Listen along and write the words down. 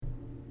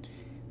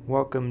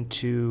Welcome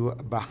to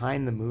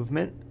Behind the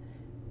Movement.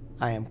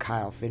 I am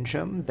Kyle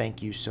Fincham.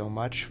 Thank you so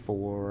much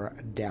for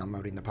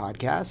downloading the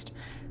podcast.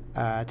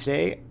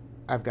 Today,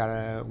 I've got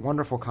a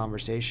wonderful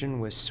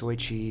conversation with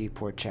Soichi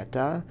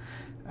Porchetta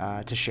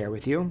to share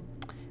with you.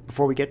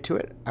 Before we get to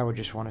it, I would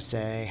just want to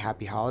say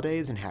happy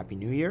holidays and happy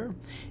new year,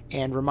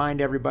 and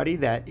remind everybody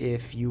that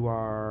if you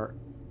are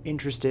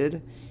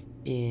interested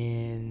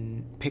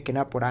in picking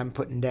up what I'm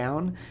putting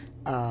down,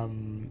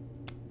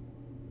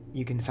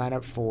 you can sign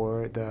up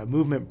for the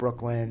Movement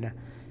Brooklyn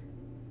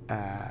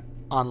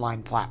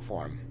online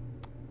platform.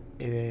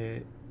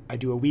 I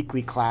do a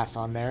weekly class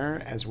on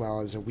there as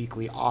well as a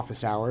weekly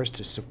office hours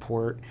to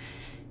support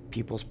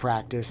people's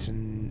practice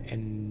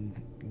and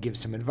give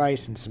some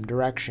advice and some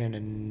direction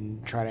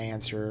and try to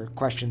answer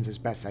questions as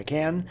best I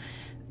can.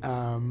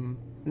 And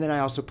then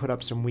I also put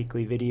up some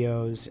weekly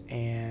videos,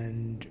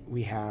 and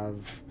we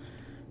have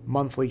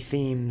monthly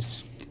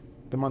themes.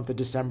 The month of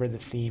December, the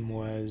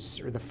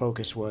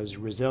focus was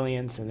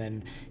resilience, and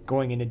then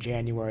going into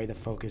January, the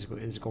focus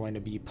is going to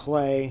be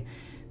play.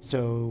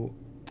 So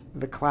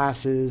the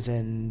classes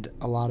and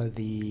a lot of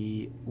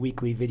the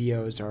weekly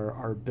videos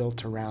are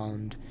built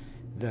around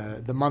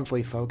the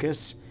monthly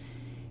focus.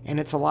 And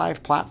it's a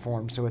live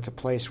platform, so it's a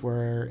place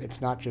where it's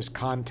not just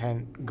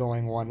content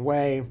going one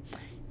way.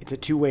 It's a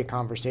two-way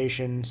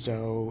conversation,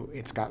 so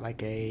it's got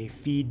like a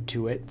feed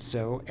to it,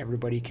 so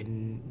everybody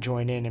can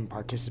join in and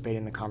participate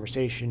in the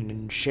conversation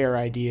and share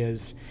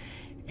ideas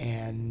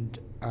and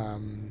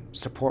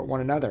support one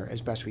another as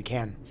best we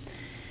can.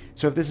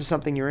 So if this is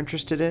something you're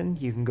interested in,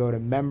 you can go to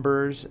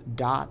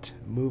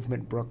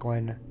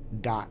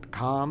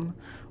members.movementbrooklyn.com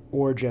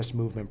or just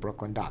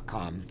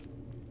movementbrooklyn.com.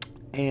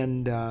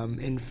 And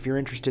if you're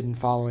interested in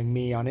following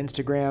me on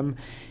Instagram,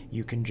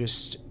 you can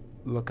just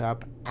look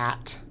up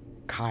at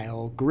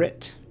Kyle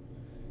Grit.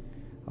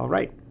 All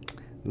right,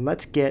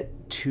 let's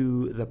get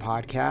to the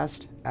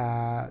podcast.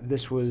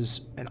 This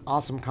was an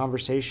awesome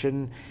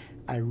conversation.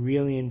 I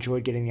really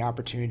enjoyed getting the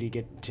opportunity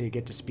to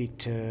get to speak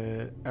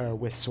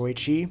with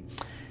Soichi,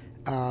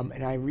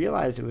 and I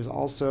realized it was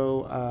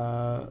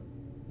also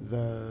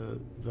the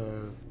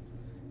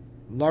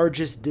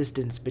largest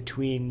distance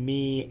between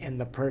me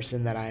and the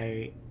person that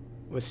I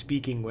was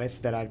speaking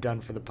with that I've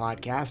done for the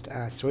podcast.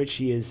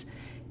 Soichi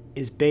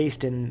is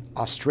based in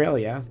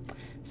Australia,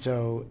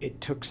 so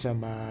it took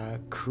some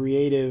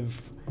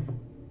creative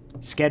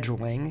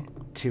scheduling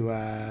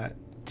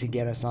to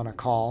get us on a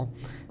call.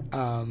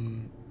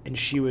 And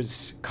she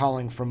was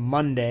calling from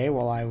Monday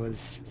while I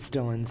was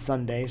still in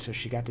Sunday, so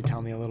she got to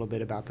tell me a little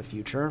bit about the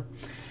future.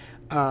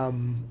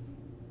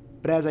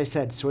 But as I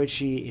said,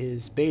 Soichi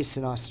is based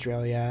in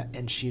Australia,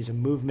 and she's a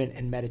movement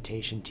and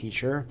meditation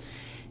teacher,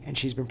 and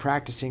she's been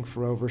practicing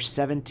for over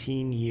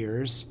 17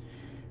 years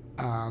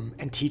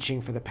and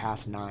teaching for the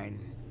past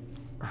 9.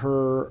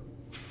 Her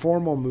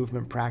formal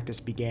movement practice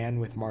began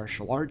with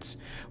martial arts,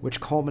 which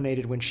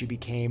culminated when she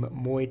became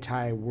Muay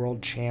Thai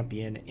world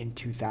champion in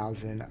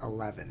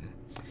 2011.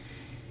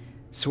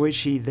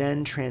 Soichi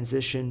then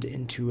transitioned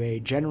into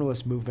a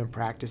generalist movement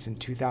practice in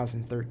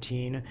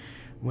 2013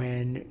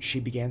 when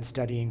she began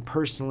studying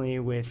personally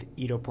with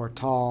Ido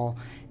Portal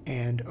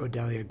and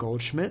Odelia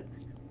Goldschmidt.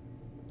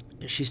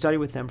 She studied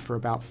with them for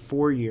about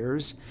 4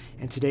 years,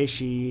 and today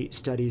she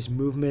studies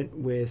movement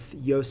with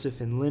Yosef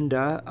and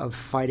Linda of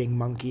Fighting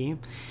Monkey,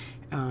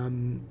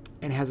 and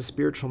has a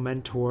spiritual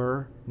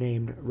mentor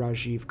named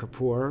Rajiv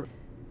Kapoor.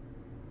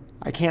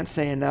 I can't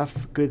say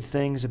enough good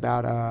things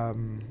about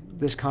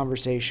this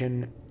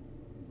conversation.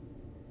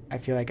 I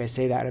feel like I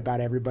say that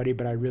about everybody,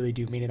 but I really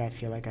do mean it. I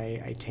feel like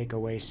I take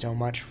away so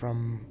much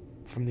from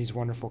these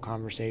wonderful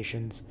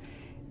conversations.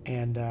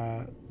 And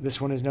this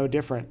one is no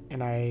different.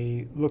 And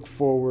I look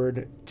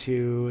forward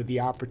to the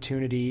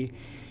opportunity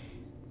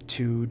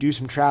to do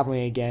some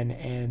traveling again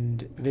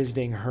and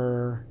visiting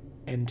her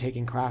and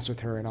taking class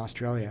with her in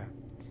Australia.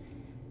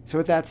 So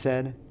with that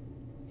said,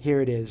 here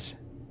it is,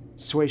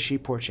 Soichi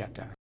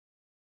Porchetta.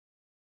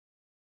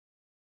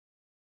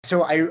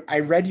 So I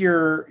read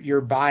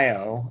your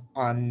bio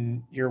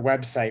on your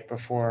website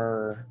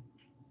before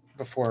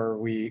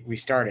we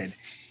started,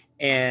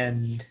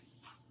 and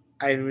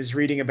I was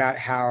reading about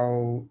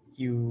how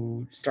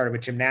you started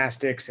with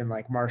gymnastics and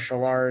like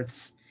martial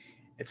arts.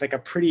 It's like a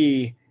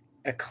pretty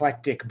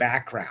eclectic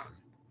background,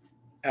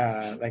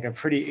 like a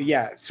pretty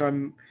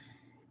So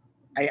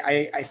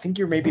I think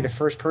you're maybe the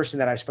first person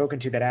that I've spoken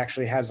to that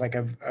actually has like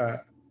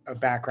a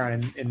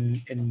background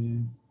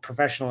in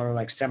professional or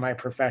like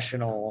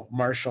semi-professional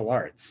martial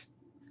arts.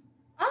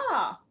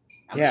 Ah,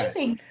 Yeah.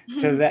 amazing.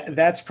 So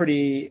that's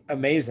pretty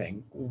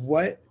amazing.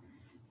 What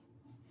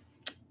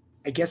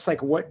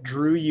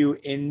drew you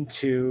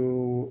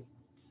into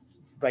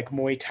like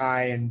Muay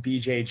Thai and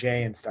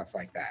BJJ and stuff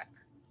like that?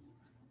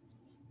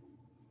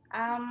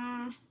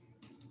 um,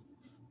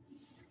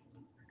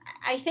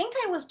 I think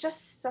I was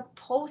just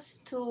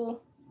supposed to.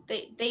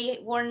 They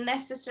were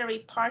necessary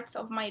parts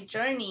of my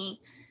journey,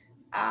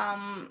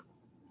 um,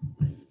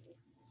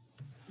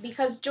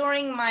 because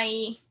during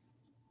my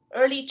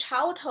early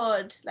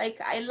childhood, like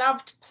I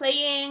loved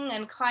playing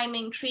and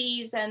climbing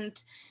trees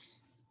and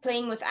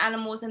playing with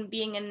animals and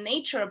being in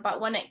nature. But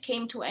when it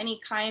came to any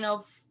kind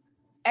of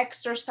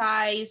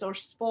exercise or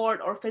sport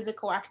or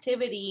physical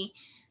activity,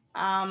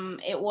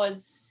 it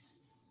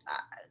was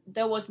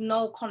there was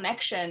no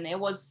connection. It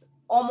was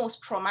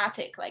almost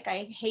traumatic. Like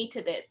I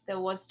hated it. There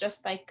was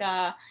just like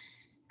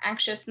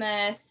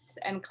anxiousness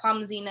and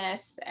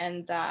clumsiness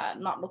and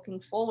not looking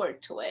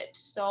forward to it.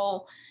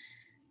 So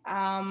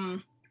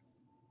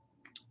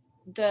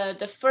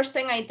the first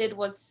thing I did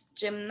was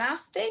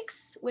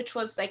gymnastics, which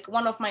was like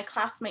one of my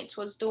classmates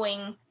was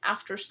doing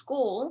after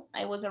school.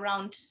 I was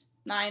around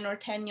 9 or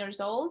 10 years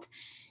old,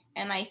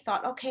 and I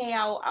thought, okay,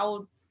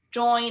 I'll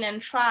join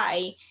and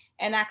try.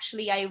 And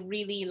actually, I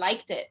really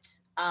liked it,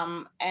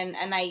 and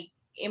I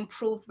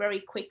improved very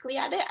quickly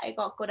at it. I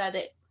got good at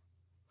it,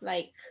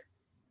 like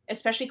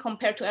especially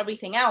compared to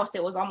everything else.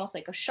 It was almost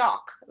like a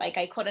shock. Like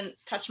I couldn't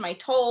touch my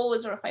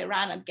toes, or if I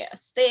ran, I'd get a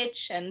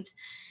stitch, and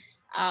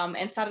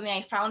suddenly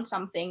I found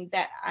something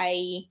that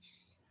I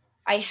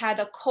had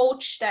a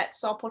coach that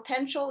saw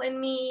potential in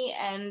me,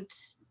 and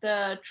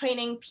the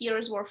training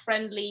peers were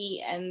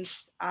friendly, and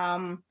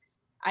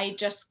I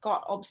just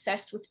got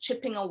obsessed with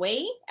chipping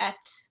away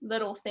at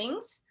little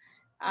things.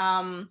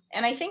 And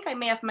I think I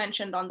may have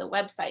mentioned on the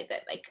website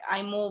that like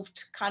I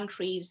moved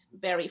countries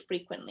very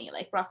frequently,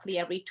 like roughly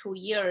every 2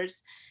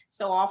 years.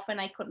 So often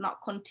I could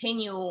not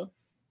continue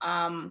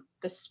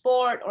the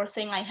sport or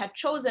thing I had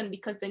chosen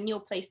because the new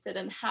place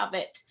didn't have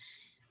it.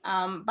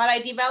 But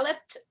I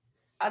developed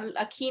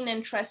a keen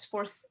interest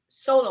for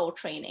solo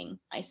training,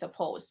 I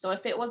suppose. So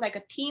if it was like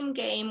a team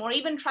game or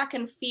even track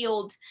and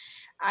field,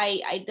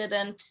 I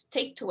didn't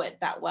take to it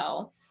that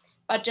well.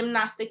 But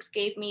gymnastics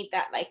gave me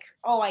that, like,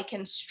 oh, I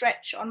can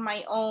stretch on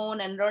my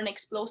own and learn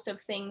explosive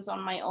things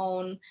on my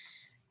own.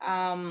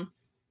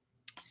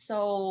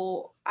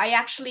 So I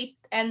actually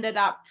ended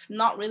up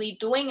not really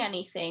doing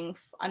anything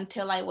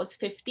until I was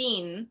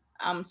 15.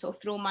 So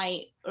through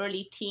my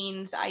early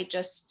teens, I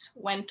just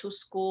went to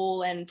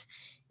school and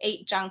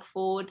ate junk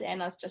food,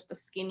 and I was just a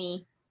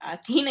skinny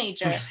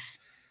teenager.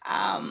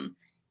 Um,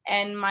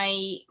 and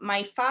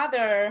my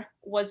father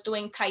was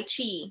doing Tai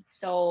Chi,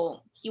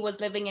 so he was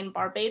living in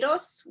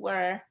Barbados,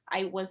 where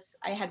I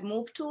had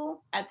moved to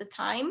at the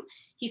time.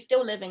 He's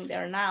still living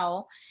there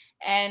now,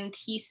 and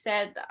he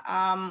said,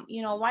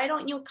 why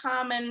don't you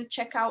come and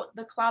check out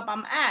the club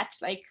I'm at?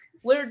 Like,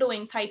 we're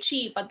doing Tai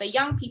Chi, but the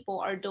young people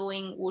are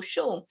doing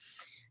Wushu.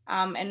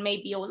 And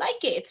maybe you'll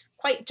like it. It's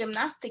quite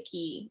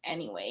gymnastic-y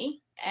anyway.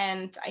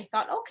 And I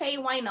thought, okay,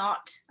 why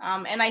not?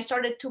 And I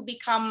started to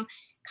become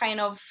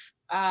kind of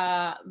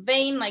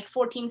vain, like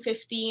 14,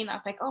 15. I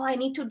was like, oh, I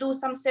need to do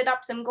some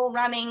sit-ups and go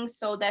running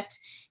so that,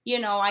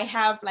 I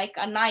have like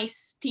a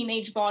nice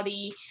teenage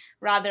body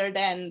rather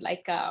than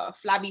like a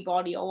flabby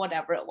body or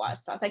whatever it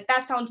was. So I was like,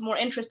 that sounds more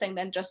interesting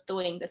than just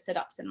doing the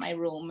sit-ups in my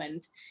room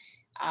and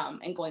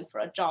going for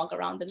a jog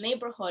around the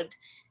neighborhood.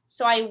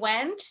 So I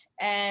went,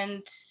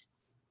 and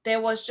there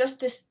was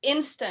just this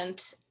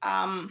instant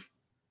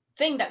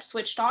thing that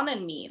switched on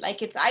in me.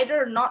 Like it's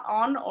either not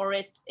on or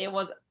it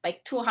was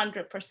like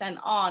 200%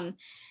 on.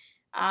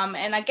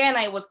 And again,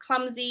 I was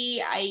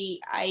clumsy.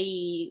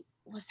 I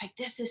was like,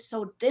 this is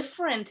so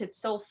different. It's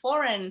so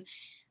foreign.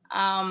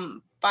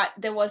 But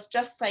there was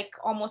just like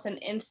almost an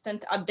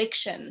instant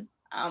addiction.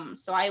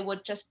 So I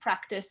would just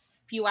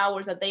practice a few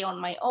hours a day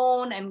on my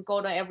own and go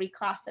to every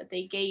class that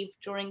they gave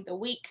during the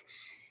week.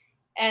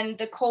 And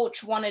the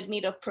coach wanted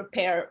me to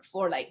prepare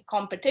for like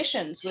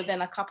competitions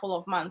within a couple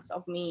of months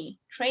of me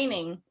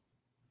training.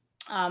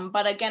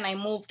 But again, I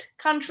moved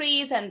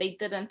countries and they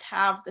didn't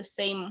have the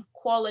same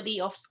quality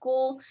of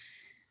school.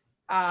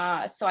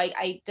 So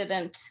I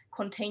didn't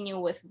continue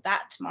with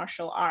that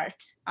martial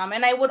art.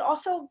 And I would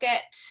also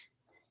get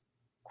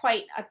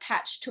quite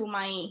attached to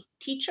my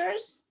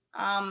teachers.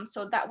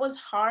 So that was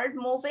hard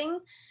moving.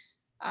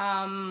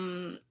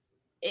 Um,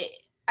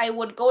 I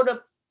would go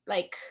to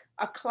like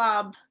a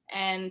club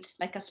and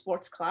like a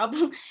sports club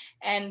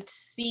and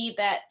see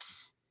that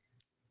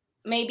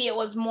maybe it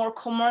was more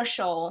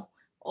commercial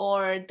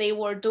or they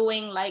were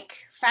doing like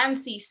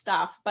fancy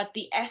stuff, but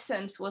the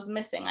essence was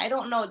missing. I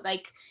don't know,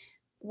 like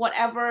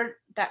whatever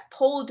that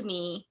pulled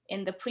me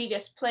in the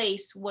previous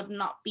place would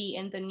not be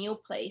in the new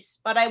place,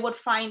 but I would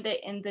find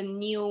it in the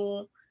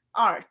new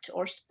art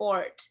or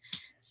sport.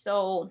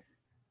 So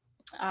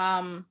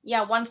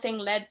one thing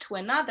led to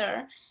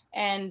another,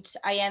 and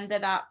I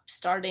ended up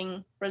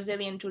starting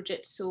Brazilian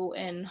Jiu-Jitsu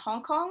in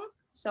Hong Kong.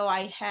 So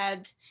I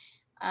had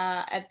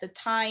at the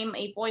time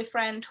a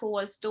boyfriend who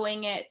was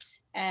doing it,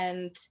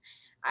 and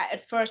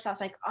at first I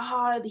was like,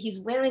 oh, he's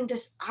wearing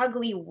this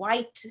ugly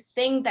white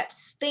thing that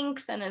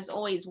stinks and is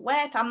always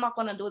wet. I'm not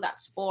going to do that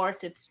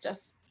sport. It's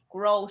just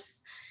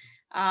gross.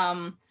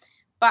 But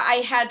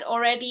I had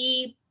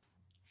already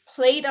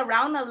played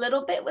around a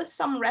little bit with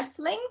some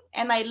wrestling,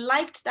 and I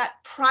liked that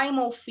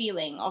primal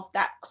feeling of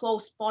that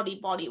close body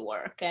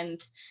work,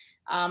 and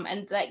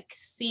like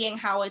seeing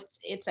how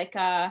it's like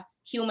a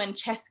human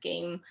chess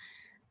game.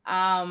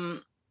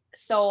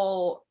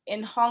 So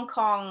in Hong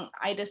Kong,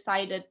 I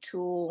decided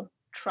to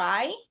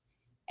try,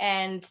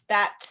 and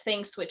that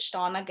thing switched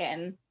on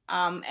again.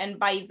 And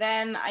by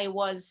then I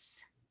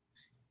was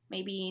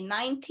maybe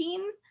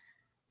 19.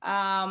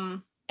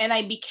 And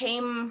I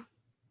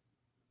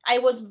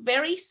was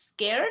very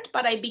scared,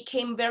 but I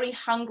became very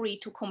hungry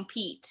to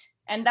compete.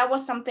 And that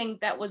was something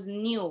that was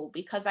new,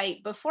 because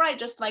before I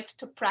just liked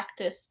to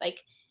practice,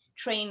 like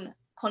train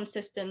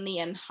consistently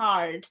and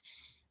hard,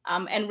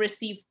 and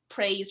receive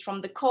praise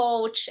from the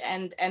coach,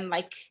 and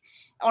like,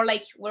 or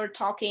like we're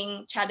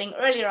chatting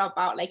earlier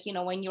about, like, you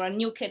know, when you're a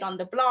new kid on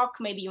the block,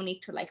 maybe you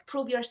need to like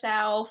prove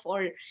yourself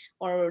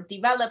or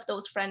develop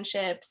those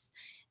friendships.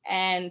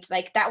 And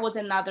like that was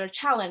another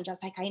challenge. I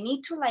was like, I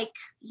need to, like,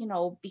 you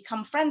know,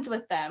 become friends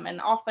with them.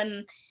 And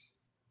often,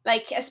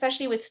 like,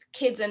 especially with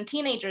kids and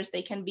teenagers,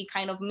 they can be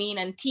kind of mean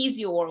and tease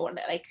you, or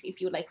like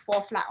if you like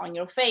fall flat on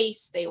your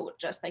face, they would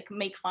just like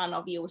make fun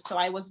of you. So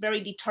I was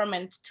very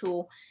determined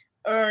to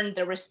earn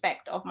the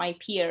respect of my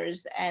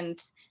peers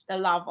and the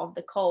love of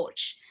the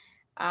coach.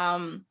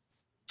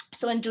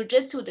 So in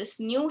jiu-jitsu, this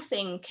new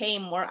thing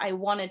came where I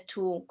wanted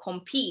to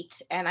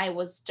compete, and I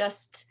was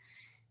just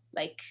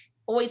like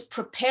always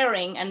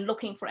preparing and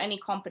looking for any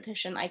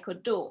competition I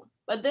could do.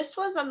 But this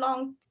was a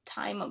long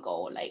time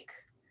ago, like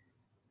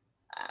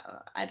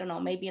I don't know,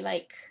 maybe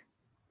like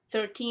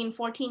 13,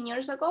 14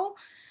 years ago.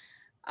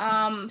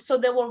 So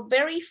there were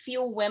very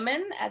few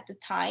women at the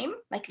time.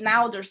 Like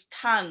now there's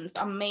tons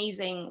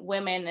amazing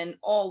women in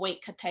all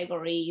weight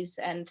categories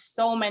and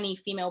so many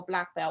female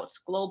black belts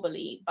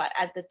globally. But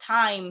at the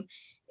time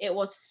it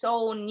was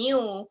so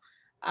new.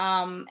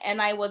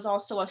 And I was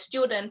also a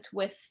student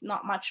with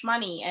not much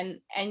money,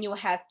 and you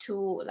had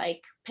to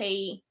like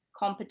pay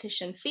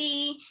competition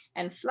fee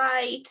and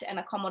flight and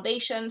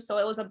accommodation. So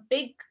it was a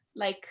big,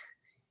 like,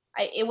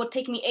 it would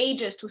take me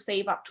ages to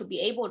save up to be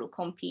able to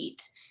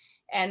compete.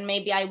 And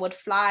maybe I would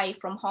fly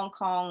from Hong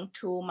Kong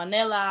to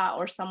Manila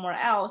or somewhere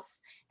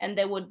else, and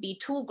there would be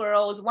two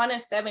girls. One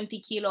is 70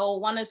 kilo,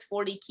 one is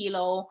 40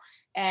 kilo,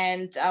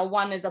 and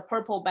one is a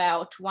purple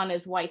belt, one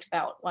is white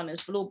belt, one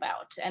is blue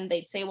belt. And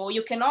they'd say, well,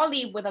 you can all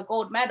leave with a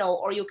gold medal,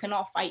 or you can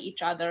all fight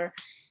each other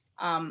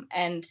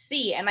and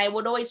see. And I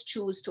would always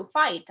choose to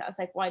fight. I was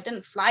like, well, I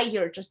didn't fly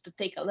here just to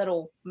take a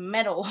little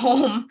medal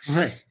home.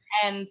 Right.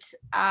 And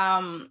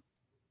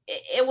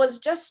it was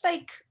just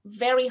like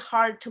very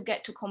hard to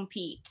get to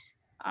compete.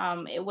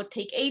 It would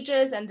take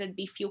ages, and there'd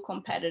be few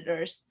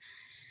competitors.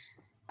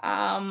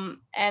 And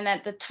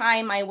at the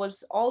time, I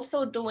was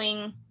also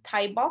doing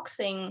Thai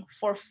boxing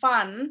for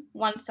fun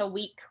once a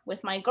week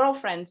with my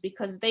girlfriends,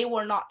 because they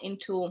were not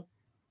into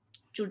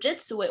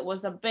jujitsu. It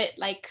was a bit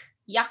like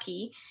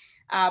yucky,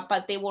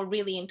 but they were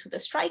really into the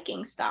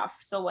striking stuff.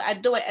 So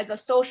I'd do it as a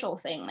social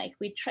thing. Like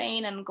we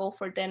train and go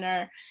for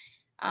dinner.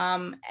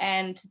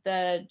 And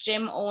the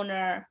gym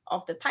owner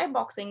of the Thai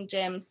boxing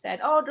gym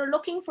said, oh, they're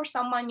looking for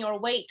someone your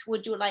weight.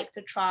 Would you like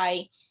to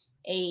try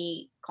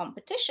a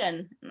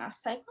competition? And I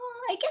was like,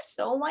 oh, I guess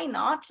so. Why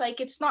not? Like,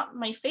 it's not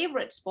my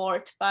favorite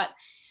sport, but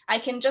I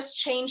can just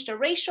change the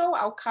ratio.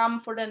 I'll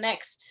come for the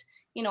next,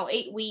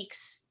 8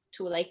 weeks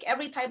to like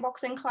every Thai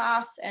boxing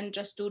class and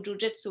just do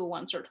jujitsu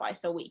once or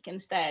twice a week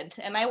instead.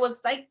 And I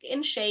was like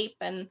in shape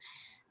and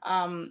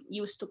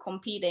used to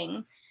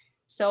competing.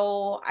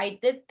 So I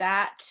did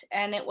that,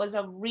 and it was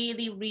a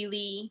really,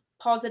 really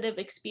positive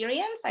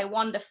experience. I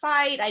won the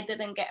fight. I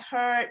didn't get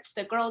hurt.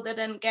 The girl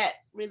didn't get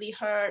really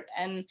hurt.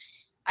 And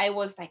I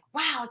was like,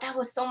 wow, that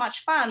was so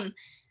much fun.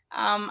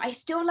 I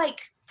still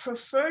like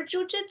prefer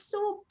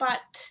jujitsu,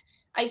 but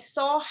I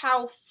saw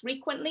how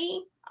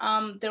frequently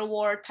there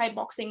were Thai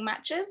boxing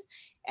matches,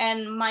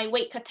 and my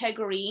weight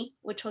category,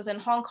 which was in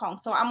Hong Kong.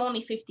 So I'm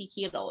only 50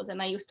 kilos,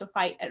 and I used to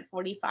fight at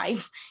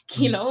 45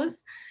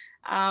 kilos.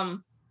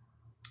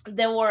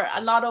 There were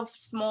a lot of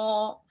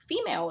small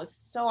females.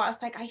 So I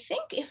was like, I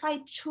think if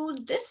I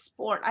choose this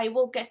sport, I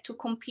will get to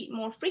compete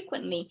more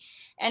frequently.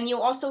 And you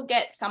also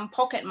get some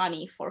pocket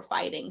money for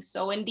fighting.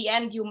 So in the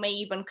end, you may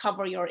even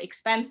cover your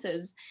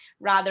expenses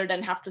rather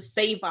than have to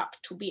save up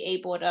to be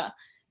able to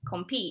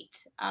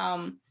compete.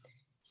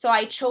 So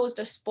I chose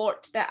the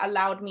sport that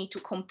allowed me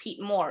to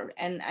compete more.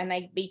 And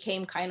I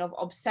became kind of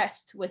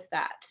obsessed with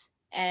that.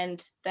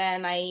 And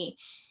then I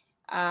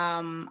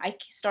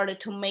started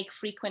to make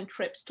frequent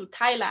trips to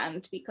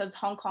Thailand, because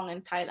Hong Kong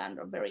and Thailand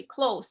are very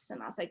close.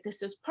 And I was like,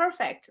 this is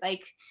perfect.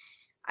 Like,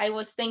 I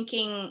was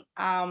thinking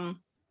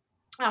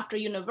after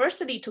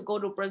university to go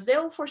to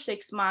Brazil for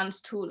 6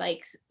 months to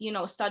like,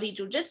 study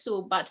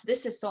jujitsu, but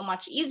this is so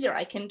much easier.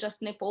 I can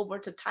just nip over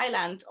to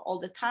Thailand all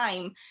the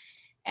time.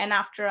 And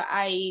after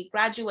I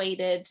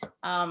graduated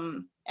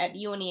at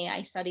uni,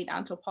 I studied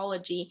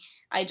anthropology.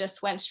 I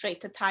just went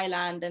straight to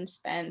Thailand and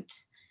spent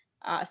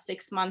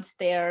 6 months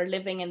there,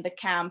 living in the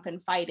camp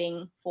and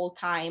fighting full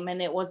time.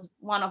 And it was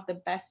one of the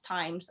best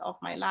times of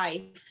my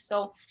life.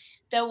 So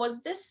there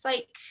was this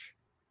like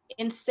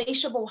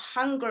insatiable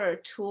hunger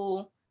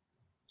to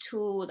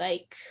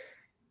like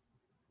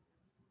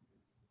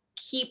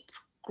keep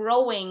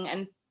growing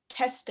and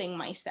testing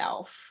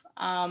myself.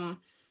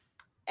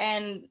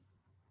 And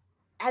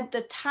at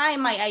the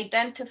time, I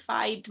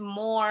identified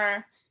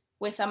more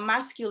with a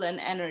masculine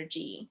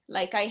energy.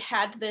 Like I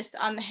had this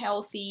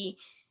unhealthy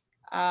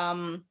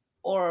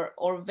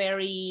or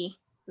very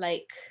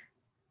like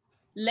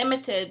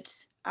limited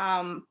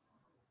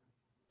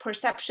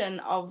perception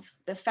of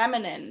the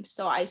feminine.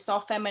 So I saw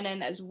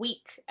feminine as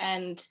weak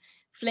and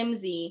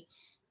flimsy,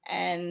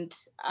 and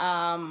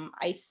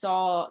I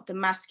saw the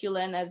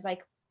masculine as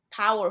like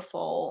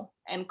powerful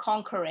and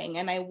conquering,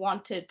 and I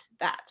wanted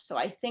that. So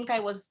I think I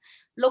was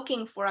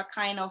looking for a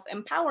kind of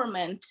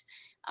empowerment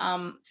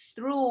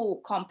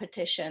through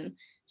competition.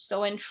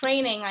 So in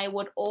training, I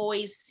would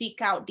always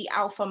seek out the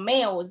alpha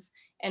males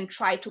and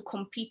try to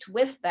compete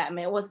with them.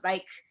 It was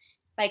like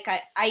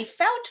I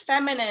felt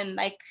feminine,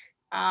 like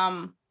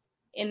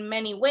in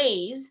many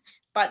ways,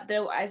 but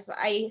though as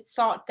I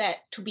thought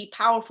that to be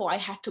powerful I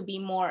had to be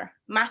more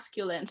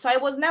masculine. So I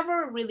was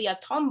never really a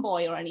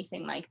tomboy or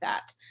anything like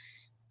that,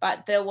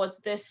 but there was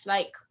this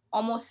like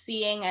almost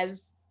seeing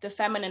as the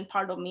feminine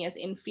part of me as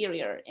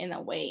inferior in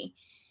a way.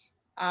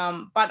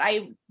 But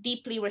I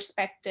deeply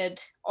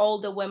respected all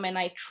the women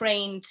I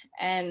trained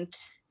and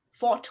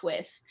fought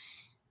with,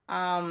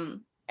 and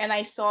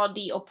I saw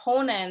the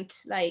opponent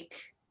like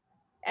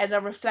as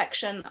a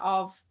reflection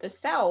of the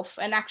self,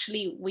 and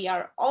actually we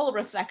are all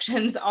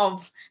reflections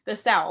of the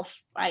self,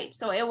 right?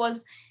 So it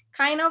was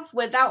kind of,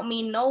 without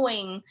me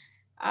knowing,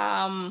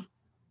 a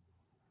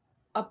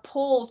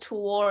pull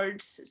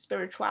towards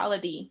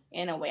spirituality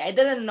in a way. I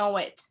didn't know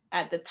it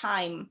at the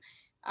time,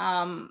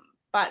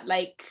 but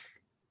like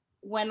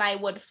when I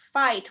would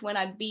fight, when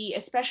I'd be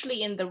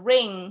especially in the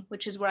ring,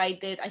 which is where I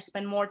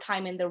spent more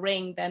time in the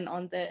ring than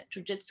on the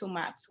jiu-jitsu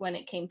mats when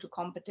it came to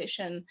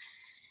competition.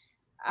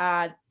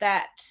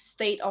 That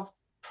state of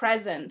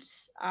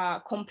presence,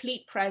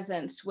 complete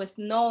presence with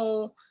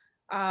no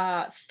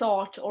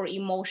thought or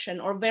emotion,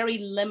 or very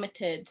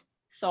limited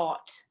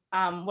thought,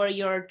 where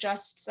you're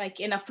just like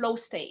in a flow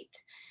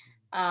state,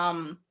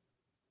 and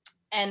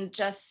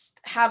just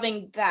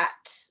having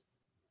that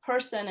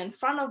person in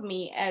front of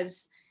me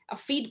as a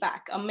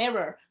feedback, a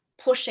mirror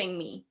pushing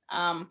me,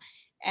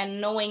 and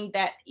knowing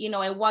that, you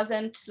know, it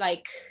wasn't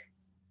like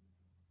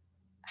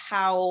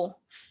how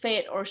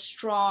fit or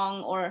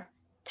strong or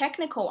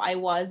technical I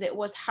was, it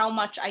was how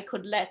much I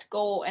could let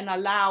go and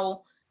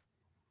allow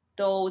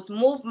those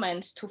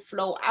movements to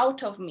flow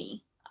out of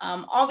me.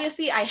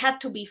 Obviously, I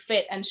had to be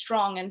fit and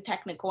strong and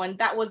technical, and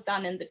that was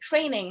done in the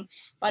training,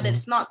 but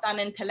it's not done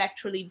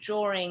intellectually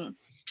during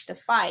the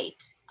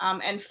fight.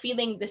 And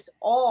feeling this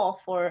awe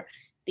for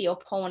the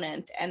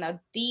opponent and a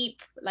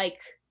deep,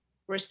 like,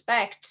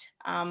 respect,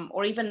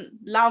 or even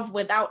love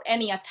without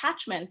any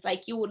attachment.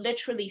 Like, you would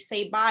literally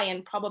say bye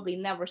and probably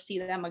never see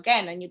them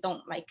again, and you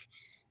don't like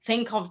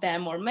think of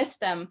them or miss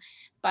them,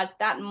 but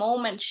that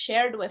moment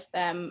shared with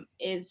them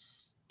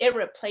is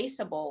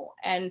irreplaceable,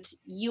 and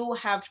you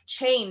have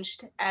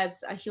changed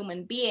as a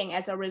human being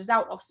as a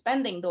result of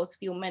spending those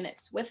few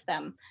minutes with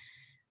them,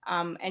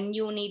 and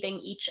you needing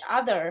each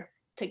other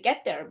to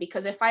get there.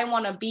 Because if I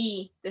want to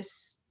be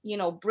this, you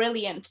know,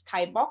 brilliant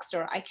Thai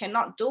boxer, I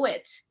cannot do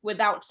it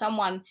without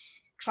someone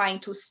trying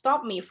to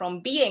stop me from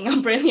being a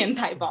brilliant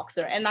Thai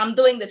boxer, and I'm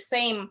doing the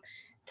same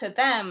to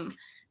them.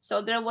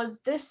 So there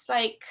was this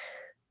like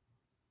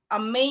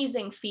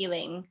amazing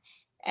feeling,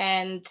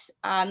 and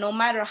no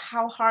matter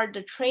how hard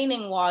the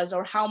training was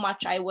or how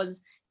much I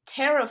was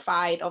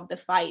terrified of the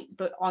fight,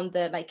 but on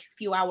the like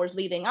few hours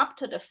leading up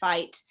to the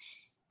fight,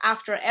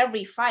 after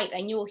every fight,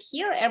 and you'll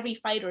hear every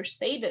fighter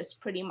say this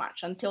pretty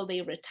much until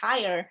they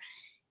retire,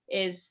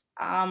 is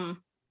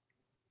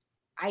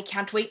I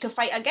can't wait to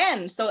fight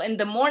again. So in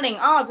the morning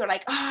of, you're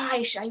like,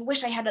 I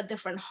wish I had a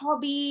different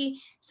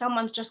hobby.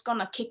 Someone's just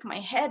gonna kick my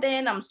head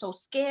in. I'm so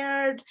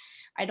scared.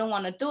 I don't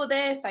want to do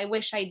this. I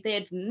wish I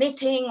did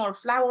knitting or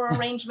flower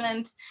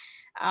arrangement.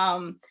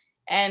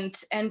 And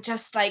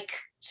just like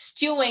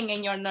stewing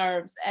in your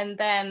nerves. And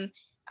then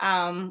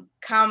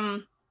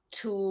come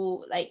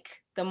to like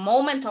the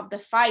moment of the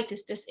fight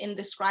is this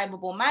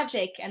indescribable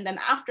magic. And then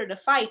after the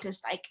fight is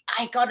like,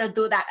 I gotta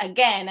do that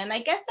again. And I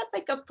guess that's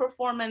like a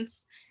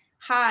performance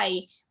high,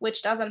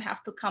 which doesn't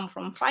have to come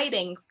from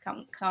fighting,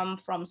 come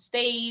from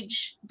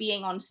stage,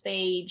 being on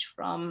stage,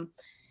 from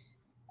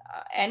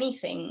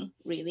anything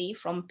really,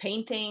 from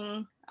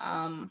painting.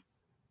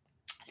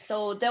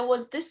 So there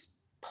was this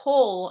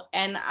pull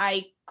and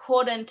I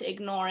couldn't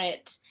ignore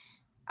it.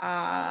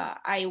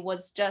 I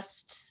was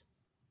just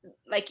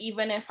like,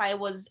 even if I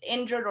was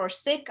injured or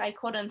sick, I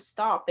couldn't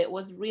stop. It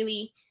was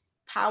really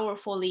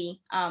powerfully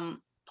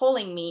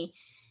pulling me,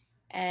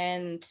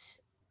 and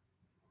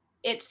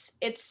it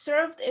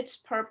served its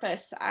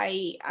purpose.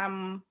 I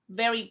am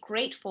very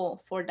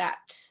grateful for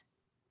that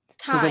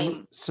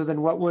time. So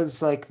then what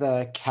was like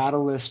the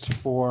catalyst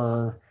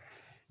for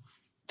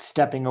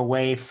stepping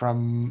away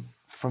from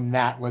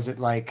that? Was it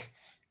like,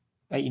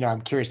 you know,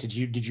 I'm curious, did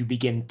you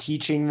begin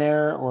teaching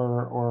there,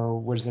 or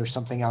was there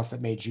something else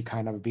that made you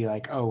kind of be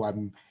like, oh,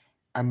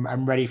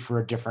 I'm ready for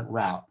a different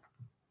route?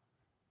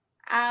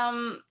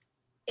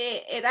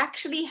 It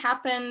actually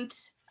happened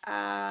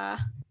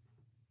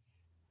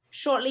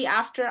shortly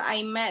after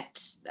I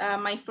met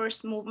my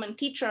first movement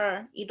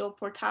teacher, Ido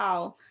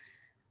Portal.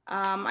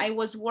 I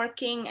was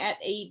working at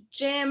a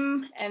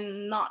gym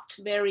and not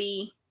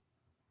very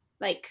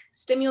like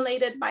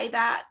stimulated by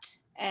that,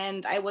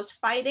 and I was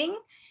fighting.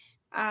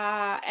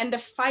 And the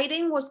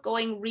fighting was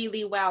going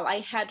really well. I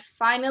had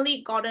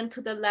finally gotten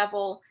to the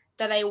level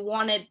that I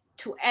wanted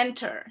to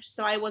enter.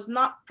 So I was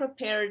not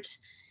prepared,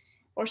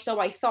 or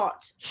so I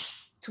thought,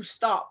 to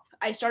stop.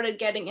 I started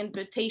getting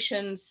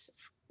invitations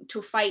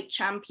to fight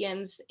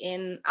champions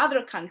in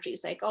other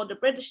countries, like, oh, the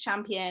British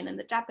champion and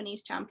the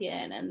Japanese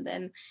champion. And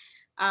then,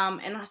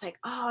 and I was like,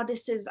 oh,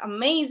 this is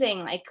amazing.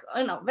 Like,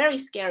 you know, very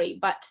scary,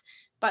 but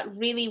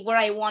really where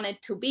I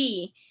wanted to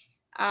be.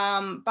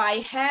 But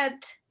I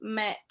had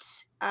met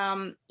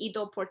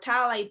Ido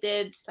Portal. I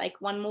did like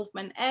One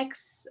Movement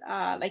X,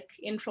 like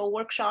intro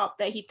workshop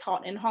that he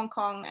taught in Hong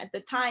Kong at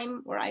the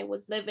time where I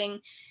was living.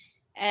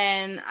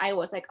 And I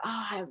was like,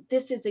 oh,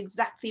 this is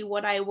exactly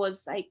what I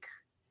was like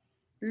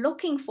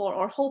looking for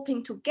or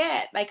hoping to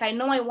get. Like, I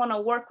know I want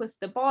to work with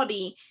the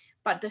body,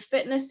 but the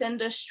fitness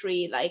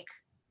industry, like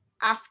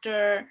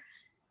after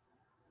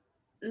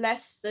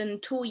less than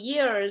 2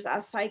 years, I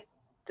was like,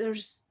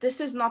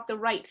 this is not the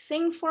right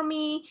thing for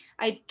me.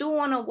 I do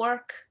want to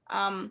work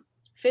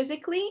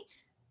physically,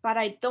 but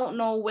I don't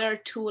know where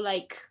to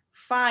like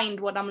find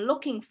what I'm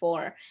looking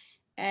for.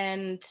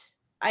 And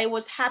I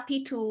was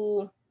happy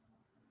to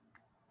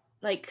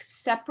like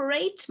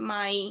separate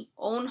my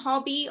own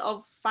hobby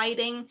of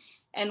fighting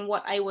and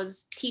what I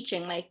was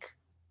teaching. Like,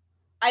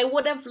 I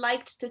would have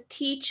liked to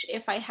teach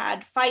if I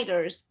had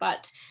fighters,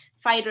 but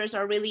fighters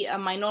are really a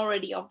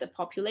minority of the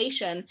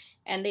population,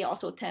 and they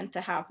also tend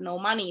to have no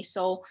money.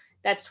 So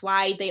that's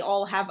why they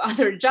all have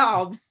other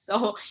jobs.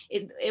 So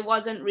it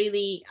wasn't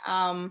really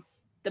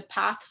the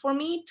path for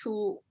me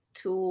to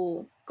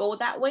go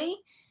that way,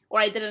 or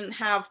I didn't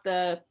have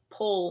the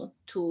pull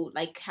to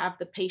like have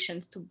the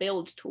patience to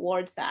build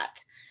towards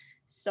that.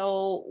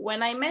 So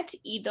when I met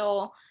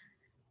Ido,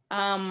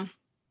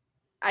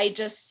 I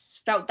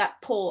just felt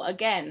that pull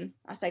again.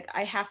 I was like,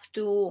 I have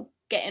to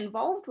get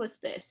involved with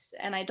this.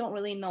 And I don't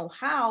really know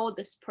how.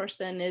 This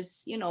person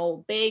is, you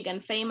know, big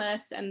and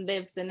famous and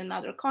lives in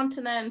another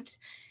continent.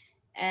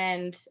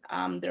 And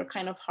they're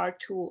kind of hard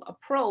to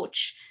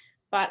approach.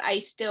 But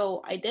I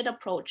did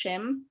approach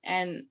him,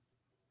 and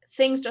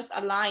things just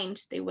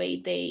aligned the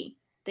way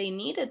they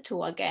needed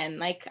to again.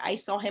 Like, I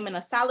saw him in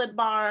a salad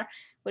bar,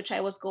 which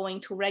I was going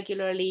to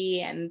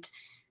regularly. And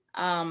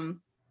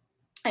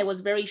I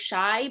was very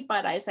shy,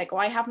 but I was like, oh,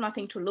 I have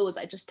nothing to lose.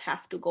 I just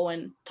have to go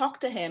and talk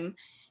to him.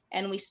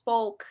 And we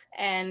spoke,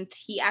 and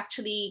he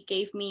actually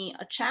gave me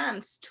a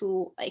chance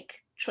to like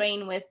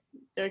train with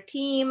their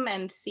team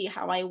and see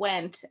how I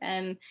went.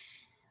 And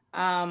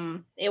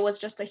it was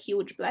just a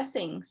huge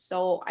blessing.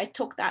 So I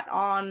took that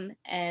on,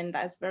 and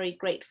I was very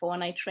grateful.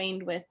 And I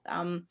trained with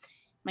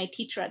my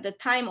teacher at the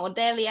time,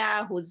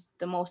 Odelia, who's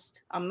the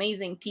most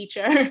amazing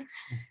teacher.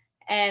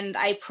 And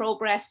I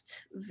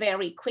progressed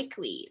very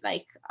quickly.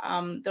 Like,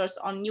 there's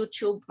on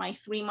YouTube my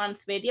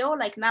 3-month video.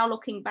 Like, now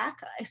looking back,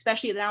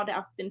 especially now that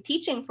I've been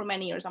teaching for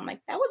many years, I'm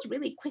like, that was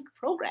really quick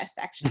progress,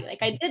 actually.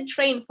 Like, I did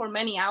train for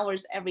many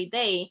hours every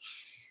day,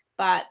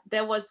 but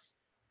there was,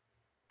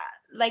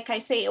 like I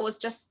say, it was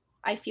just,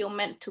 I feel,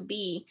 meant to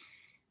be.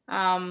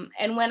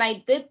 And when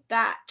I did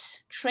that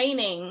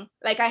training,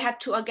 like, I had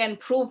to again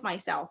prove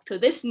myself to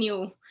this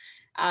new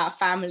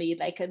family,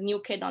 like a new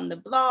kid on the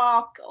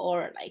block,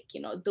 or like, you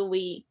know, do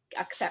we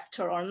accept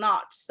her or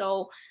not?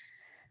 So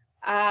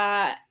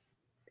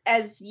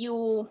as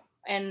you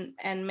and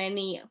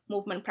many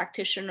movement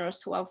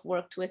practitioners who have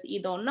worked with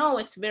Ido know,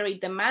 it's very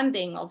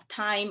demanding of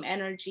time,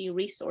 energy,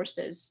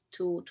 resources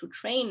to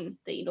train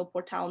the Ido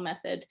Portal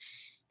method.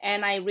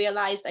 And I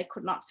realized I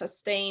could not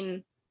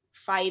sustain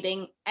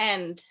fighting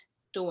and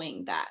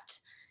doing that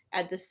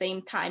at the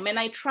same time. And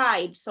I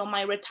tried. So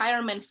my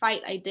retirement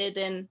fight I did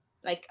in,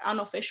 like,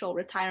 unofficial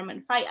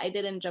retirement fight I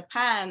did in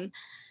Japan,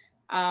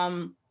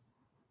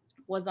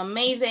 was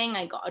amazing.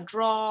 I got a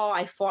draw.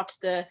 I fought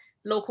the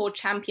local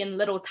champion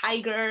Little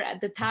Tiger at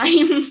the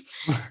time.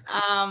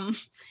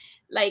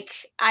 Like,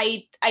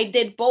 I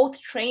did both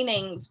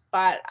trainings,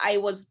 but I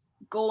was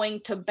going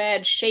to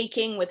bed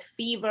shaking with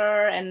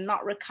fever and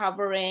not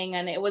recovering.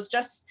 And it was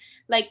just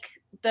like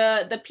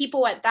the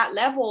people at that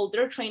level,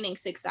 they're training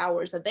 6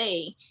 hours a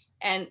day.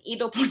 And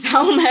Ido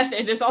Portal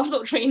method is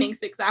also training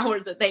 6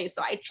 hours a day.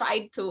 So I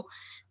tried to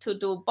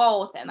do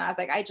both. And I was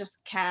like, I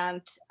just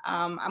can't,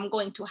 I'm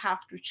going to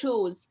have to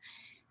choose.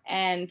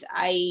 And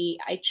I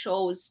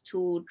chose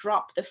to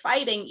drop the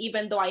fighting,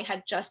 even though I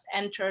had just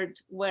entered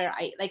where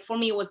I, like, for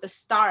me, it was the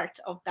start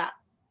of that,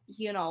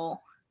 you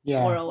know,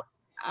 Yeah. world.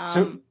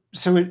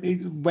 So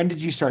when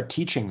did you start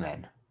teaching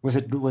then? Was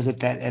it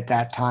that at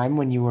that time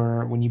when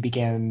you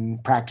began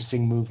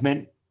practicing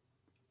movement?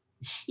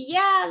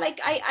 Yeah, like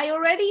I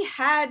already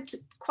had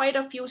quite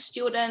a few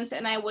students,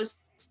 and I was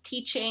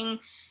teaching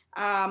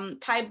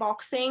Thai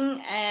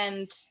boxing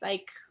and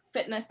like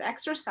fitness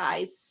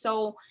exercise.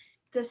 So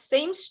the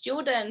same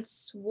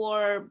students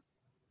were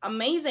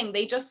amazing.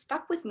 They just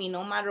stuck with me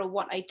no matter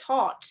what I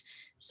taught.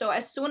 So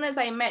as soon as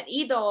I met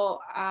Ido,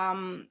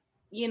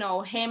 you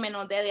know, him and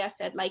Odelia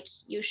said, like,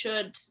 you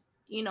should,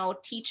 you know,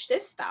 teach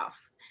this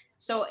stuff.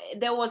 So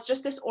there was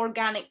just this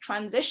organic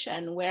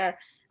transition where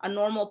a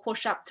normal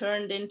push-up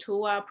turned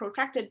into a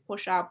protracted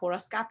push-up, or a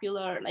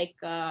scapular, like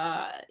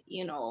um,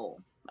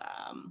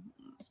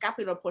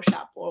 scapular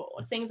push-up, or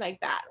things like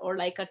that, or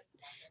like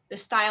the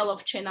style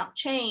of chin-up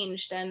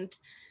changed, and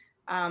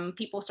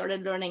people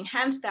started learning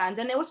handstands,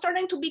 and it was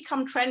starting to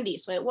become trendy.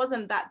 So it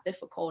wasn't that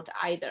difficult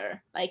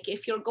either. Like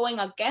if you're going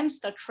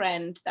against a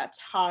trend, that's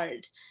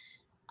hard.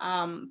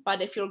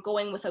 But if you're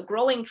going with a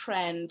growing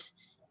trend,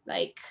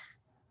 like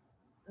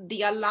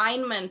the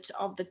alignment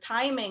of the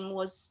timing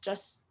was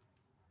just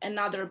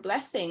another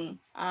blessing.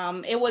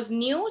 It was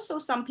new, so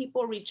some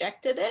people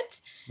rejected it,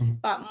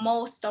 but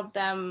most of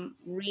them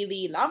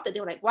really loved it.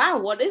 They were like, wow,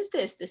 what is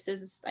this? This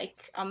is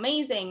like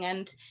amazing.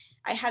 And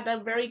I had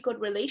a very good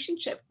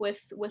relationship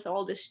with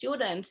all the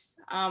students.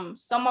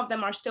 Some of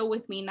them are still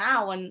with me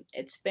now, and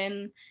it's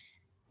been,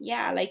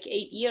 yeah, like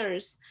 8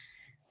 years.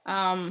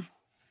 Did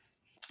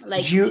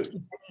Like we you,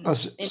 keep oh,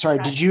 in sorry,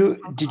 touch. did you,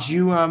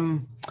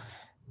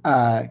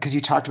 because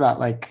you talked about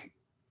like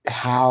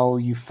how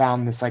you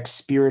found this like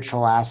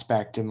spiritual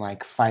aspect in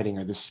like fighting,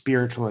 or the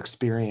spiritual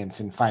experience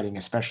in fighting,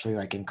 especially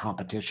like in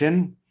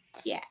competition.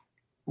 Yeah.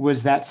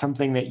 Was that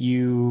something that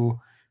you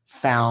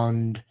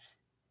found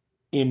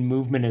in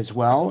movement as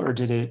well, or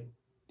did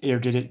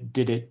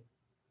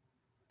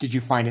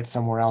you find it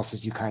somewhere else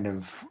as you kind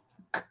of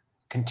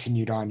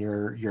continued on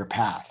your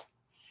path?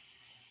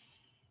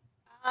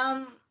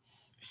 Um,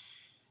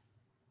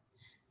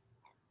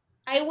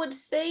 I would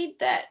say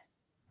that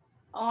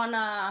on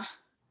a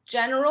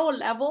general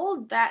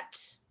level, that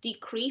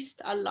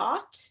decreased a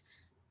lot.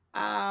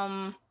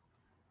 Um,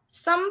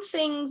 some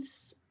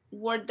things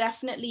were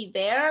definitely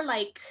there,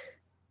 like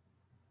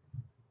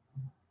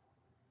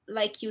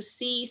you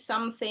see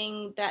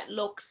something that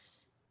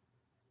looks,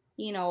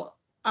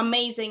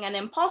 amazing and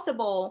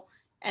impossible,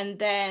 and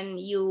then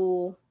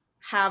you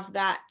have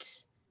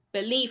that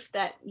belief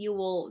that you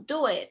will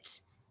do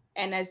it,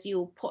 and as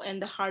you put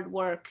in the hard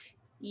work,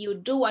 you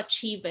do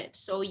achieve it.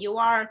 So you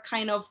are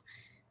kind of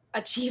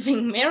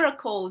achieving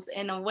miracles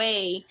in a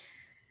way.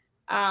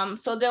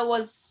 So there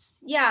was,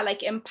 yeah,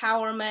 like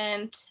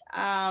empowerment.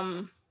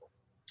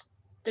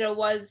 There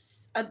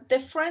was a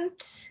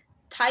different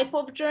type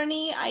of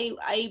journey.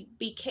 I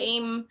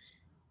became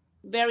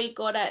very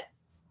good at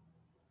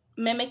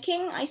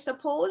mimicking, I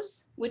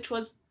suppose, which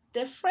was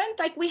different.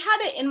 Like we had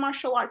it in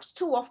martial arts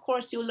too. Of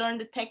course, you learn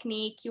the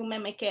technique, you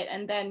mimic it,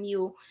 and then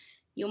you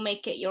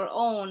make it your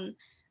own.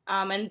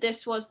 And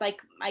this was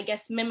like, I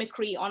guess,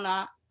 mimicry on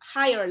a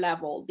higher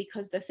level,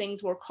 because the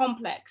things were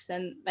complex,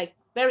 and like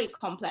very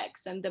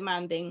complex and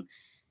demanding.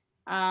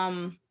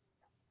 Um,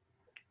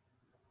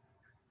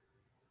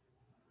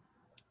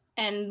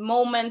 and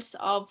moments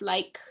of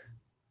like,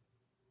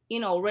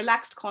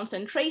 relaxed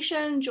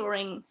concentration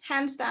during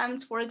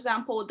handstands, for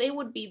example, they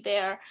would be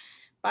there.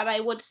 But I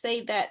would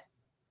say that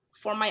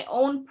for my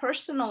own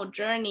personal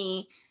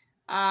journey,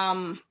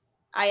 um,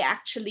 I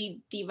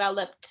actually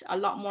developed a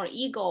lot more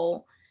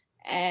ego,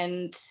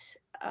 and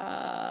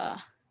uh,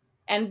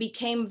 and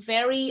became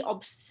very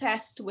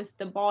obsessed with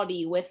the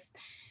body, with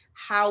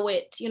how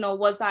it,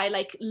 was I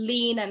like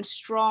lean and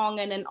strong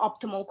and in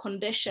optimal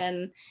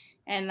condition.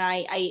 And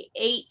I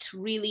ate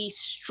really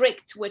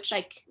strict, which,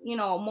 like,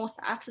 most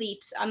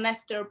athletes,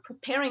 unless they're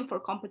preparing for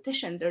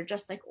competition, they're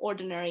just like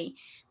ordinary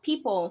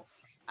people.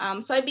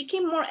 So I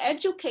became more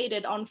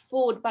educated on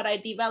food, but I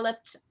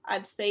developed,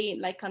 I'd say,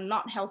 like a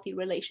not healthy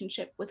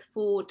relationship with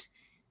food.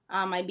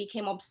 I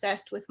became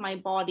obsessed with my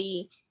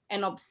body,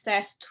 and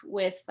obsessed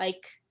with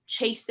like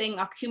chasing,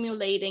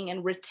 accumulating,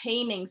 and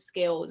retaining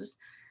skills.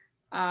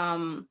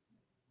 Um,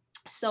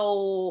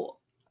 so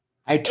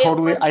I it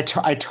totally, was,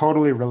 I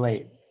totally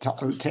relate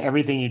to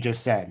everything you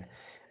just said.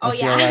 I oh feel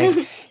yeah.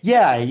 like,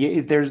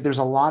 yeah, there's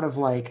a lot of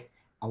like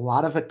a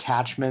lot of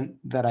attachment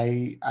that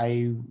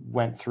I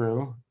went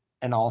through,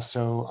 and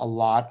also a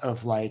lot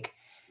of like,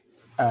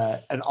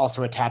 and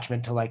also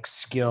attachment to like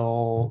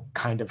skill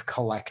kind of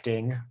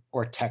collecting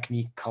or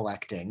technique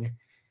collecting,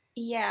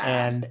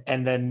 Yeah.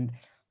 and then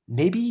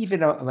maybe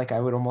even like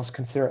I would almost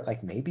consider it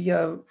like maybe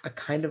a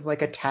kind of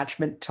like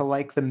attachment to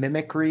like the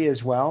mimicry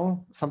as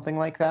well, something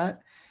like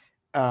that.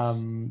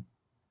 Um,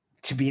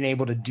 to being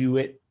able to do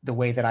it the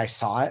way that I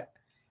saw it,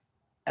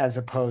 as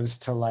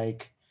opposed to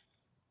like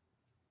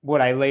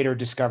what I later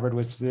discovered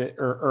was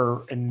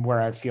and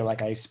where I feel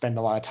like I spend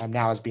a lot of time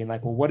now is being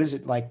like, well, what is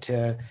it like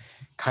to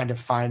kind of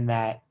find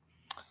that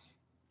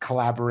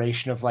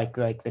collaboration of like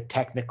the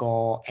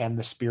technical and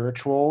the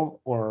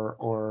spiritual,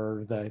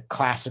 or the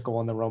classical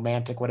and the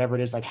romantic, whatever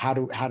it is, like how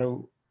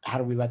do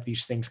we let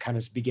these things kind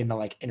of begin to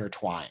like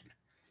intertwine,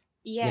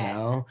 you Yes.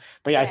 know?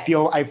 But yeah, Yes.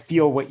 I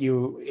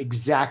feel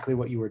exactly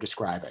what you were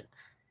describing.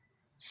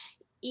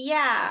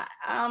 Yeah.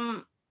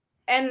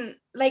 And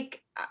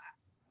like,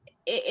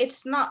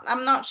 it's not,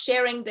 I'm not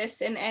sharing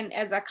this in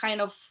as a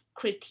kind of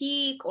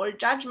critique or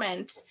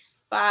judgment,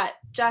 but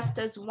just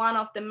as one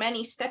of the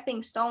many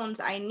stepping stones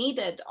I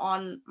needed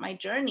on my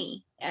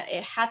journey.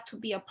 It had to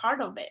be a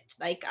part of it.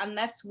 Like,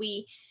 unless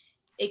we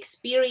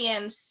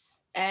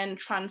experience and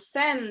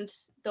transcend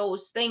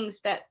those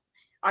things that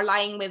are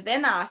lying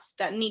within us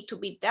that need to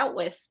be dealt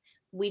with,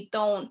 we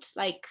don't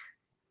like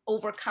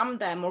overcome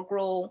them or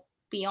grow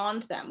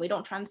beyond them. We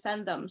don't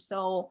transcend them.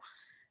 So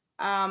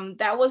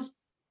that was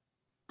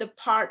the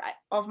part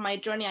of my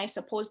journey, I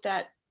suppose,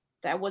 that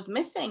was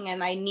missing,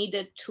 and I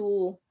needed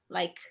to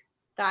like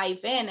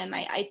dive in. And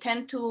I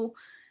tend to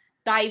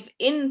dive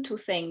into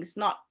things,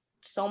 not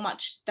so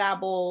much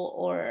dabble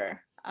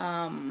or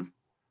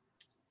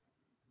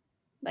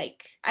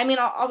like, I mean,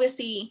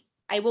 obviously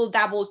I will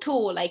dabble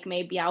too. Like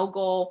maybe I'll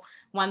go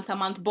once a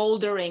month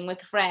bouldering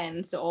with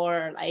friends,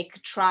 or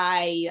like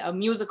try a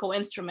musical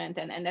instrument,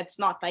 and that's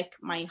not like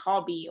my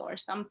hobby or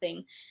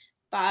something.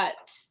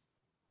 But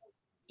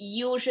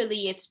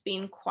usually it's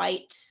been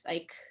quite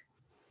like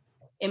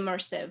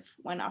immersive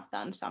when I've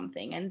done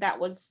something, and that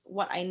was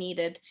what I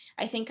needed.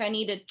 I think I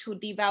needed to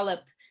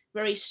develop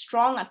very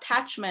strong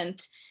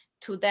attachment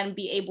to then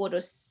be able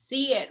to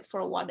see it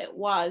for what it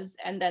was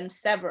and then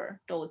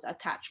sever those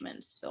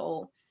attachments.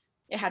 So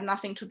it had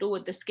nothing to do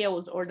with the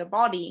skills or the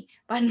body,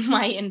 but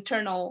my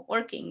internal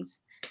workings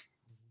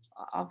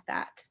of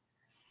that.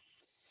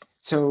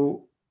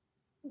 So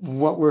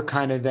what were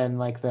kind of then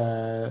like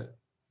the,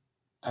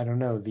 I don't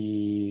know,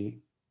 the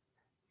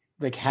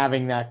like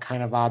having that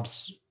kind of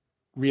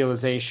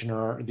realization,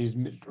 or these,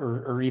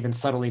 or even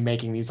subtly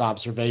making these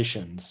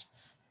observations,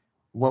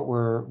 what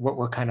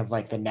were kind of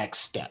like the next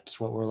steps?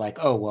 What were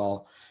like, oh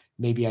well,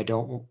 maybe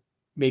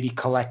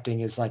collecting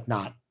is like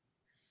not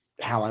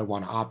how I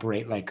want to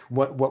operate. Like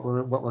what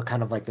were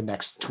kind of like the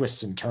next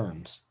twists and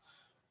turns?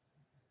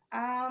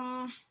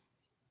 I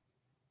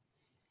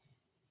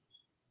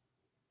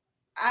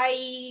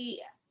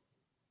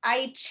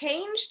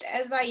changed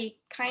as I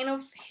kind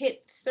of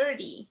hit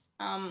 30.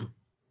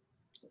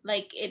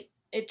 Like it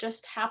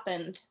just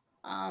happened.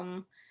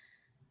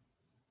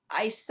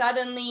 I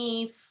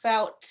suddenly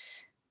felt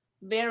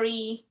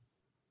very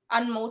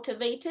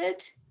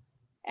unmotivated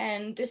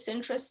and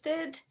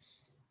disinterested,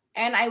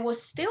 and I was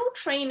still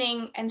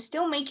training and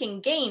still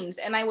making gains,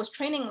 and I was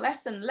training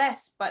less and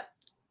less, but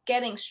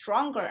getting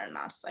stronger. And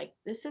I was like,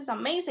 this is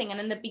amazing. And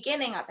in the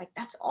beginning I was like,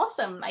 that's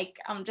awesome, like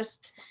I'm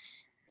just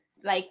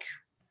like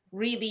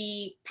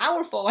really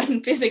powerful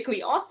and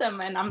physically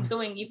awesome, and I'm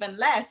doing even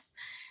less.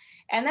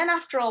 And then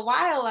after a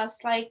while I was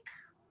like,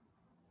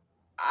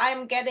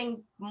 I'm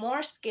getting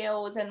more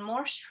skills and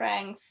more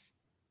strength,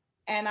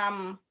 and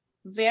I'm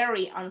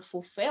very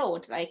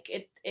unfulfilled. Like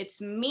it's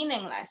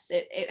meaningless.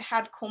 It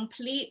had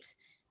complete,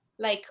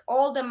 like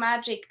all the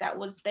magic that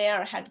was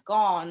there had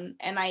gone.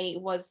 And I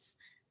was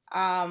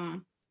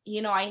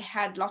I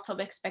had lots of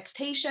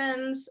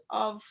expectations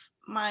of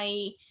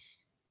my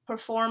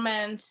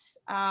performance,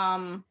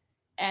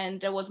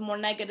 and there was more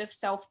negative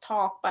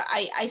self-talk, but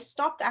I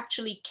stopped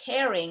actually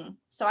caring.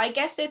 So I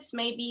guess it's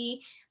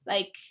maybe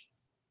like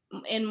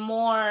in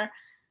more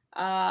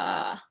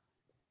uh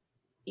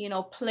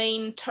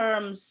plain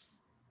terms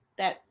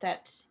that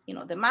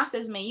the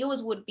masses may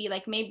use would be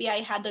like, maybe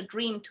I had a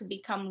dream to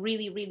become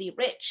really, really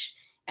rich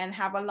and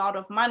have a lot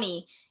of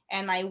money,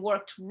 and I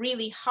worked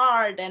really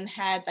hard and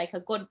had like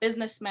a good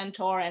business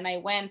mentor, and I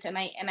went and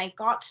I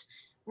got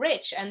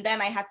rich, and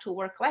then I had to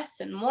work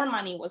less and more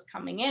money was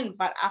coming in.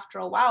 But after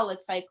a while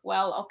it's like,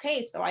 well,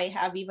 okay, so I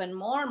have even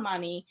more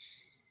money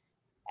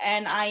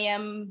and I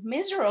am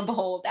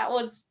miserable. That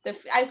was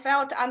I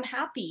felt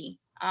unhappy.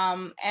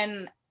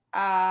 And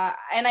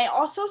I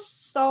also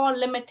saw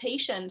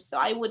limitations. So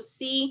I would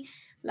see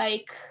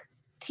like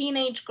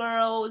teenage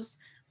girls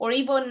or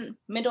even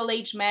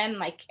middle-aged men,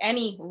 like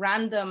any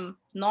random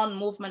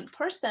non-movement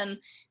person,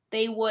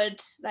 they would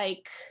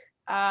like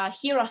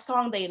hear a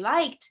song they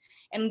liked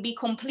and be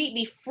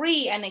completely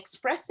free and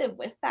expressive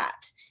with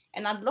that.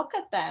 And I'd look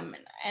at them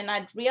and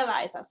I'd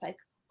realize, I was like,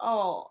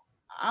 oh,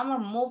 I'm a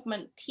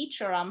movement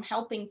teacher. I'm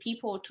helping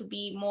people to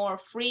be more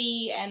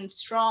free and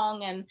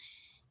strong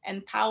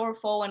and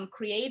powerful and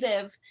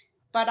creative,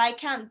 but I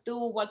can't do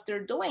what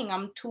they're doing.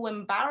 I'm too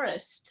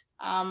embarrassed.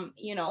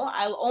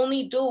 I'll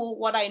only do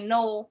what I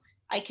know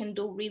I can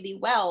do really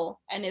well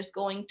and is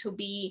going to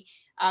be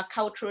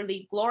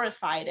culturally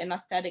glorified and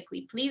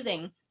aesthetically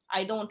pleasing.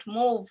 I don't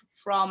move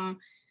from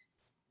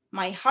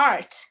my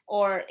heart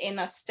or in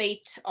a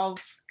state of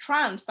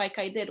trance like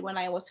I did when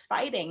I was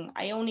fighting.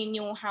 I only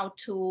knew how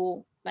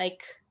to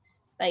like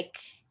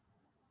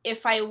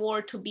if I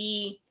were to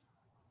be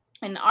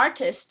an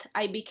artist,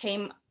 I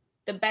became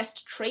the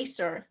best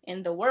tracer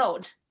in the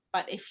world.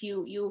 But if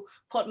you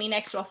put me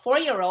next to a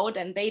 4-year-old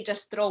and they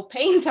just throw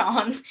paint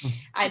on,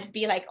 I'd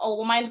be like, oh,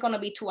 well, mine's gonna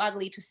be too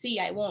ugly to see.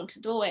 I won't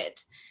do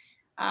it.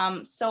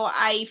 So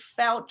I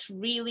felt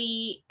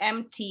really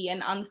empty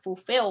and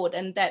unfulfilled,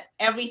 and that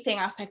everything,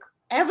 I was like,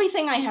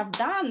 everything I have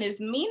done is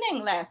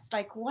meaningless.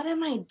 Like, what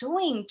am I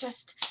doing?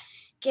 Just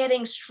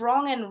getting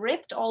strong and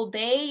ripped all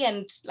day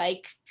and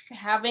like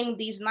having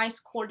these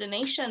nice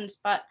coordinations,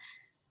 but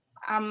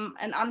I'm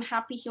an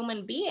unhappy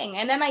human being.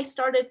 And then I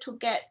started to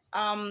get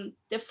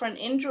different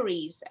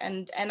injuries,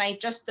 and I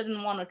just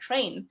didn't want to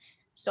train.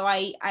 So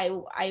I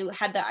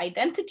had the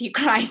identity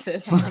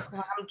crisis. I'm like,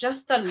 well, I'm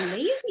just a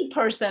lazy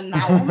person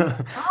now. Oh my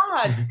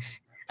God.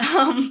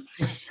 um,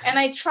 and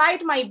I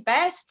tried my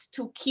best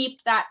to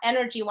keep that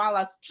energy while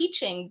I was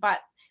teaching, but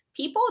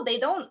people, they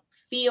don't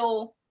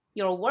feel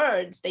your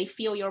words, they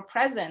feel your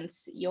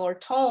presence, your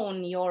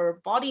tone,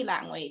 your body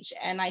language.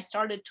 And I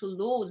started to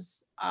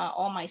lose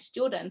all my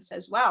students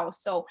as well.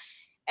 So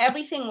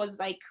everything was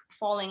like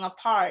falling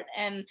apart.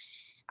 And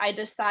I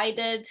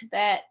decided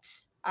that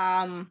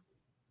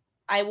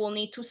I will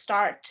need to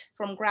start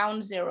from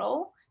ground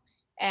zero,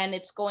 and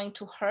it's going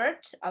to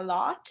hurt a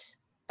lot.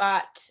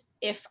 But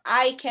if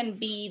I can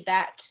be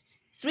that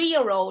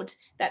 3-year-old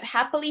that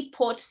happily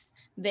puts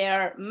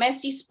their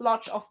messy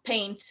splotch of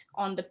paint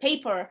on the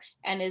paper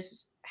and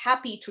is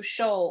happy to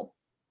show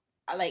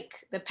like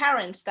the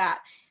parents that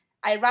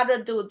I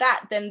rather do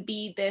that than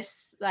be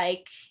this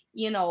like,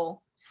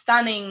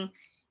 stunning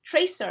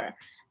tracer.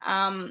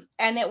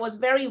 And it was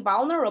very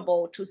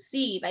vulnerable to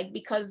see, like,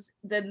 because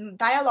the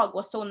dialogue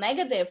was so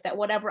negative that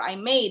whatever I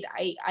made,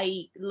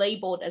 I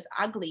labeled as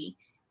ugly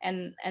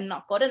and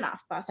not good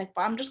enough. But I was like,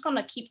 but I'm just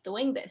gonna keep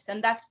doing this,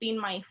 and that's been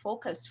my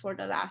focus for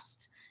the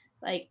last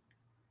like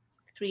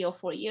 3 or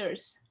 4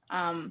 years.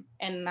 And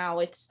now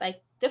it's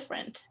like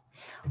different.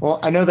 Well,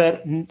 I know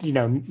that,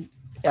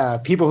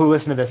 people who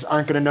listen to this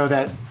aren't going to know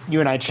that you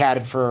and I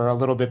chatted for a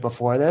little bit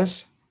before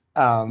this.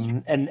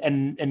 And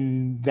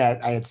that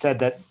I had said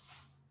that,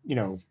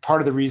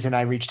 part of the reason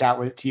I reached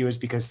out to you is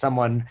because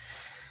someone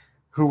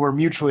who we're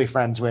mutually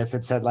friends with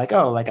had said like,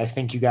 oh, like, I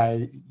think you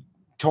guys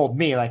told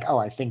me like, oh,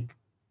 I think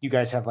you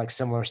guys have like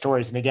similar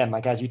stories. And again,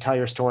 like, as you tell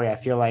your story, I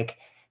feel like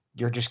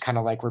you're just kind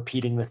of like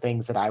repeating the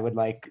things that I would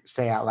like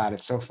say out loud.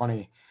 It's so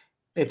funny.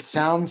 It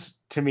sounds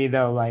to me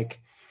though, like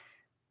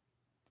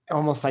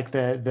almost like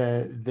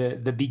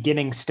the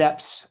beginning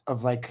steps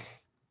of like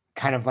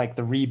kind of like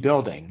the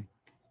rebuilding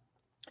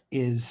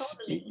is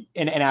Totally.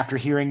 and after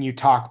hearing you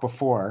talk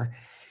before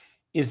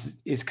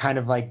is kind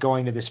of like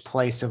going to this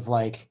place of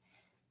like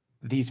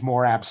these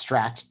more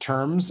abstract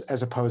terms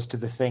as opposed to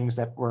the things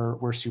that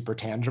were super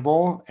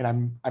tangible.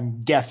 And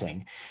I'm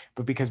guessing,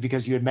 but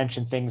because you had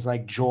mentioned things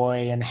like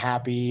joy and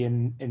happy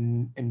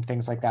and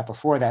things like that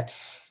before that,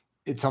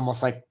 it's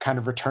almost like kind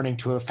of returning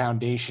to a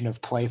foundation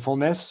of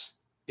playfulness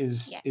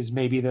Yeah, is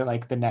maybe the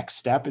like the next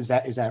step. Is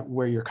that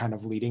where you're kind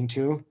of leading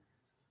to?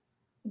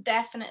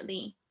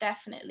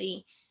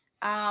 definitely.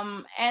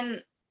 And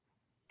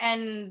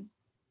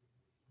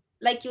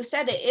like you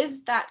said, it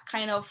is that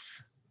kind of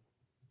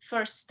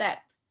first step,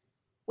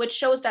 which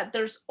shows that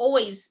there's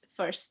always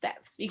first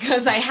steps,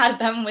 because I had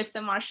them with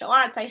the martial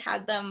arts, I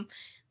had them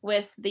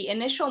with the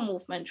initial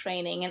movement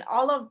training, and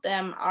all of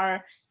them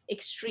are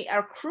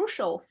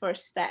crucial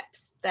first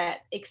steps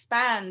that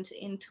expand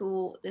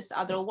into this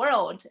other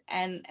world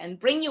and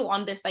bring you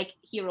on this like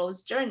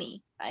hero's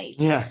journey, right?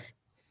 Yeah.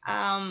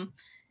 um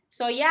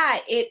so yeah,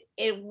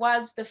 it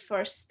was the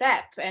first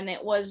step, and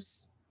it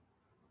was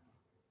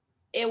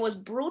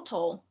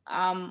brutal,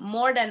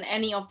 more than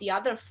any of the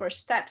other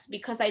first steps,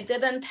 because I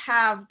didn't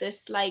have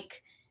this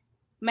like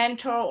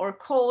mentor or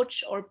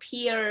coach or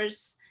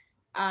peers,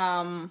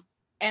 and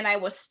I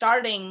was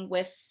starting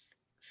with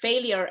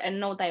failure and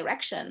no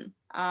direction,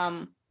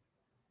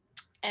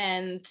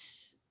 and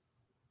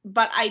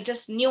but I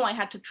just knew I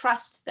had to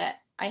trust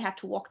that I had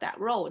to walk that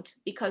road,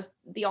 because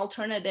the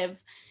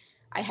alternative,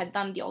 I had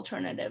done the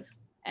alternative,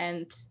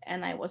 and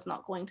I was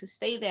not going to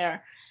stay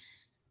there.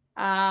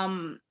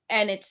 And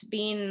it's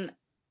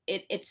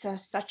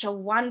such a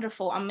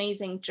wonderful,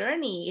 amazing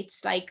journey.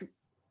 It's like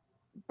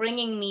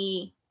bringing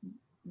me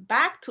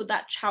back to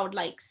that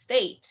childlike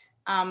state.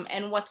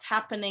 And what's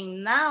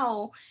happening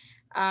now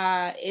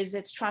is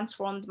it's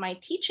transformed my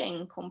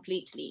teaching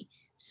completely.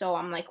 So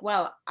I'm like,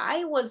 well,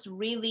 I was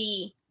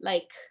really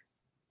like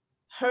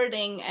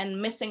hurting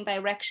and missing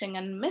direction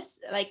and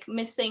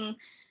missing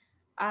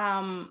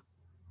um,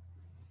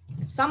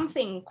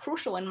 something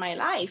crucial in my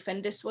life.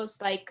 And this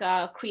was like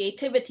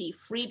creativity,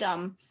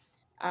 freedom,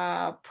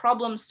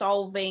 problem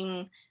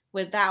solving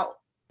without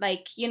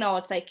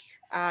it's like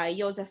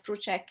Josef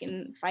Frucek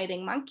in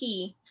Fighting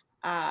Monkey,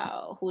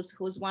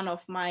 who's one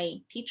of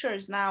my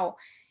teachers now.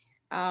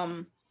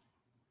 um,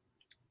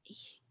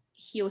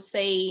 he'll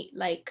say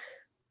like,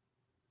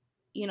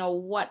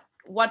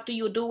 what do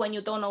you do when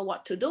you don't know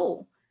what to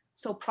do?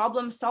 So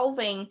problem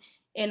solving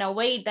in a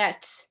way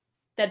that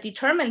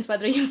determines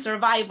whether you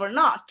survive or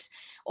not,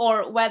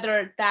 or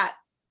whether that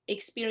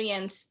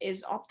experience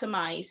is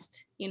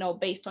optimized,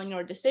 based on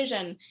your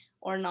decision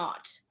or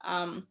not.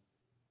 So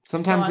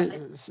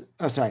Sometimes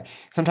sorry.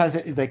 Sometimes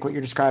like what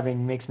you're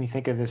describing makes me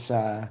think of this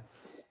kind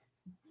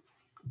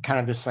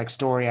of this like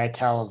story I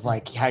tell of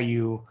like how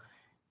you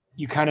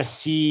kind of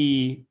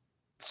see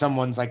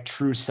someone's like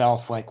true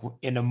self like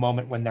in a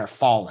moment when they're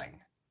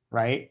falling,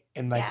 right?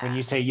 And like when yeah.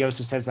 you say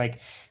Yosef says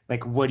like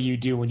what do you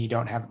do when you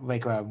don't have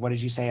like what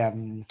did you say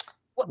when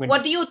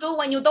What do you do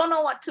when you don't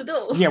know what to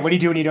do? yeah, what do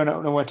you do when you don't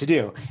know what to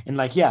do? And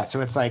like yeah,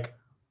 so it's like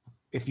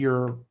if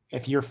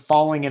you're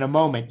falling in a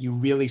moment, you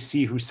really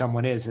see who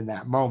someone is in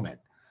that moment,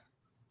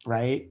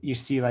 right? You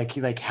see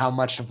like how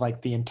much of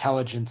like the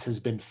intelligence has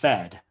been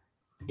fed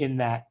in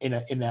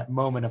that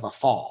moment of a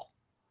fall.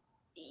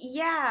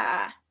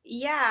 Yeah.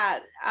 yeah.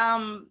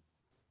 And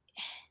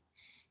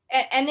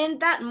in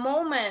that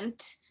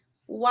moment,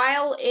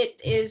 while it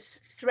is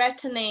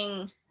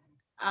threatening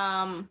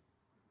um,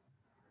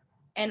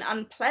 and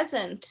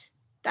unpleasant,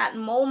 that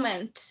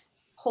moment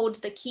holds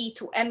the key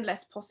to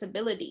endless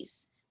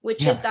possibilities,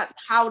 which is Yeah. that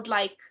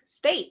childlike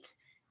state,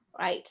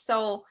 right?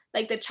 So,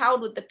 like the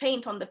child with the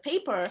paint on the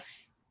paper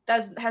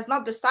has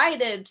not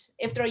decided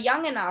if they're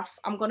young enough,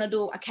 I'm gonna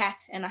do a cat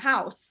in a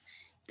house.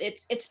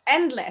 It's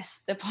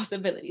endless, the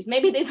possibilities.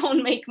 Maybe they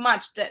don't make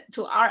much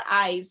to our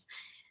eyes,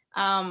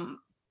 um,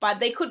 but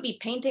they could be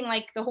painting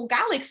like the whole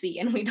galaxy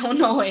and we don't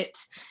know it.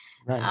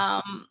 Right.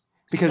 Um,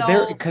 Because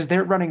they're so because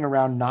they're running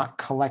around not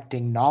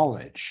collecting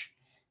knowledge,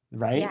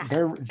 right? yeah,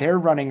 They're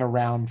running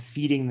around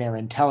feeding their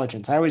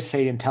intelligence. I always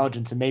say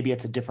intelligence, and maybe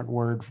it's a different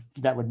word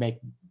that would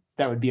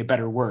be a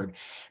better word.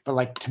 But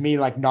like to me,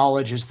 like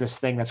knowledge is this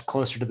thing that's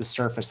closer to the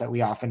surface that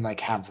we often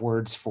like have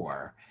words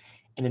for.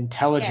 And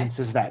intelligence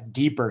yes, is that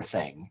deeper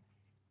thing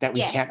that we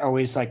yes, can't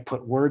always like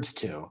put words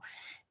to.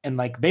 And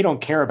like they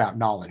don't care about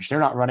knowledge. They're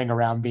not running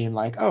around being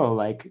like, oh,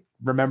 like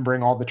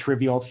remembering all the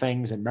trivial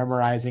things and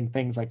memorizing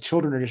things. Like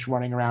children are just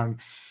running around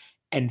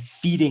and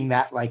feeding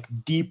that like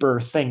deeper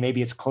thing.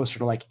 Maybe it's closer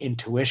to like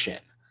intuition,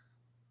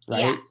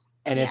 yeah, right?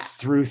 And yeah, it's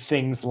through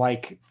things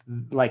like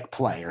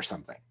play or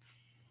something.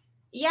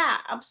 yeah,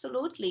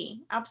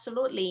 absolutely,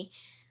 absolutely.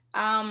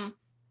 Um,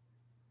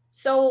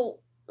 so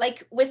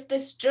like with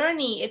this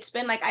journey, it's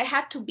been like I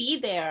had to be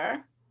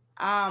there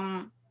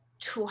um,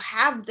 to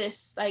have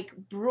this like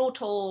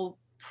brutal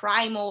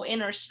primal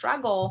inner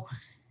struggle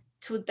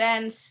to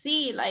then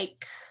see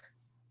like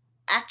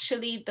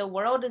actually the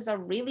world is a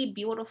really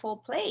beautiful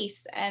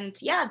place,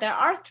 and yeah, there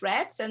are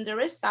threats and there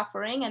is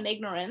suffering and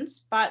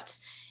ignorance, but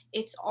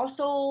it's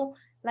also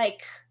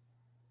like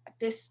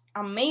this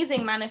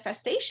amazing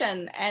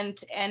manifestation,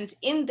 and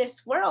in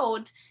this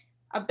world,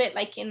 a bit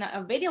like in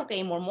a video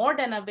game or more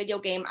than a video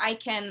game, I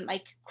can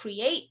like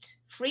create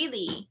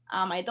freely.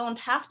 I don't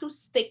have to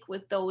stick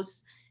with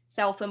those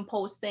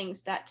self-imposed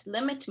things that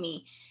limit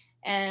me.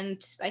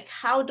 And like,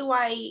 how do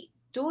I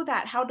do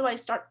that? How do I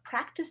start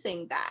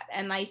practicing that?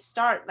 And I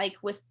start like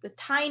with the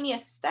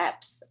tiniest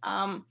steps,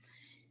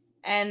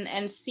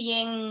 and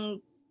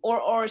seeing,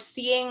 or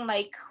seeing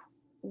like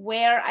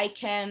where I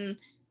can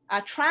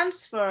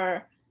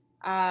transfer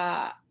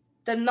uh,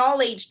 the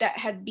knowledge that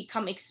had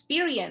become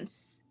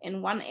experience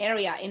in one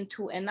area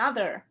into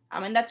another.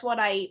 And that's what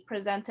I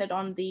presented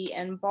on the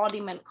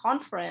embodiment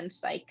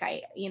conference. Like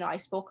I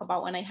spoke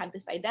about when I had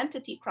this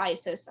identity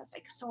crisis. I was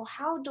like, so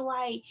how do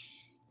I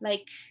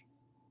like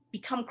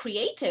become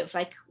creative?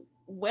 Like,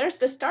 where's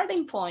the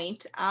starting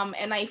point?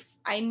 And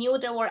I knew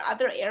there were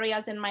other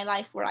areas in my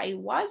life where I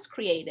was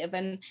creative,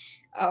 and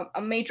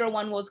a major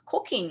one was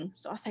cooking.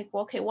 So I was like,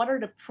 well, okay, what are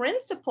the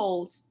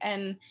principles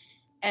and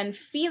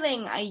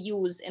feeling I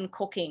use in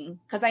cooking?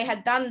 Because I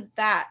had done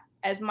that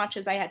as much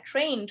as I had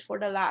trained for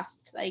the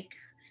last like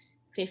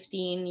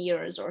 15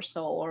 years or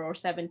so, or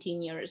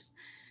 17 years.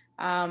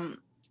 Um,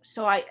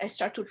 so I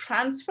start to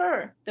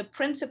transfer the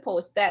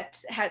principles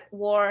that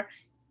were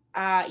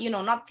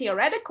not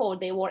theoretical,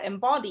 they were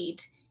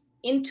embodied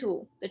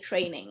into the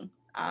training.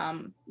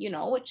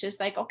 Which is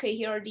like, okay,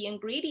 here are the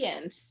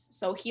ingredients.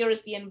 So here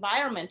is the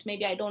environment.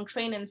 Maybe I don't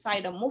train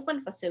inside a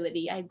movement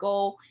facility. I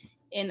go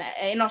in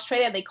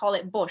Australia, they call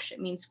it bush.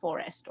 It means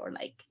forest, or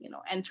like,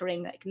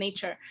 entering like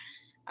nature.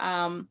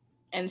 um,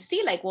 and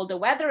see like, well, the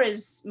weather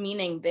is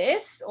meaning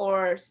this,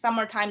 or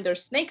summertime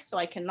there's snakes, so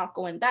I cannot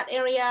go in that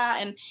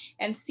area.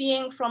 And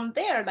seeing from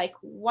there, like,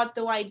 what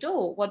do I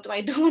do? What do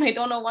I do when I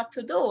don't know what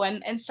to do?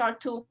 And start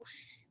to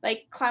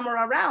like clamor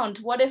around.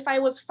 What if I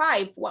was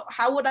 5?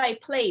 How would I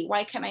play?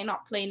 Why can I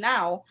not play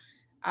now?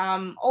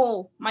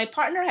 Oh, my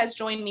partner has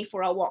joined me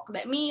for a walk.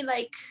 Let me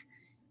like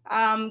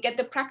get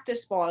the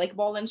practice ball, like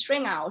ball and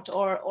string out,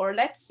 or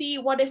let's see,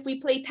 what if we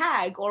play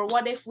tag, or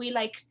what if we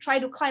like try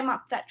to climb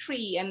up that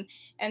tree,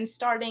 and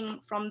starting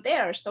from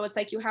there. So it's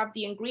like you have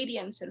the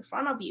ingredients in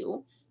front of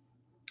you,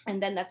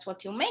 and then that's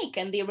what you make,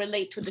 and they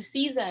relate to the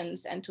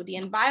seasons and to the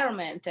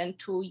environment and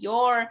to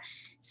your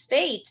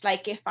state.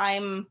 Like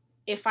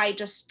if I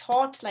just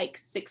taught like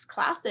 6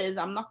 classes,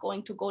 I'm not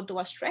going to go do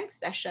a strength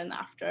session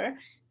after.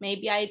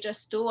 Maybe I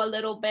just do a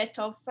little bit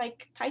of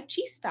like tai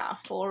chi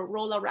stuff or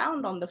roll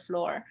around on the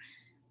floor.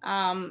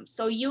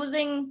 So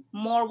using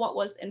more what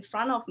was in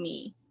front of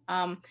me.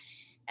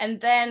 And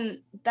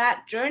then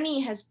that journey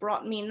has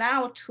brought me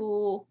now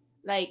to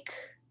like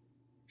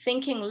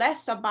thinking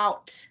less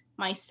about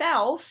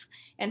myself,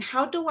 and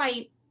how do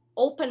I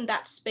open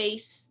that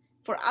space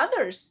for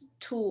others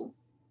to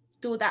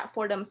do that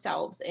for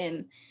themselves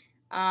in.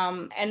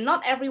 And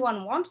not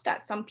everyone wants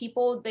that. Some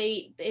people,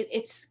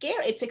 it's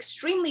scary, it's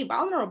extremely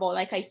vulnerable.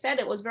 Like I said,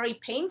 it was very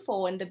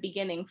painful in the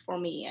beginning for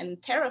me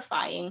and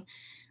terrifying.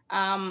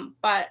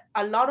 But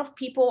a lot of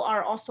people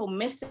are also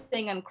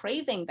missing and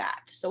craving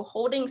that. So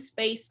holding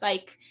space,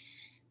 like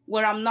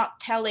where I'm not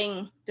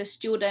telling the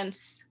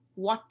students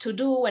what to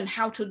do and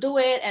how to do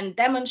it, and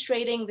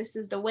demonstrating this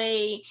is the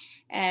way,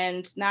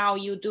 and now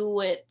you do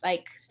it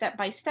like step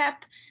by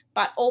step,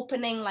 but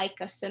opening like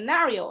a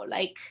scenario,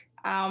 like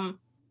Um,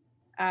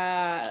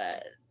 uh,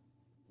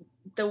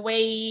 the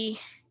way,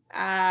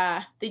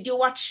 did you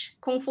watch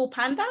Kung Fu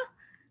Panda?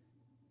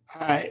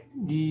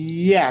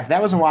 Yeah,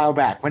 that was a while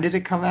back. When did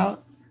it come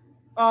out?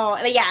 Oh,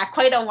 yeah,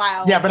 quite a Yeah,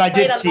 while, but I quite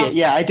did a see long it.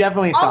 Yeah, I time.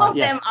 definitely All saw it. of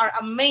Yeah. them are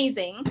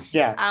amazing.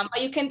 Yeah.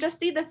 But you can just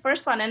see the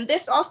first one. And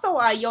this also,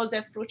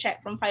 Josef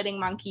Fruchek from Fighting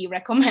Monkey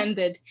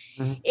recommended.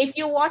 Mm-hmm. If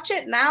you watch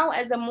it now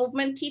as a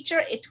movement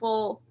teacher, it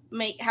will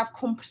have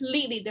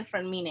completely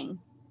different meaning.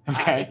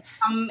 Okay.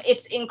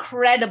 It's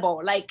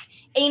incredible. Like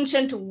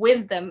ancient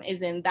wisdom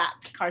is in that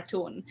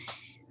cartoon.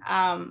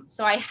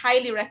 So I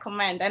highly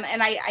recommend, and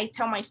I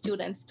tell my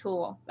students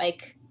too,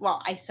 like,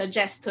 well, I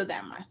suggest to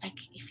them, I was like,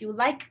 if you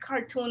like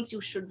cartoons,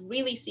 you should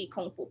really see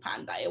Kung Fu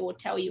Panda. It will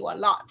tell you a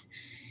lot.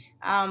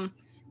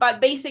 But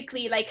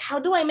basically, like, how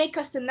do I make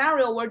a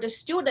scenario where the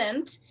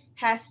student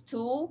has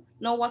to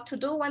know what to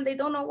do when they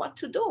don't know what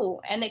to do?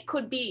 And it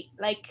could be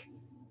like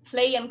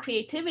play and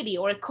creativity,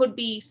 or it could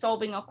be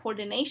solving a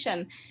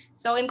coordination.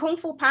 So in Kung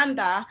Fu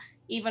Panda,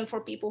 even for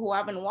people who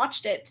haven't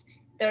watched it,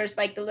 there's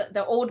like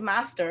the old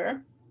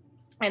master,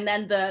 and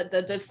then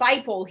the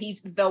disciple,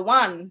 he's the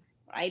one,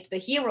 right, the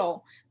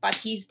hero, but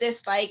he's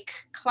this like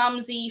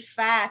clumsy,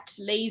 fat,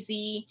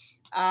 lazy,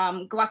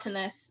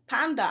 gluttonous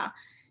panda.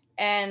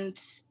 And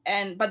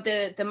but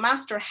the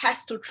master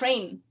has to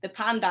train the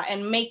panda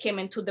and make him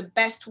into the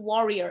best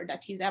warrior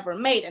that he's ever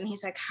made. And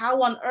he's like,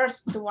 how on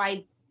earth do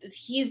I,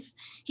 he's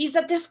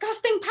a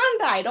disgusting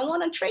panda, I don't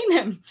want to train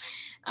him.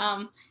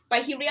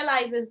 But he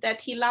realizes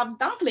that he loves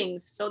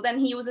dumplings, so then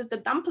he uses the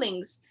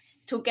dumplings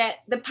to get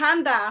the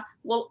panda,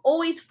 will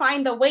always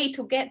find a way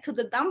to get to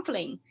the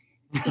dumpling,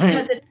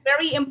 because it's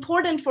very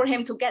important for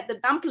him to get the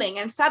dumpling.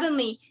 And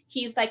suddenly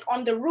he's like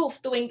on the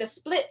roof doing the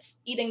splits,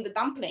 eating the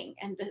dumpling,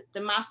 and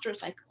the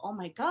master's like, oh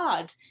my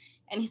god.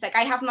 And he's like,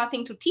 I have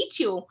nothing to teach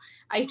you,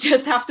 I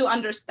just have to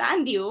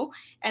understand you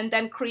and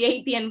then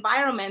create the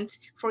environment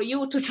for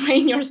you to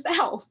train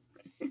yourself.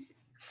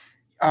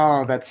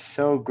 Oh, that's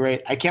so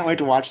great. I can't wait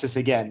to watch this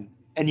again.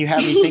 And you have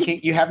me thinking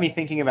you have me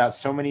thinking about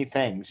so many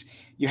things.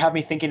 You have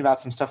me thinking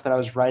about some stuff that I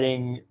was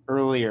writing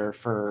earlier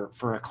for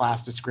a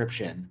class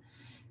description.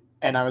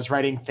 And I was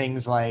writing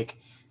things like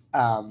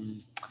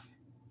um,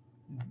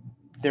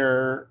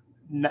 there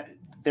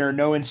there are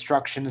no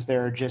instructions,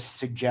 there are just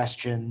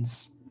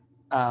suggestions.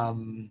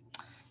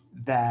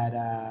 That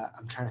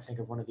I'm trying to think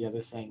of one of the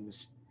other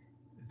things,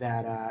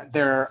 that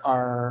there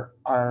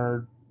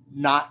are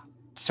not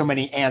so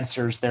many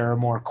answers, there are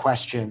more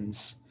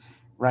questions,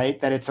 right?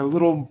 That it's a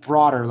little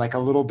broader, like a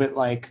little bit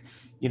like,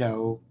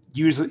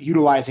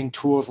 utilizing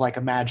tools like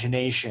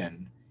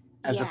imagination,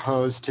 as Yeah.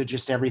 opposed to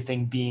just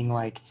everything being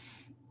like,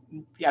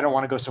 I don't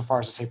want to go so far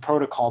as to say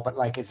protocol, but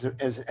like as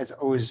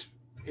always,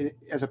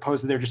 as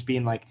opposed to there just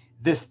being like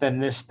this, then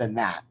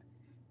that.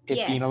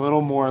 It being a Yes.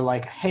 little more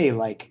like, hey,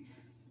 like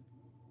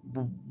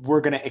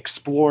we're going to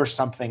explore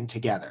something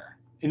together,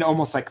 and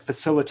almost like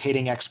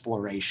facilitating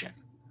exploration.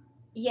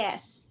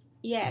 Yes.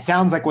 It Yes.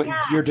 sounds like what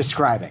you're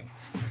describing.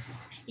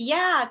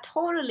 Yeah,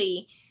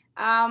 totally.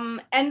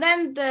 And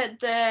then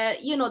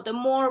the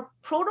more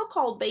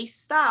protocol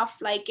based stuff,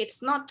 like,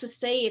 it's not to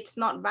say it's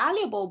not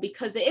valuable,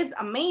 because it is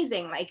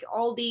amazing. Like,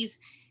 all these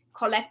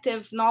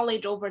collective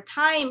knowledge over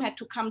time had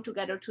to come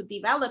together to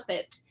develop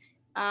it.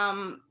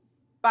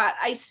 But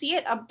I see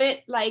it a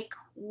bit like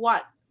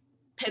what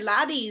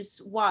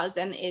Pilates was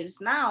and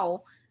is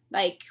now.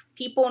 Like,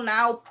 people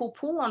now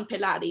poo-poo on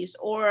Pilates,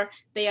 or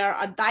they are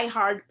a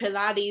diehard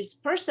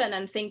Pilates person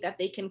and think that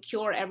they can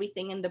cure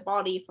everything in the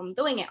body from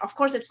doing it. Of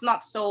course, it's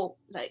not so,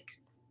 like,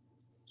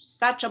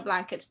 such a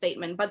blanket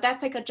statement, but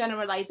that's like a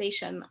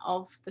generalization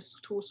of the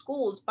two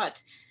schools.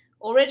 But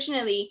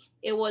originally,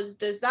 it was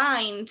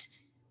designed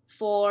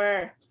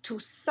to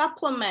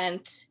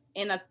supplement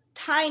in a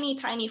tiny,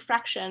 tiny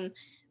fraction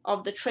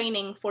of the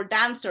training for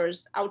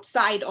dancers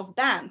outside of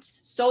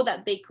dance, so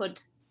that they could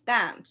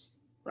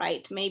dance,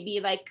 right? Maybe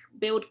like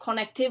build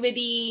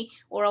connectivity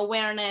or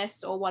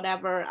awareness or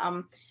whatever.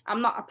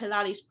 I'm not a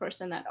Pilates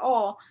person at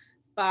all,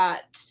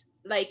 but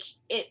like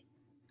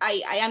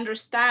I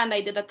understand.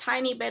 I did a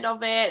tiny bit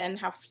of it and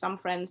have some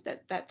friends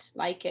that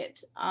like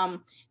it.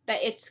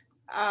 That it's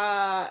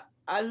a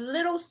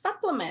little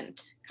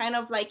supplement, kind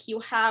of like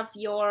you have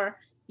your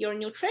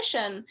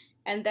nutrition,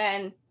 and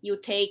then you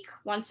take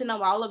once in a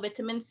while a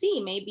vitamin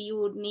C. Maybe you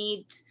would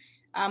need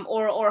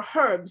or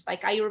herbs,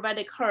 like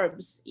Ayurvedic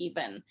herbs,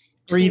 even.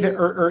 Or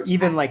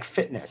even like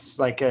fitness,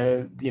 like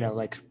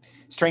like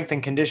strength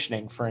and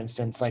conditioning, for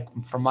instance, like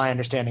from my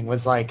understanding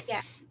was like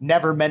Yeah.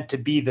 never meant to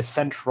be the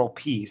central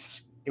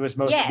piece. It was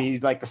supposed to Yes. be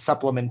like the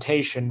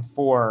supplementation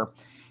for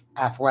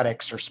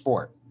athletics or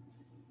sport.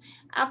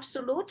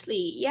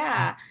 Absolutely.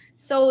 Yeah.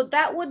 So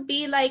that would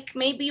be like,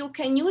 maybe you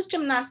can use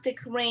gymnastic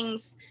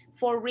rings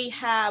for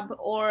rehab,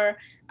 or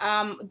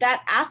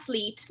that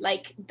athlete,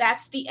 like,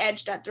 that's the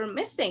edge that they're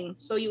missing.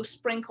 So you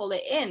sprinkle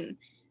it in.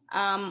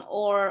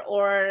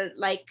 Or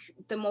like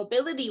the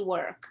mobility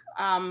work,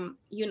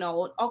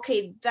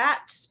 okay,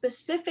 that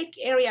specific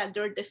area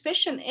they're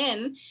deficient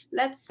in,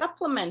 let's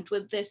supplement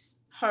with this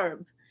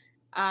herb.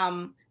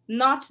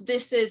 not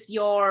this is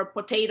your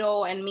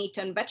potato and meat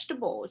and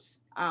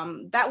vegetables.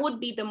 That would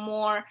be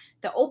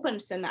the open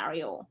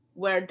scenario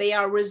where they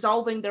are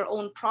resolving their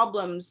own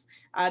problems,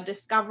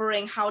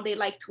 discovering how they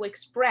like to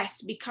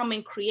express,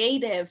 becoming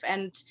creative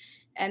and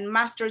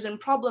masters in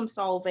problem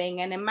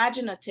solving and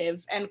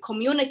imaginative and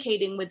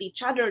communicating with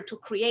each other to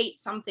create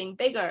something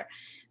bigger.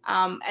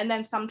 And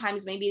then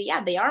sometimes maybe,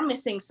 yeah, they are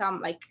missing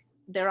some, like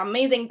they're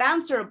amazing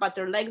dancer, but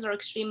their legs are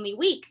extremely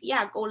weak.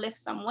 Yeah, go lift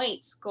some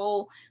weights,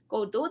 go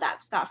do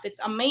that stuff.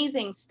 It's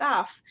amazing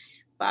stuff.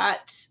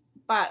 But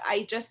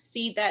I just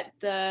see that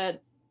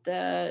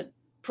the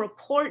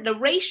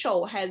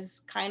ratio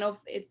has kind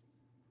of, it's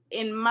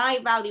in my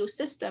value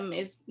system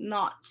is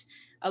not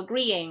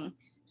agreeing.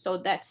 So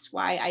that's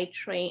why I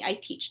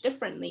teach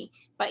differently,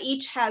 but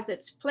each has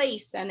its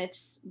place and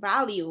its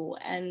value,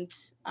 and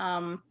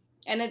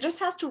it just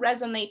has to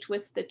resonate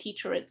with the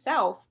teacher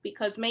itself,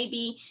 because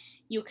maybe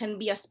you can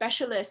be a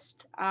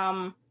specialist,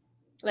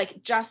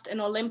 like just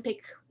an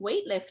Olympic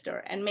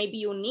weightlifter, and maybe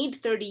you need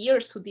 30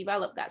 years to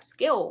develop that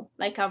skill.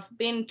 Like I've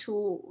been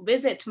to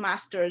visit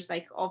masters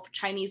like of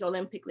Chinese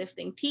Olympic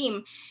lifting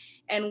team,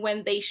 and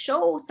when they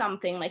show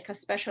something like a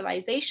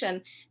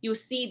specialization, you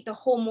see the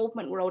whole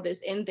movement world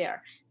is in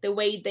there. The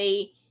way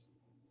they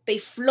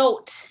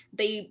float,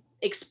 they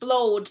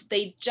explode,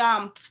 they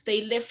jump,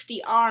 they lift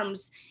the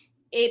arms.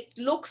 It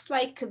looks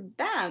like a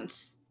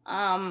dance.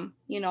 I'm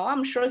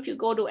sure if you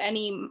go to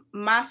any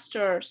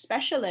master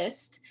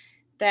specialist,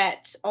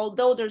 that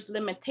although there's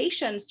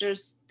limitations,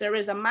 there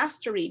is a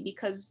mastery,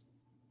 because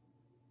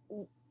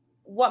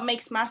what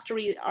makes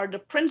mastery are the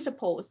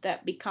principles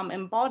that become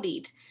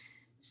embodied.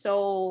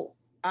 So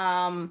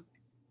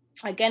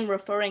again,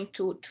 referring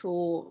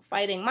to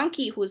Fighting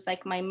Monkey, who's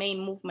like my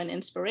main movement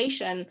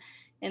inspiration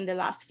in the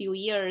last few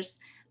years,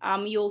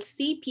 you'll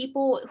see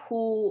people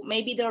who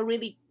maybe they're a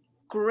really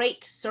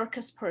great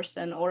circus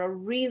person or a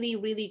really,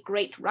 really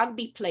great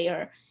rugby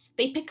player.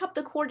 They pick up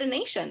the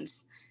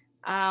coordinations.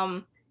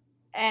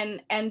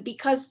 And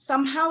because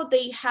somehow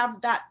they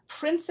have that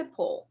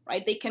principle,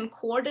 right? They can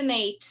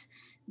coordinate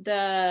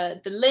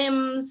the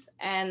limbs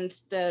and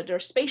their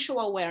spatial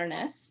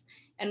awareness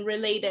and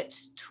relate it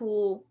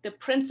to the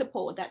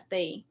principle that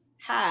they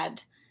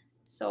had.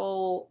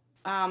 So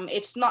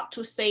it's not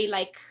to say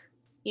like,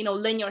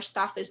 linear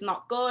stuff is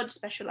not good,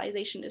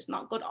 specialization is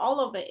not good, all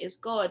of it is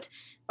good,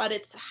 but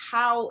it's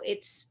how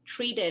it's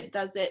treated.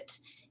 Does it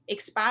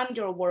expand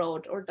your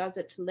world or does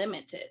it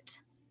limit it?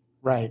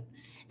 Right.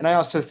 And I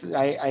also,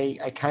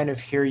 I kind of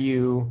hear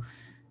you,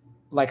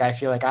 like I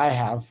feel like I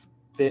have,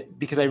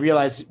 because I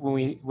realize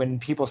when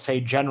people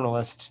say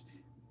generalist,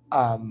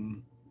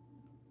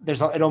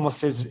 it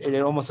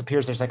almost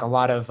appears there's like a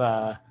lot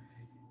of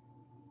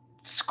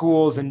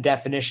schools and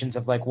definitions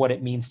of like what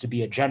it means to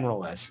be a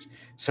generalist.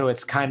 So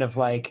it's kind of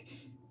like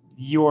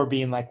you're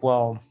being like,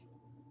 well,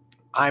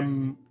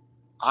 I'm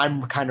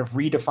kind of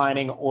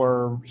redefining,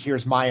 or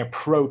here's my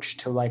approach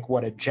to like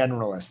what a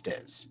generalist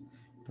is,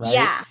 right?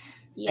 Yeah.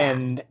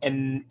 And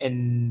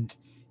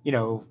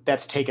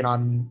that's taken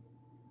on,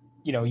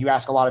 you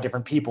ask a lot of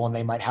different people and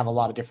they might have a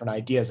lot of different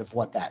ideas of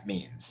what that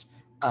means.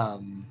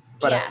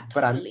 But yeah,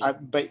 totally.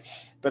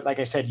 but like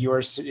I said,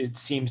 yours, it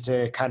seems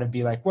to kind of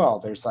be like, well,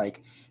 there's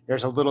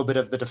a little bit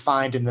of the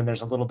defined and then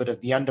there's a little bit of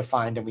the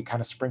undefined, and we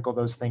kind of sprinkle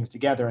those things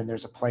together, and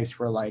there's a place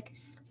where like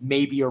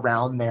maybe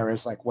around there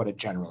is like what a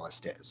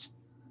generalist is.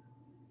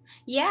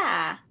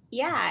 Yeah,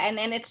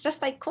 and it's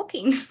just like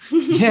cooking.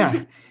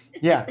 Yeah.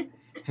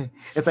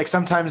 It's like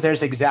sometimes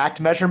there's exact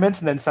measurements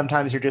and then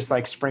sometimes you're just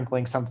like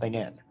sprinkling something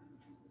in.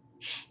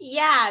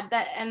 Yeah,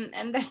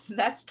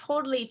 that's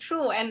totally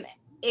true. And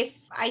if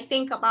I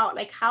think about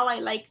like how I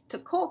like to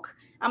cook,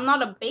 I'm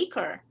not a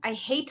baker. I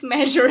hate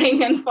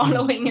measuring and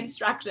following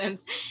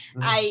instructions.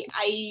 I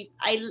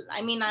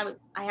mean, I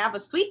have a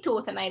sweet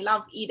tooth and I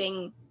love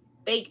eating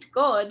baked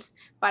goods,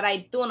 but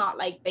I do not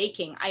like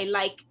baking. I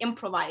like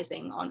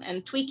improvising on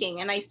and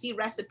tweaking, and I see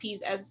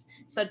recipes as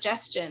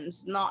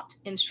suggestions, not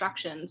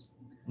instructions.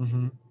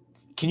 Mm-hmm.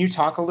 Can you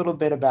talk a little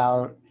bit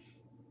about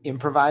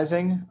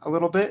improvising a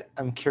little bit?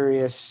 I'm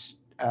curious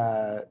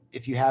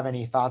if you have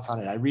any thoughts on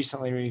it. I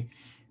recently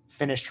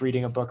finished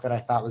reading a book that I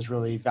thought was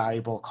really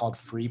valuable called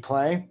Free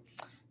Play.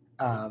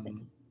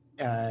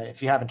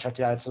 If you haven't checked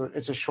it out,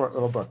 it's a short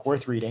little book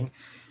worth reading.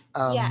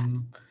 Yeah.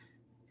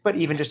 But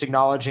even just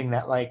acknowledging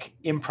that like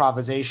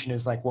improvisation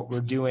is like what we're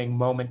doing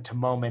moment to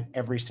moment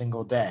every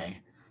single day.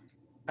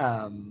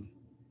 And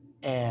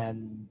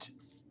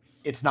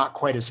it's not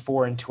quite as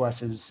foreign to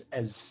us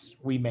as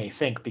we may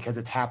think, because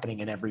it's happening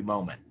in every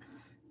moment.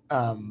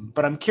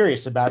 But I'm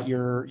curious about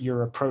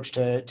your approach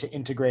to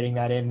integrating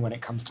that in when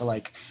it comes to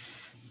like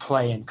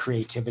play and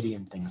creativity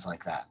and things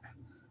like that.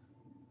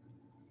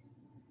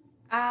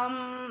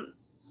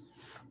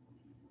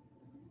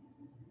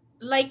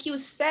 Like you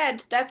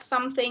said, that's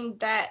something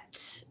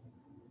that,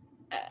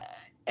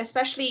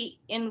 especially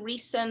in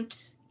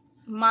recent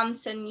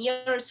months and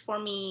years for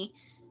me,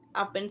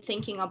 I've been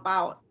thinking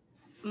about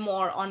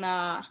more on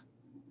a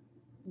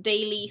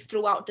daily,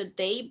 throughout the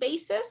day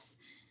basis,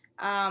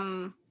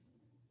 and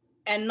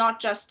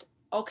not just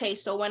okay,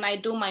 so when I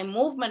do my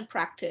movement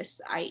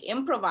practice, I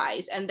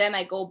improvise, and then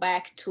I go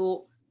back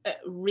to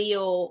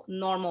real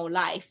normal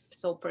life,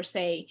 so per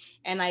se,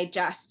 and I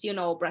just,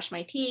 brush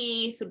my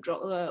teeth,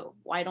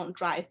 I don't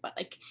drive, but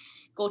like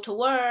go to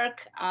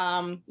work,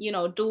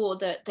 do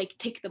the, like,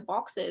 tick the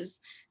boxes.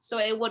 So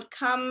it would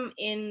come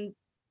in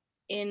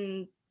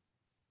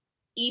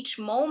each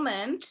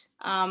moment,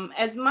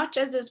 as much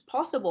as is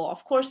possible.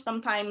 Of course,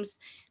 sometimes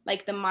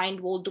like the mind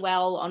will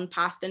dwell on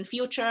past and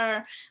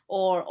future,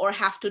 or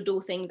have to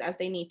do things as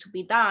they need to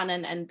be done,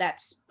 and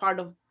that's part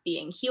of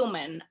being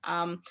human.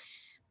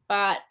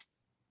 But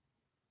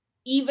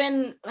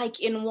even like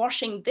in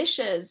washing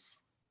dishes,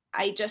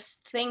 I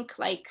just think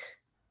like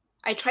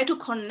I try to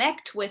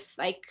connect with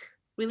like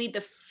really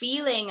the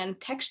feeling and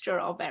texture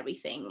of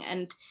everything,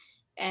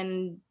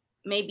 and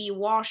maybe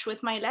wash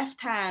with my left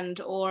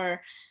hand,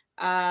 or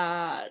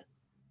uh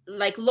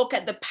like look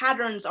at the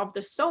patterns of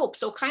the soap,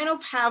 so kind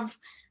of have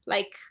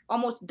like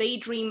almost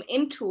daydream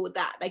into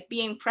that, like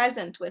being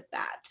present with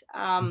that.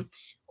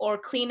 Or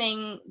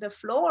cleaning the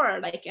floor,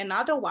 like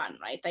another one,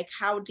 right? Like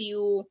how do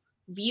you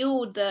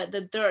view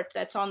the dirt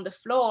that's on the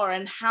floor,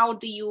 and how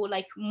do you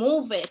like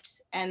move it,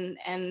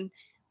 and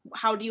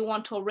how do you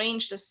want to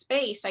arrange the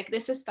space? Like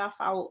this is stuff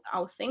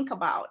I'll think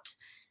about.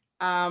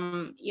 How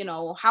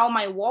am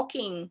I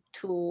walking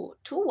to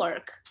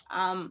work?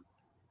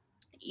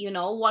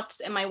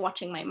 What am I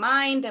watching? My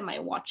mind? Am I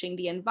watching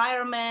the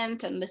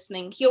environment and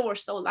listening? Here we're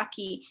so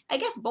lucky. I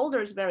guess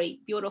Boulder is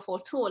very beautiful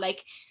too.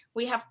 Like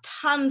we have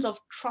tons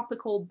of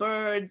tropical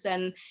birds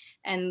and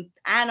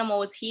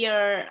animals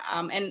here,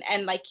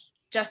 and like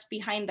just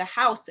behind the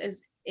house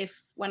is,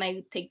 if when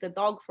I take the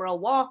dog for a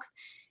walk,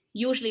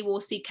 usually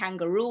we'll see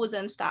kangaroos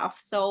and stuff,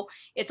 so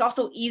it's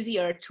also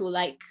easier to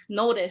like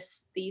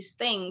notice these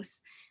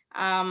things.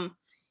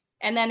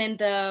 And then in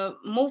the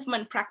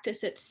movement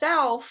practice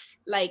itself,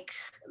 like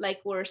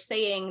we're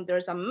saying,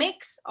 there's a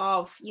mix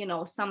of,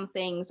 some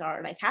things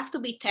are like have to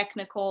be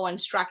technical and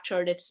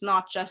structured. It's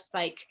not just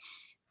like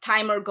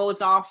timer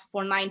goes off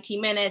for 90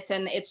 minutes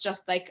and it's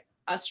just like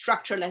a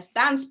structureless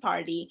dance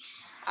party.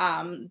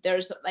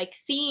 There's like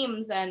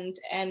themes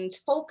and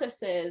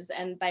focuses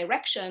and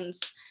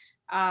directions.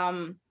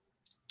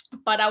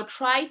 But I'll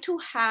try to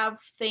have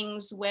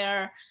things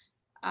where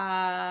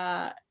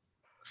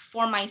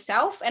for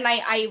myself, and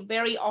I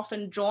very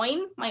often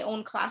join my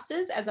own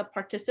classes as a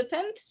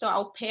participant, so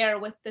I'll pair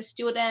with the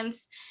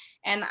students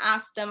and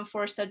ask them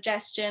for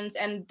suggestions,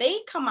 and they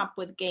come up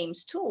with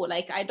games too.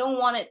 Like I don't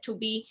want it to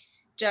be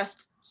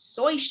just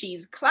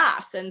Soishi's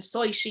class and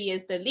Soishi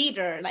is the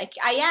leader. Like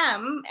I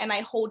am, and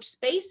I hold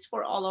space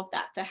for all of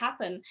that to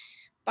happen,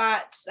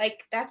 but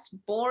like that's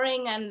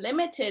boring and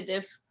limited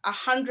if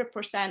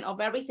 100%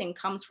 of everything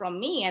comes from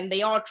me, and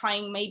they are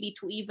trying maybe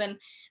to even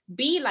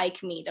be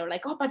like me. They're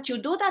like, oh, but you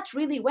do that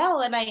really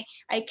well, and I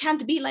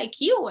can't be like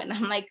you. And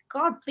I'm like,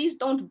 God, please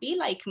don't be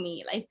like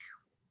me. Like,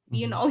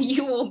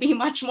 you will be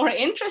much more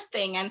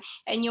interesting, and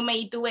you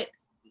may do it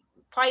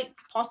quite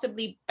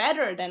possibly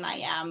better than I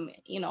am,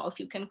 if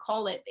you can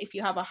call it, if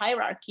you have a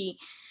hierarchy.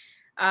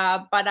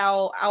 But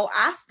I'll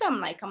ask them,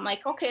 like, I'm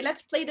like, okay,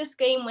 let's play this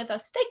game with a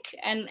stick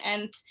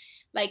and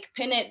like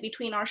pin it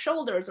between our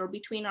shoulders or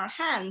between our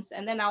hands.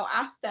 And then I'll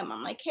ask them,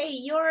 I'm like, hey,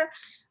 you're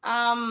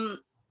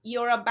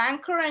a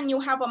banker and you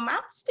have a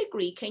maths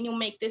degree. Can you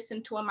make this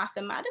into a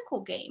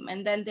mathematical game?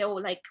 And then they'll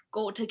like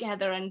go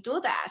together and do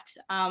that.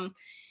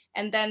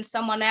 And then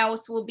someone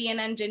else will be an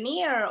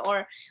engineer,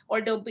 or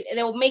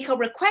they'll make a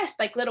request,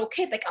 like little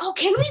kids, like, oh,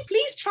 can we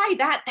please try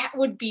that? That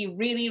would be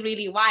really,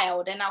 really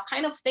wild. And I'll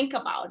kind of think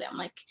about it. I'm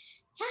like,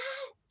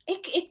 yeah,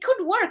 it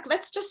could work.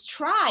 Let's just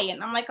try.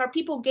 And I'm like, are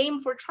people game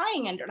for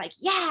trying? And they're like,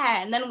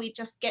 yeah. And then we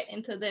just get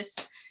into this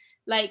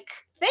like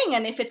thing.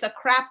 And if it's a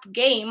crap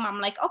game,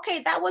 I'm like,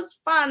 okay, that was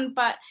fun,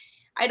 but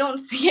I don't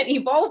see it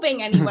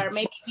evolving anywhere.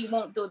 Maybe we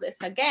won't do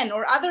this again.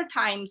 Or other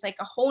times, like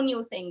a whole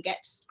new thing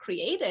gets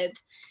created.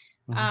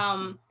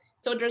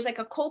 So there's like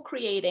a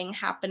co-creating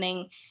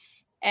happening.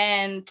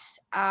 And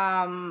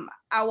I'll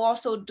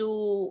also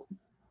do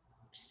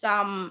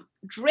some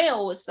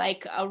drills,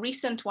 like a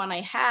recent one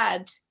I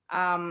had,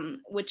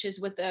 which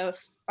is with the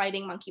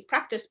fighting monkey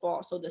practice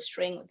ball, so the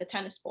string with the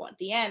tennis ball at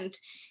the end,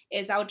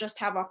 is I'll just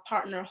have a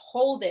partner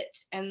hold it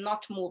and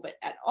not move it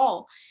at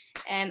all.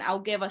 And I'll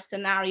give a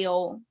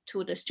scenario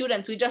to the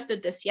students. We just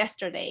did this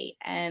yesterday,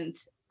 and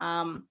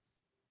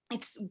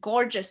it's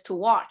gorgeous to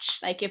watch.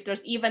 Like if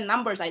there's even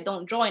numbers, I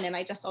don't join and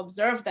I just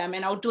observe them,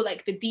 and I'll do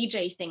like the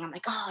DJ thing. I'm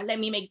like, oh, let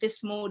me make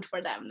this mood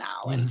for them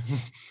now.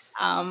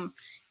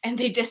 And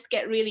they just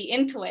get really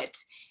into it.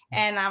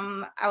 And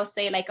I'll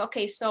say like,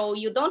 okay, so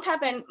you don't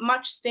have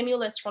much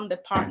stimulus from the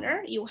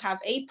partner. You have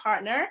a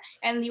partner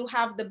and you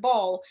have the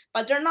ball,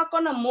 but they're not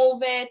going to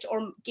move it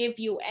or give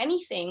you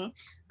anything.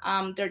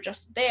 They're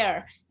just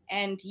there.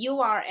 And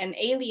you are an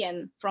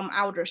alien from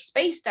outer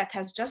space that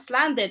has just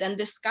landed and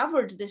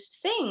discovered this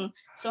thing.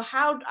 So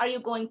how are you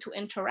going to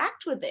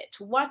interact with it?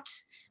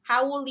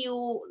 How will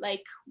you,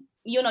 like,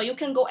 you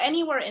can go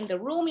anywhere in the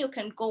room, you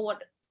can go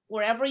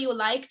wherever you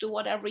like, do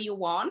whatever you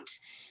want,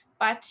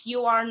 but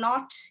you are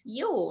not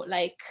you.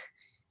 Like,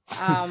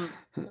 um,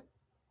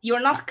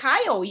 you're not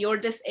Kyle, you're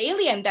this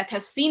alien that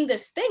has seen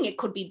this thing. It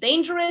could be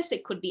dangerous,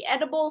 it could be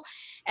edible.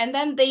 And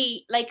then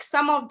they, like,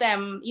 some of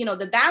them,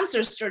 the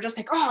dancers are just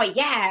like, oh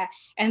yeah.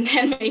 And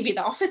then maybe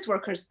the office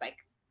workers like,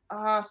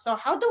 so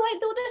how do I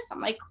do this?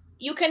 I'm like,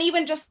 you can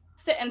even just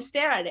sit and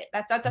stare at it.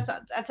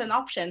 That's an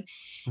option.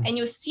 And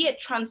you see it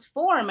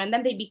transform, and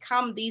then they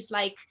become these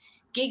like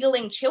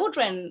giggling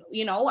children,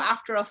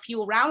 after a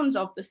few rounds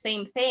of the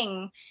same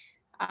thing.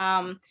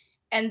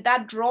 And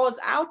that draws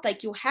out,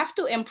 like, you have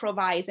to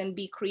improvise and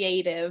be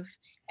creative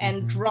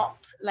and drop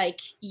like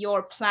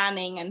your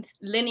planning and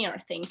linear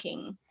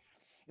thinking.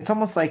 It's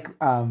almost like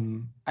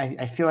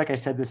I feel like I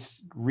said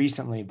this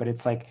recently, but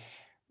it's like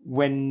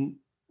when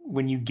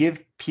you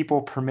give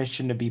people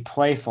permission to be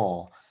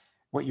playful,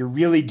 what you're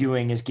really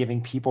doing is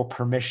giving people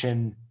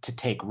permission to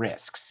take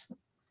risks,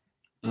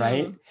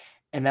 right?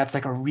 And that's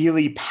like a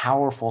really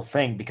powerful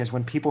thing, because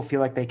when people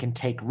feel like they can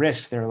take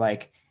risks,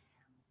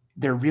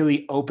 they're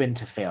really open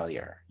to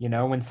failure.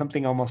 When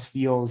something almost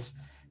feels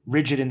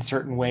rigid in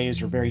certain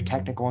ways or very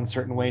technical in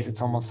certain ways,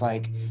 it's almost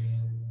like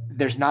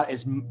there's not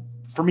as,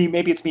 for me,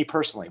 maybe it's me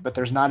personally, but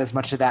there's not as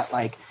much of that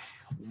like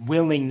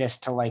willingness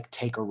to like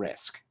take a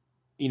risk,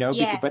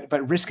 Yes.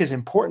 but risk is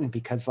important,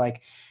 because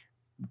like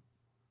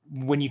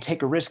when you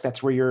take a risk,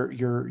 that's where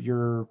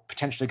you're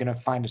potentially going to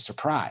find a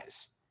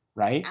surprise,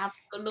 right?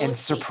 Absolutely. And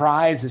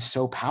surprise is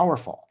so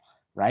powerful,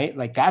 right?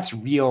 Like that's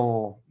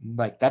real,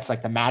 like that's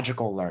like the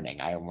magical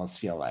learning, I almost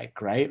feel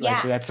like, right? Yeah.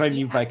 Like that's when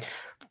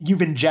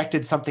you've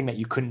injected something that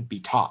you couldn't be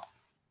taught.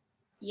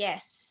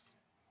 Yes,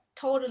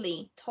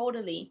 totally.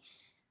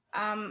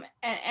 And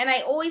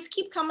I always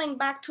keep coming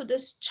back to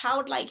this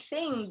childlike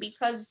thing,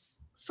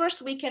 because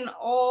first we can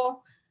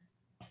all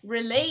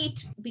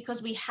relate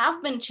because we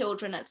have been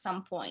children at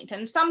some point,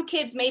 and some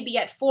kids maybe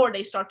at 4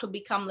 they start to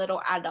become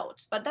little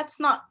adults, but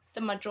that's not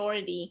the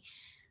majority.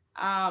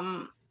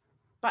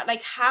 But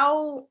like,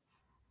 how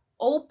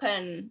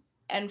open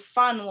and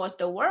fun was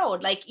the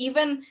world? Like,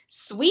 even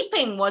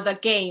sweeping was a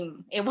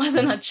game, it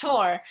wasn't a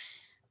chore.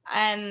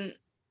 And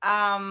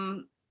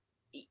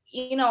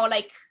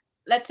like,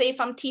 let's say if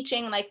I'm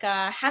teaching like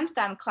a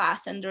handstand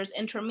class and there's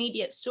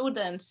intermediate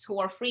students who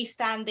are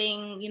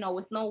freestanding,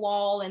 with no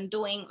wall and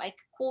doing like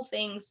cool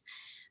things,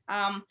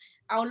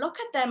 I'll look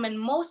at them and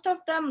most of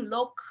them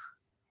look,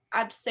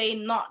 I'd say,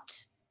 not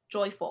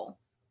joyful.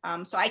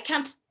 So I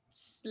can't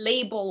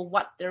label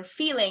what they're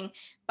feeling,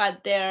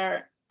 but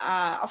they're,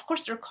 of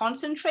course, they're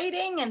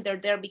concentrating and they're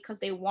there because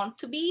they want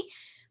to be.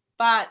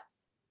 But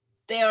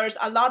there's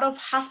a lot of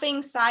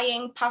huffing,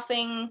 sighing,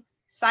 puffing,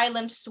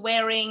 silent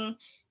swearing,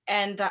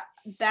 and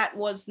that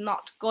was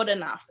not good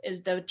enough,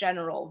 is the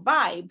general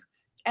vibe.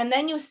 And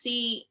then you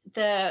see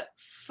the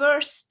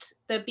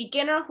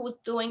beginner who's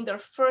doing their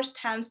first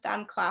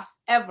handstand class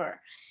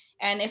ever.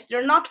 And if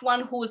they're not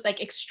one who's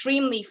like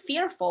extremely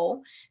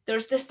fearful,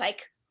 there's this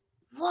like,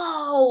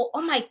 whoa,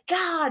 oh my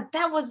God,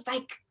 that was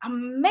like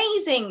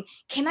amazing.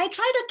 Can I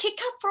try to kick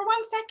up for 1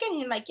 second? And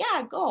you're like,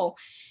 yeah, go.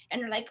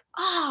 And you're like,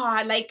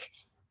 like,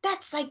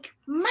 that's like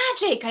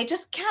magic. I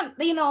just can't,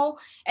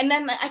 and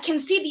then I can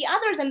see the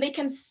others and they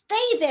can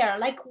stay there,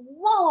 like,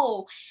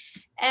 whoa.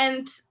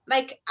 And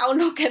like, I'll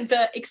look at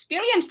the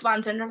experienced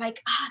ones and they're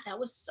like, that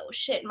was so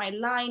shit. My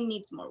line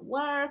needs more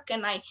work.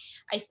 And I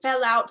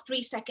fell out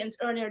 3 seconds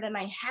earlier than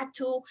I had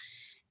to.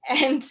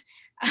 And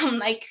I'm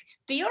like,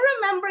 do you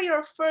remember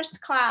your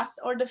first class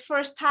or the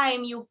first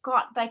time you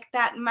got like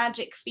that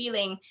magic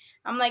feeling?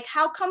 I'm like,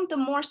 how come the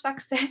more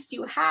success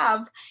you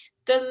have,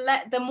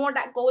 the more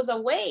that goes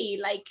away?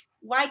 Like,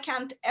 why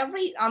can't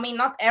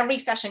not every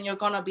session you're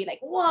gonna be like,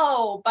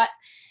 whoa, but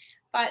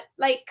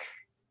like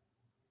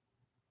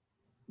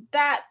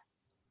that,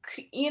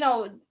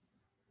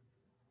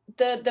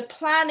 the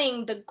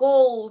planning, the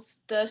goals,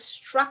 the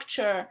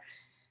structure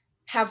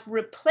have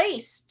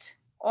replaced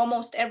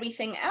almost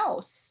everything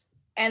else.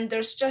 And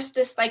there's just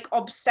this like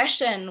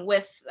obsession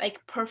with like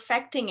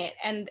perfecting it,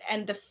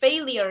 and the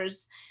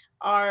failures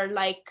are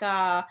like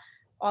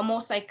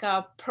almost like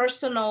a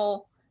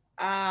personal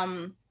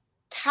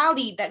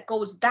tally that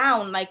goes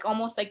down, like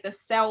almost like the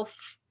self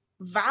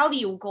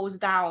value goes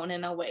down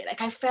in a way.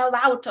 Like, I fell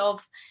out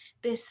of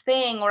this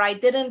thing, or I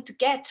didn't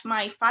get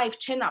my 5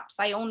 chin-ups,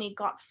 I only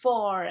got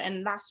 4,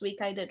 and last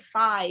week I did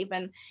 5.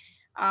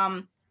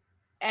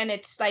 And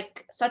it's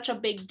like such a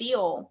big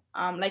deal.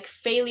 Like,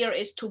 failure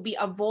is to be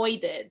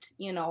avoided,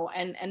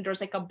 and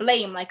there's like a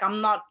blame, like,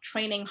 I'm not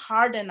training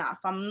hard enough,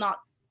 I'm not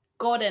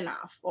good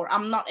enough, or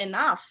I'm not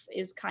enough,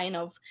 is kind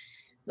of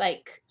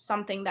like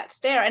something that's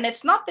there. And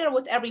it's not there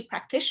with every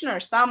practitioner.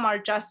 Some are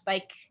just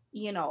like,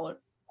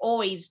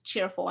 always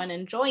cheerful and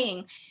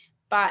enjoying,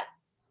 but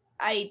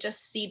I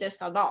just see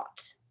this a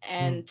lot.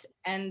 And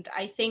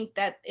I think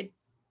that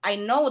I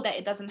know that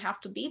it doesn't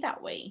have to be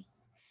that way.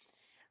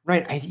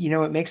 Right.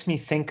 It makes me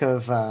think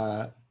of,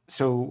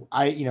 so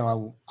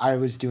I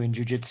was doing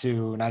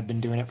jujitsu and I'd been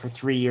doing it for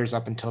 3 years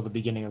up until the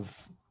beginning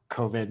of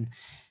COVID.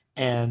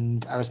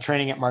 And I was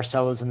training at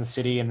Marcelo's in the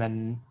city. And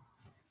then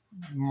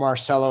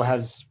Marcelo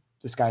has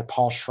this guy,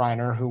 Paul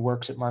Schreiner, who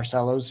works at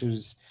Marcelo's,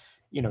 who's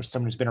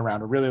someone who's been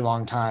around a really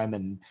long time,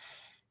 and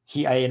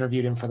I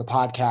interviewed him for the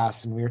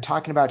podcast, and we were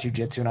talking about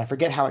jujitsu, and I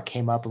forget how it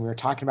came up, and we were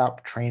talking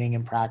about training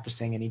and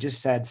practicing, and he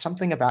just said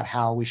something about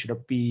how we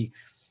should be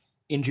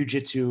in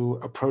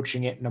jujitsu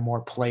approaching it in a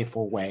more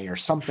playful way or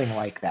something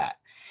like that.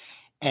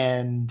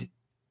 And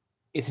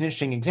it's an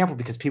interesting example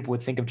because people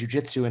would think of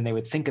jujitsu and they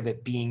would think of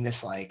it being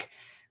this like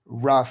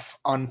rough,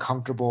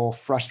 uncomfortable,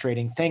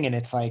 frustrating thing. And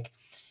it's like,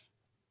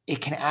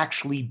 it can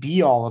actually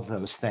be all of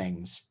those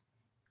things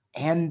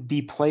and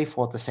be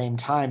playful at the same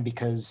time,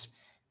 because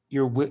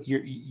you're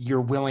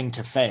willing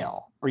to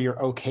fail, or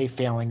you're okay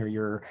failing, or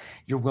you're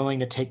willing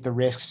to take the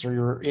risks,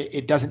 or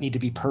it doesn't need to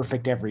be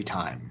perfect every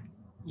time.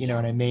 You know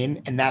what I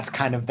mean? And that's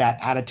kind of that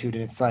attitude.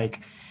 And it's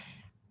like,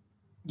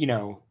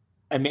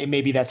 and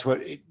maybe that's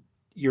what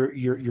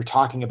you're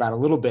talking about a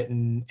little bit.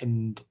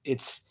 And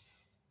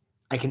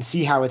I can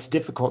see how it's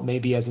difficult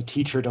maybe as a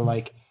teacher to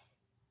like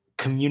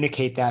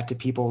communicate that to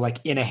people like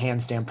in a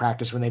handstand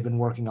practice when they've been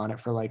working on it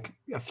for like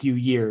a few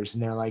years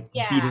and they're like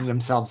beating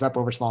themselves up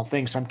over small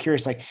things. So I'm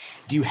curious, like,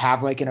 do you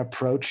have like an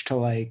approach to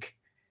like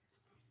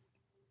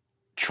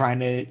trying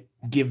to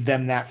give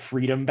them that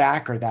freedom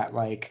back, or that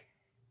like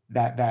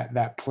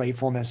that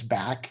playfulness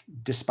back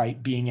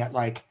despite being at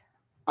like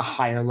a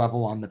higher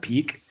level on the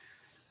peak?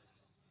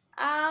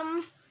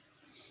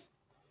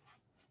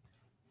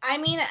 I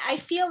mean, I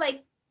feel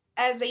like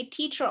as a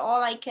teacher,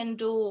 all I can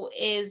do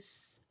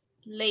is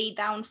lay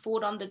down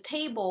food on the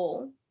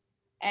table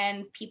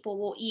and people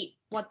will eat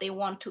what they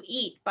want to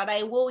eat. But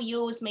I will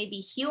use maybe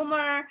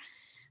humor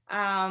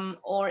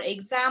or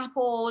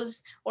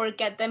examples, or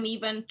get them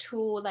even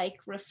to like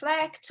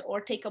reflect or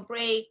take a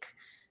break,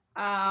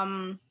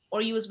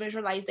 or use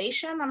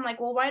visualization. I'm like,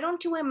 well, why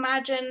don't you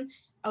imagine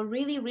a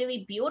really,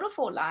 really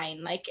beautiful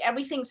line? Like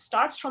everything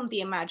starts from the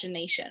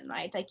imagination,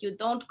 right? Like you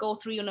don't go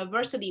through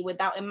university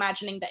without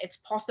imagining that it's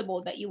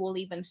possible that you will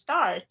even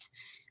start.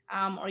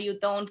 Or you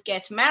don't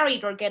get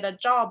married or get a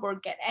job or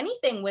get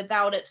anything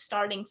without it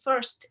starting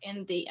first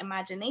in the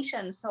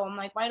imagination. So I'm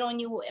like, why don't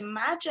you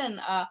imagine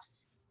a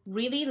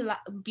really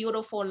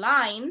beautiful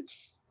line,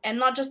 and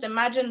not just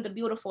imagine the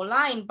beautiful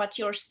line, but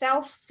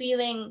yourself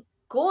feeling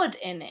good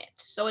in it.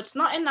 So it's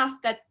not enough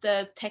that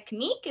the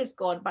technique is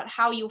good, but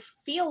how you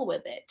feel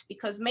with it,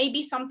 because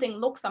maybe something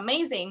looks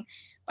amazing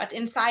but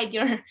inside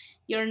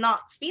you're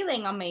not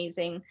feeling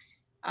amazing.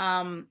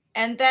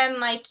 And then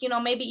like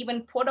maybe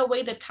even put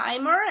away the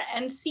timer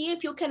and see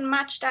if you can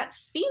match that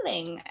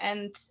feeling,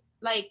 and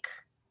like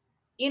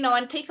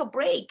and take a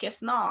break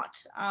if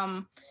not.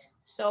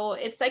 So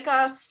it's like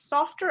a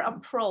softer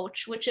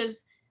approach, which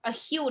is a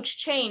huge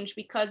change,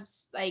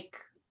 because like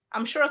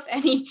I'm sure if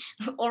any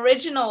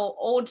original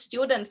old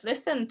students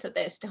listen to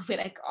this, they'll be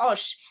like, oh,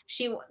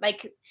 she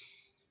like,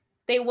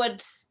 they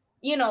would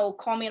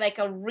call me like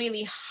a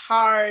really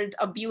hard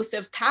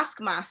abusive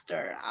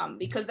taskmaster,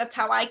 because that's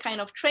how I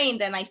kind of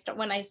trained. And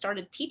when I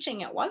started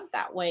teaching, it was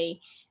that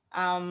way.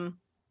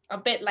 A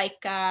bit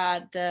like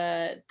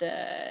the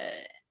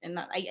and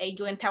I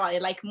you can tell I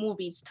like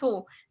movies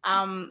too.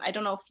 I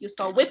don't know if you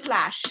saw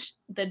Whiplash,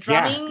 the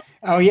drumming. Yeah.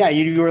 Oh yeah,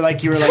 you were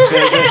like you were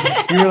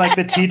like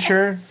the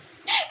teacher.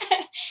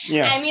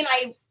 Yeah. I mean,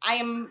 I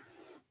am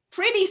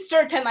pretty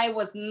certain I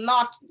was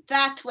not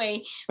that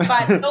way,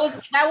 but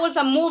that was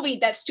a movie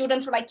that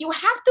students were like, you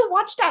have to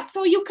watch that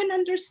so you can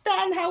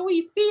understand how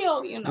we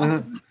feel,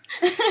 Mm-hmm.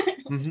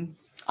 Mm-hmm.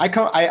 I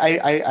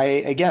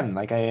again,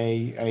 like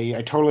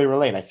I totally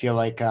relate. I feel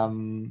like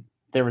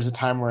there was a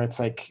time where it's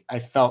like I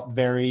felt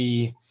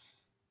very,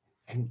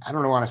 and I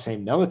don't want to say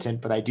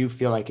militant, but I do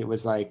feel like it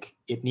was like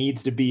it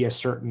needs to be a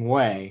certain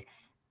way.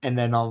 And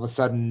then all of a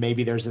sudden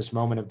maybe there's this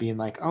moment of being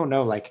like, oh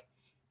no, like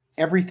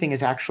everything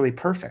is actually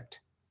perfect.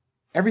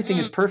 Everything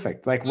is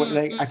perfect. Like what,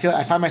 like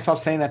I find myself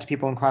saying that to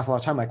people in class all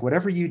the time. Like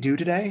whatever you do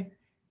today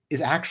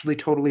is actually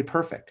totally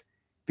perfect,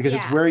 because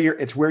it's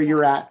where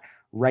you're at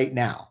right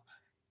now.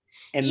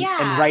 And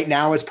right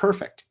now is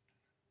perfect.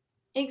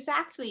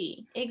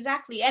 Exactly.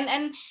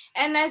 And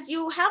as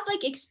you have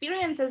like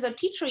experience as a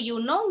teacher,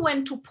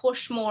 when to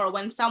push more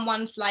when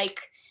someone's like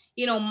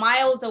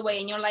miles away,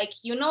 and you're like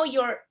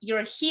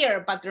you're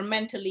here but they're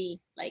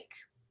mentally like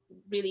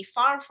really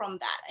far from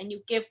that, and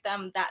you give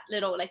them that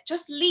little like,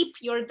 just leap,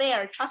 you're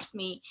there, trust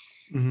me.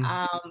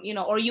 Mm-hmm.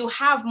 Or you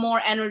have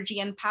more energy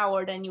and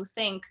power than you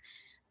think.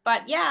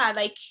 But yeah,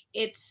 like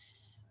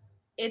it's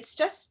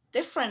just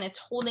different. It's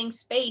holding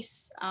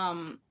space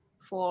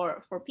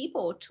for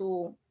people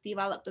to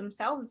develop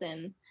themselves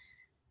in.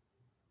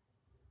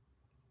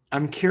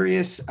 I'm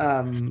curious,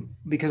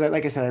 because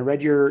like I said, I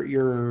read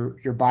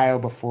your bio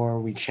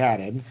before we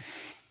chatted,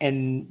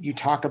 and you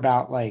talk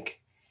about like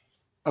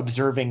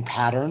observing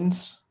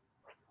patterns,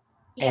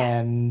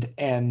 and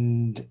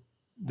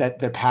that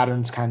the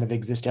patterns kind of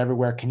exist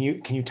everywhere. Can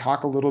you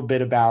talk a little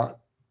bit about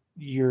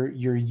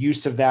your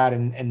use of that,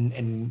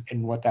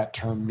 and what that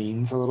term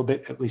means a little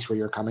bit, at least where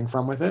you're coming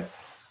from with it?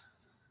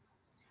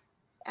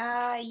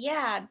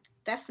 Yeah,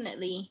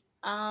 definitely.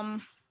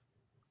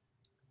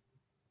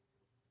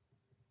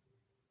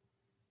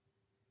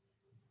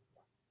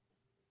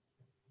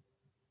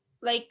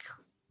 Like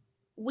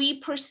we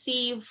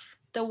perceive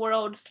the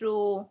world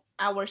through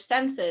our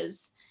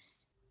senses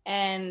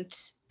and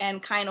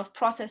kind of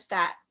process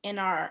that in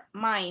our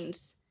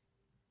minds,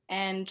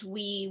 and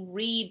we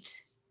read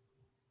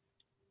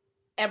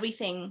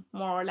everything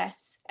more or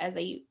less as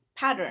a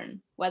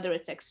pattern, whether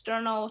it's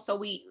external.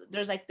 So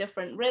there's like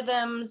different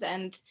rhythms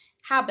and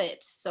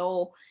habits.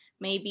 So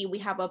maybe we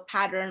have a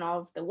pattern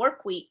of the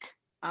work week,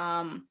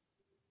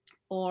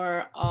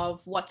 or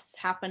of what's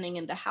happening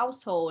in the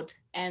household,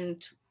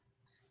 and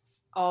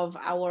of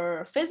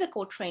our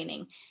physical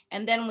training.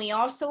 And then we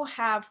also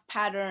have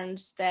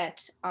patterns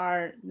that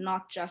are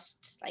not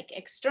just like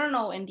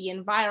external in the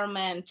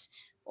environment,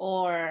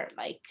 or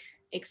like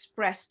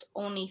expressed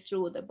only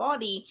through the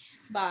body,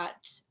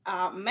 but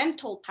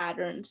mental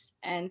patterns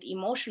and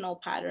emotional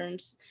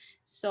patterns.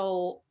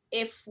 So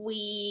if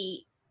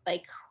we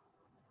like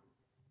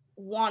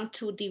want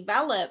to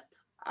develop,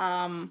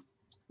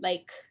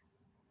 like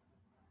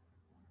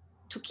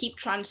to keep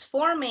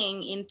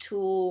transforming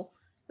into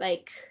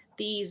like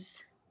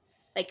these,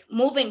 like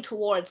moving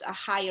towards a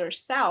higher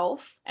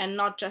self, and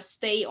not just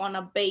stay on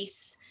a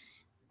base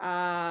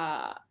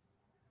uh,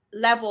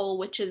 level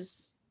which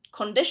is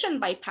conditioned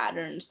by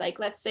patterns. Like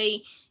let's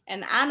say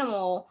an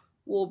animal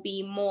will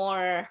be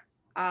more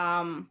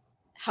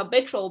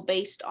habitual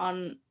based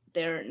on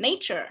their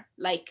nature,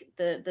 like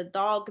the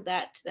dog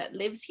that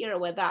lives here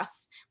with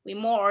us. We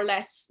more or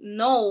less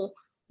know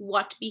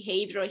what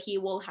behavior he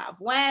will have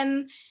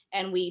when,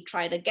 and we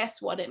try to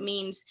guess what it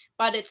means,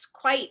 but it's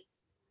quite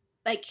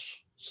like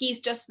he's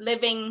just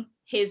living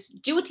his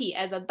duty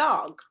as a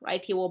dog,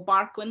 right? He will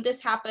bark when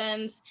this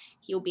happens,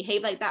 he'll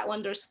behave like that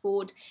when there's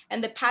food,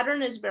 and the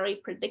pattern is very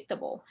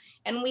predictable.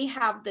 And we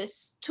have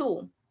this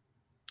too.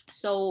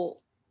 So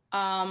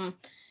I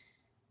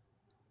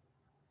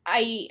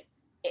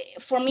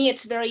for me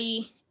it's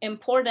very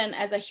important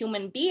as a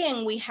human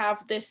being, we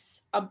have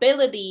this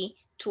ability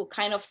to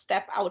kind of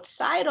step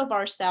outside of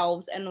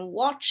ourselves and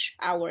watch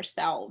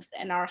ourselves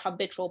and our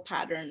habitual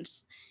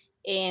patterns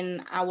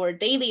in our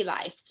daily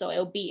life. So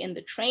it'll be in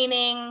the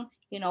training,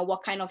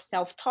 what kind of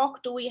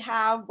self-talk do we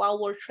have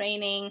while we're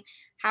training?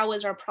 How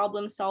is our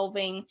problem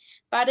solving?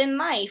 But in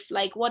life,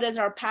 like what is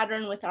our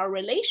pattern with our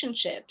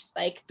relationships?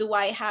 Like, do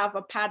I have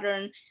a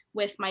pattern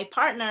with my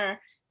partner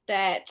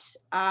that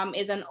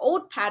is an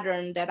old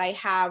pattern that I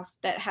have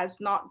that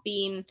has not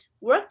been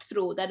worked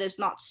through, that is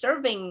not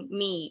serving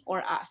me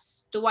or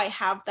us? Do I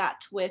have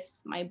that with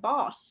my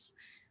boss?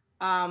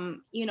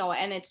 And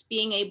it's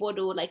being able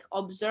to like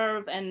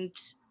observe and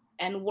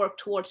work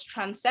towards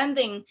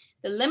transcending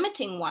the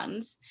limiting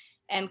ones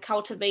and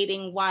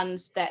cultivating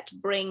ones that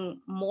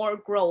bring more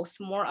growth,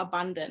 more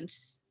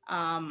abundance,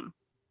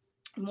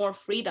 more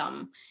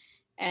freedom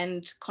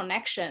and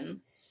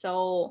connection.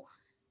 So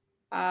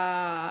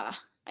I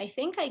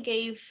think I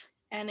gave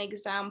an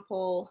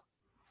example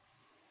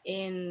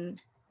in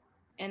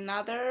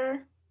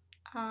another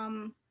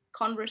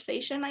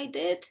conversation I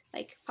did,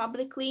 like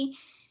publicly,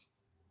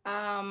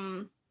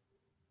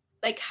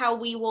 like how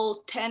we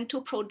will tend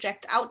to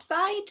project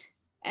outside,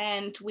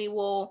 and we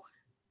will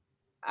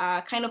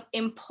kind of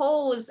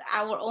impose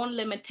our own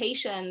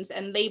limitations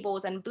and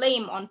labels and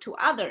blame onto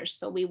others.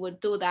 So we would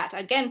do that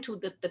again to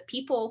the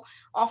people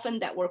often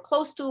that we're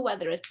close to,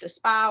 whether it's the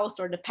spouse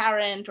or the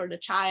parent or the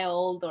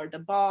child or the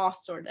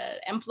boss or the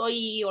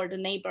employee or the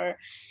neighbor.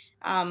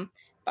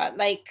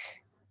 But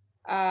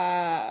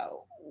uh,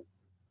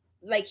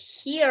 like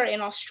here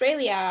in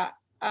Australia,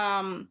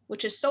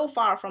 which is so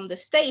far from the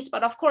States,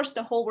 but of course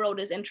the whole world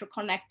is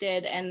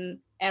interconnected and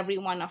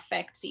everyone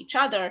affects each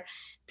other.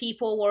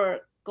 People were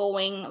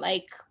going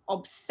like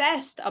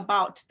obsessed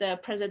about the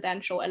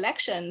presidential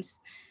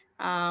elections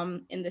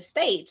in the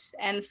States.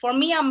 And for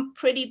me, I'm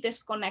pretty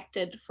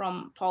disconnected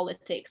from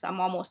politics. I'm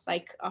almost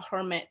like a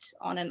hermit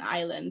on an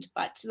island,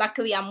 but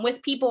luckily I'm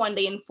with people and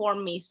they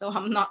inform me, so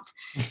I'm not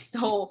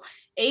so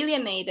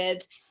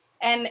alienated.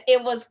 And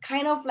it was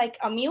kind of like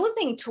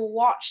amusing to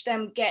watch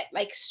them get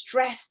like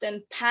stressed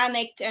and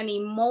panicked and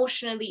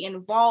emotionally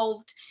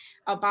involved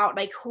about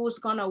like who's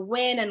gonna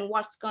win and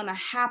what's gonna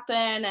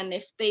happen, and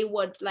if they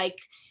would like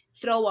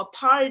throw a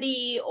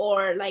party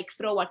or like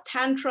throw a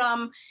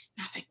tantrum. And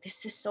I was like,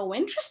 this is so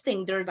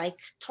interesting. They're like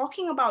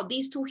talking about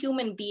these two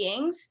human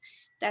beings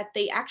that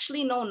they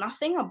actually know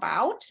nothing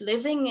about,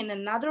 living in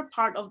another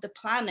part of the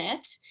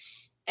planet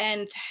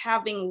and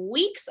having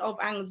weeks of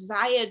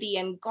anxiety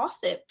and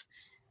gossip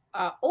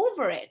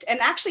over it.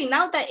 And actually,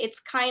 now that it's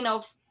kind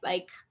of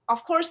like,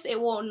 of course, it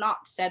will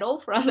not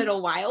settle for a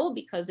little while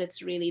because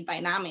it's really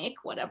dynamic,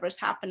 whatever's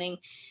happening.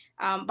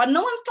 But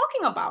no one's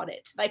talking about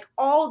it. Like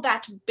all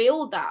that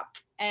buildup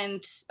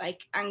and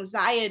like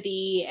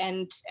anxiety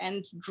and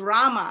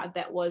drama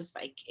that was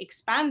like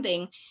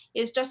expanding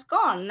is just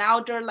gone. Now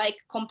they're like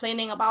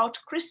complaining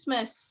about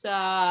Christmas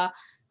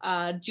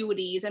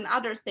duties and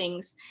other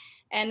things.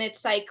 And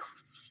it's like,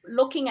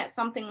 looking at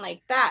something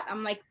like that,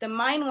 I'm like, the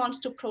mind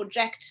wants to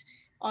project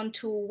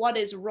onto what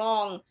is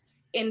wrong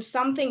in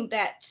something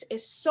that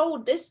is so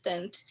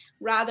distant,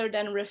 rather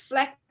than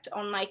reflect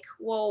on like,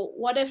 well,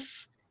 what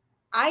if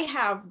I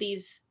have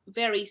these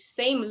very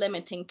same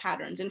limiting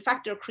patterns. In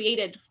fact, they're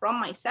created from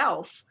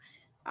myself.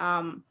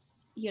 um,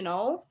 you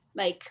know,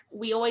 like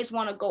we always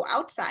want to go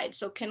outside,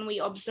 so can we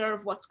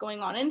observe what's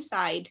going on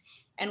inside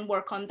and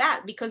work on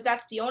that? Because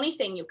that's the only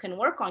thing you can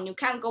work on. You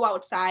can't go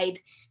outside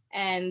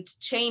and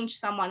change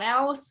someone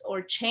else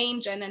or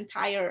change an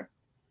entire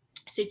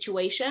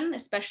situation,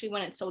 especially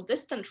when it's so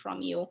distant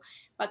from you.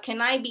 But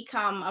can I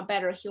become a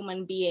better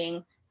human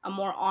being, a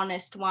more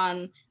honest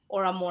one,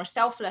 or a more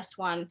selfless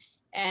one,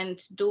 and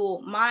do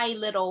my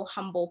little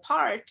humble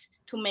part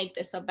to make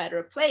this a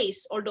better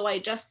place? Or do I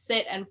just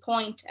sit and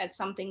point at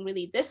something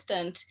really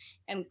distant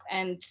and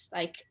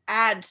like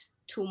add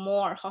to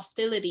more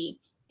hostility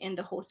in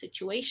the whole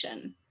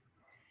situation?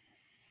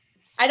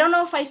 I don't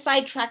know if I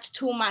sidetracked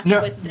too much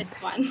No, with this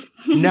one.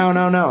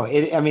 no.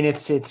 I mean,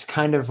 it's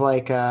kind of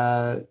like,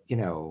 I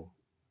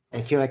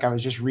feel like I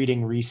was just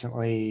reading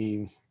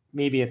recently,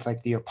 maybe it's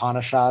like the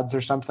Upanishads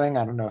or something.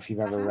 I don't know if you've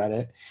ever Uh-huh. read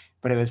it,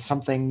 but it was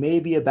something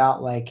maybe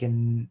about like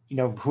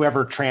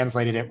whoever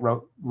translated it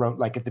wrote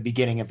like at the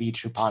beginning of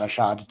each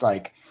Upanishad,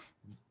 like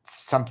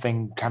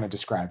something kind of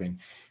describing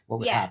what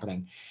was Yeah,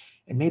 happening.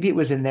 And maybe it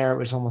was in there, it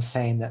was almost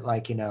saying that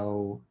like,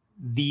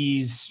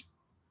 these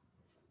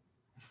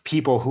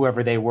people,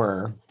 whoever they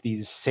were,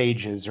 these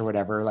sages or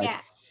whatever, like yeah,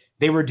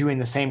 they were doing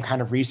the same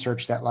kind of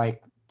research that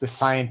like the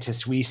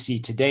scientists we see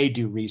today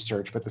do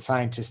research, but the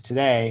scientists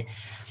today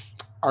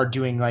are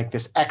doing like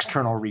this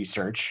external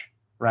research,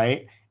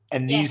 right?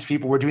 And these yes,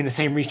 people were doing the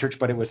same research,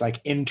 but it was like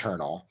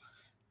internal.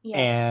 yes.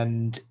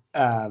 And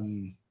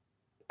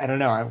I don't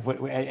know,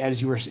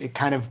 as you were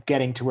kind of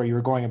getting to where you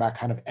were going about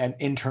kind of an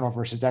internal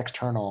versus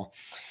external,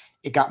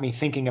 it got me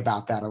thinking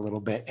about that a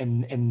little bit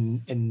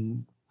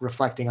and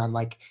reflecting on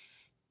like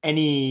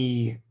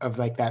any of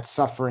like that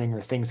suffering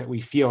or things that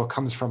we feel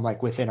comes from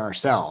like within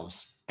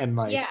ourselves, and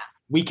Yeah, like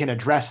we can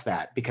address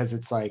that because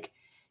it's like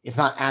it's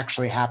not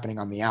actually happening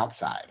on the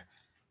outside,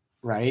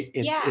 right?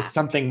 yeah, It's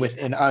something yeah,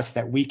 within us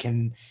that we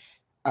can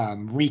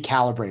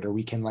recalibrate, or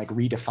we can like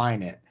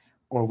redefine it,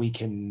 or we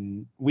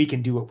can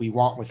do what we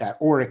want with that,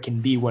 or it can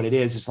be what it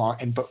is, as long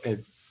and but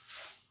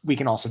we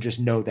can also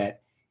just know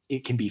that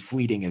it can be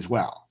fleeting as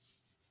well.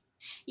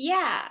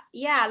 yeah.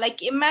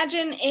 Like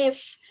imagine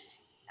if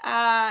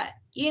uh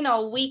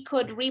we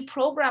could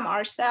reprogram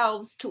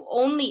ourselves to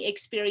only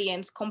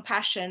experience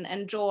compassion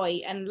and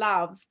joy and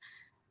love,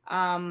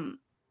 um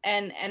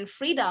and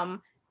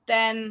freedom.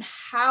 Then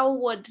how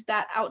would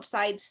that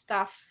outside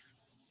stuff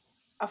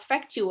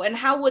affect you, and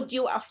how would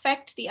you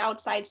affect the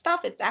outside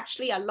stuff? It's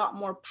actually a lot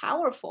more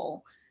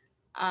powerful.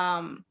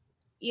 um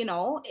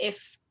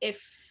if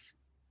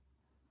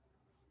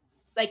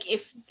like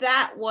if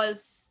that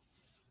was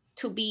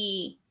to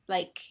be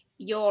like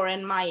your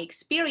and my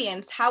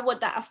experience, how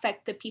would that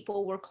affect the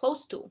people we're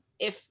close to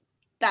if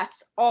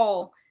that's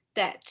all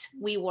that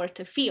we were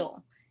to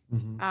feel?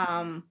 Mm-hmm.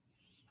 um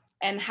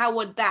and how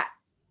would that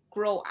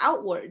grow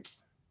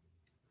outwards?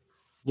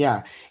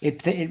 Yeah,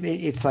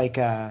 it's like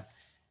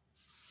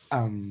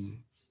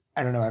um,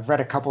 I don't know. I've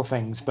read a couple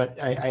things,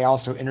 but I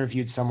also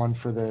interviewed someone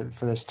for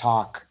this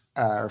talk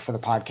or for the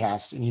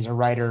podcast, and he's a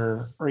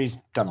writer, or he's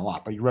done a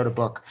lot, but he wrote a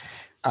book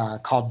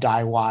called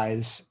Die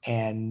Wise,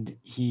 and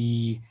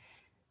he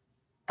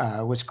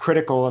was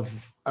critical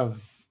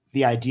of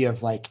the idea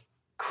of like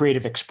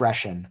creative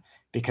expression,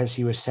 because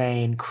he was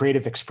saying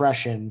creative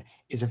expression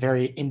is a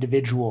very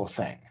individual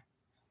thing,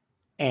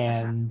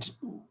 Uh-huh. and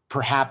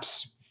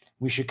perhaps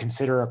we should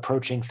consider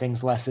approaching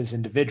things less as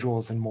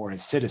individuals and more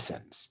as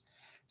citizens.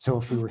 So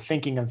if we Mhm. were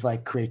thinking of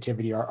like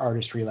creativity or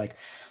artistry, like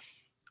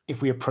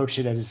if we approach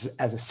it as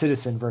a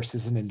citizen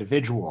versus an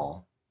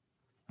individual,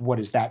 what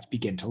does that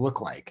begin to look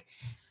like?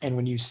 And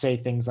when you say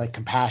things like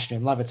compassion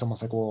and love, it's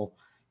almost like, well,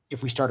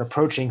 if we start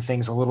approaching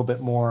things a little bit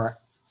more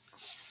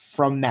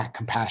from that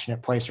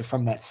compassionate place or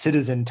from that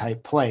citizen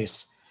type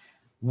place,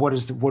 what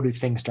do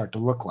things start to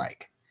look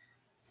like?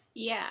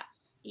 Yeah,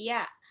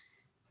 yeah.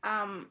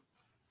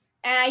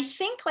 And I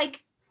think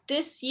like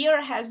this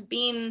year has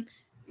been,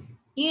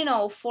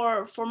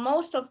 for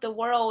most of the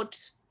world,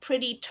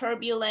 pretty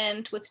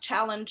turbulent with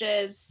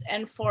challenges,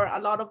 and for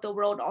a lot of the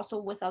world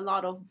also with a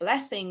lot of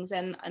blessings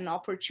and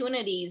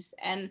opportunities.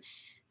 And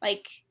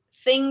like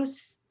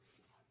things,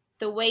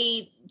 the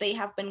way they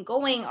have been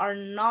going, are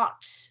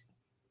not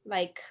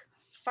like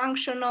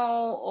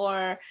functional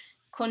or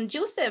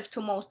conducive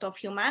to most of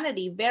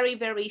humanity. Very,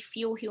 very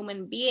few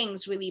human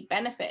beings really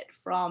benefit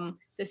from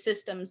the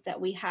systems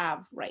that we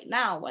have right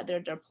now, whether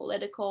they're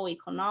political,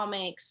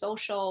 economic,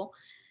 social.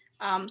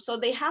 So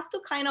they have to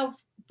kind of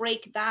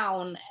break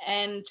down.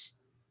 And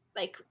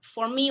like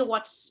for me,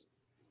 what's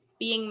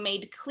being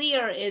made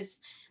clear is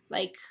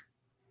like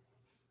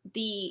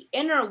the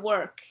inner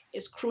work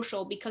is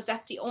crucial, because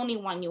that's the only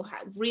one you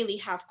really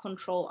have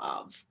control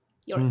of,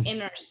 your Mm.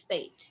 inner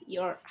state,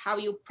 your how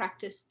you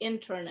practice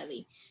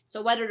internally.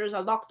 So whether there's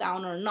a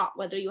lockdown or not,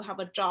 whether you have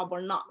a job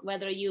or not,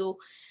 whether you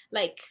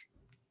like,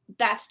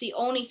 that's the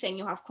only thing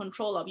you have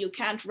control of. You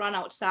can't run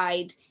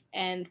outside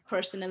and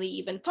personally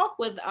even talk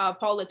with a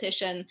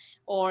politician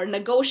or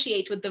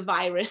negotiate with the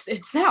virus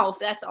itself.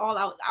 That's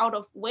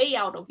all way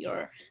out of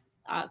your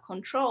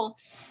control.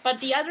 But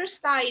the other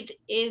side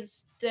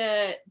is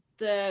the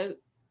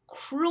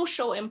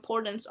crucial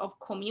importance of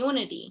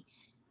community,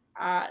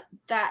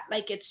 that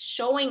like it's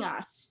showing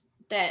us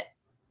that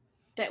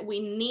we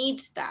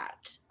need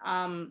that,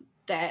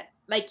 that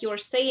like you're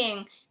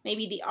saying,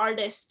 maybe the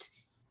artist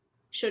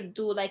should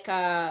do like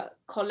a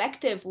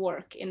collective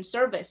work in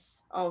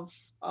service of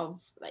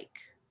like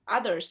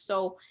others.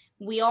 So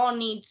we all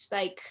need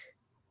like,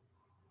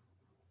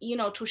 you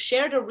know, to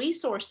share the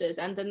resources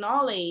and the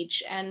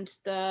knowledge and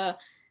the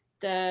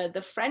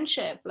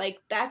friendship. Like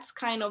that's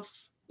kind of,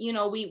 you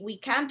know, we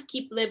can't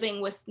keep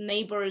living with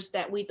neighbors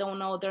that we don't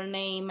know their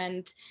name,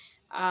 and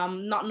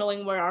not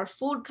knowing where our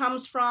food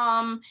comes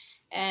from,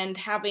 and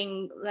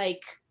having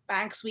like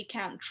banks we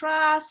can't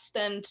trust,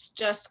 and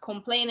just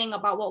complaining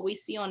about what we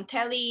see on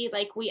telly.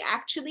 Like we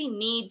actually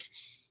need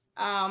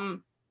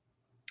um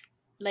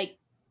like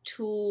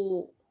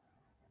to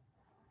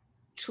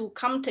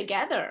come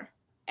together,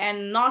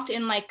 and not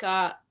in like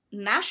a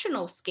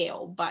national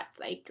scale, but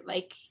like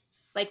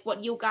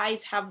what you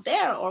guys have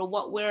there, or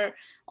what we're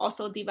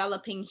also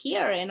developing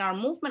here in our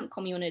movement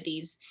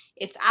communities.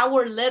 It's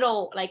our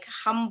little like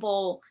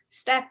humble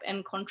step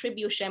and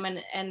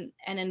contribution and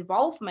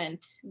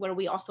involvement where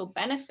we also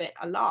benefit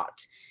a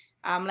lot.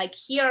 Like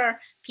here,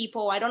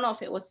 people, I don't know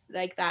if it was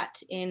like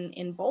that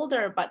in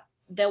Boulder, but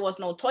there was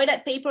no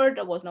toilet paper,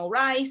 there was no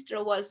rice,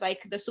 there was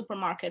like the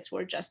supermarkets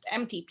were just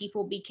empty.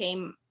 People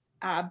became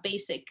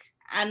basic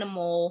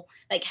animal,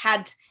 like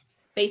had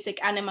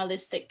basic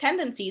animalistic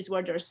tendencies,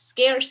 where there's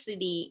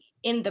scarcity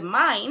in the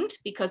mind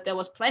because there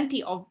was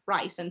plenty of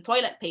rice and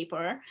toilet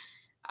paper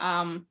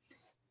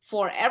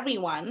for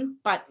everyone,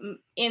 but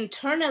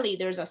internally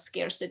there's a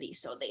scarcity,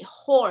 so they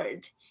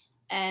hoard,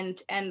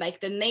 and like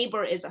the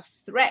neighbor is a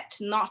threat,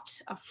 not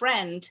a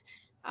friend.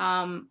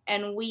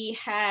 And we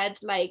had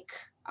like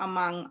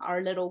among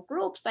our little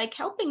groups like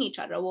helping each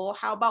other. Well,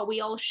 how about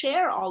we all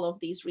share all of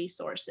these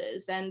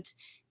resources, and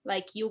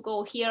like you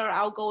go here,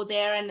 I'll go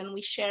there, and then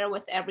we share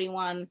with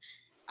everyone.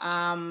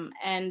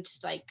 And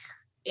like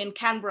in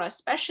Canberra,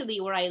 especially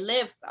where I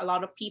live, a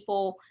lot of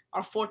people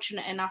are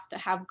fortunate enough to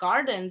have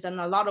gardens, and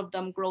a lot of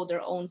them grow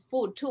their own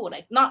food too.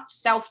 Like not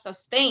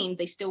self-sustained,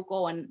 they still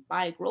go and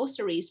buy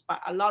groceries,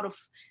 but a lot of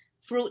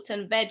fruits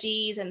and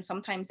veggies and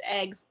sometimes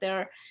eggs,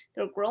 they're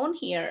grown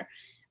here.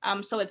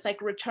 So it's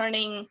like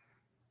returning,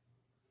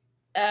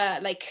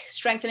 like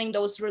strengthening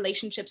those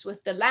relationships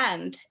with the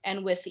land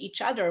and with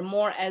each other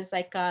more as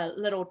like a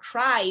little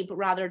tribe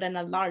rather than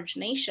a large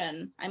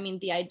nation. I mean,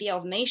 the idea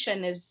of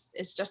nation is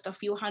just a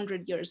few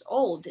hundred years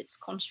old. It's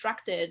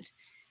constructed,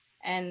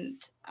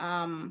 and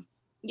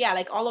yeah,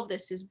 like all of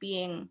this is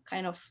being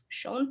kind of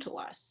shown to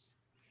us.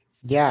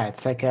 Yeah,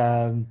 it's like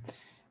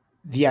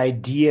the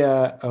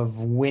idea of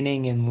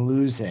winning and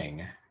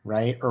losing,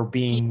 right? Or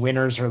being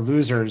winners or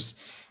losers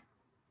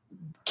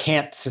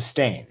can't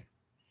sustain,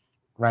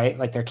 right?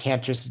 Like there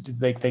can't just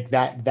like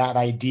that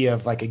idea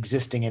of like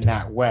existing in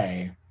that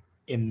way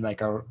in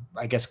like a,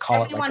 I guess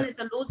call it like Everyone is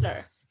a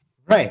loser.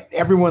 right.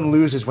 Everyone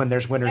loses when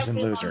there's winners and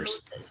Everyone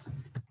losers. loses.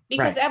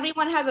 Because Right.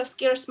 everyone has a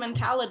scarce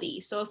mentality.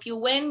 So if you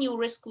win, you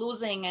risk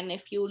losing, and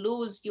if you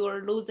lose,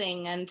 you're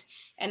losing, and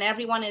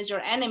everyone is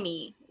your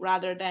enemy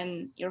rather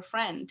than your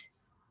friend.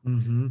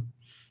 Mm-hmm.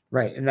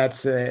 Right. And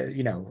that's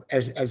you know,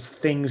 as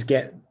things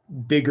get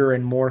bigger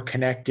and more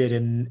connected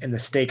and the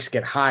stakes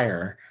get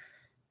higher,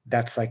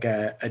 that's like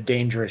a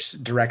dangerous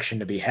direction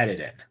to be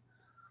headed in.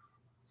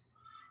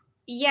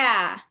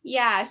 Yeah,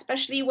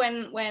 especially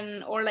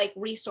when or like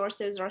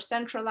resources are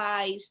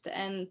centralized,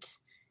 and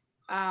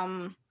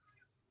um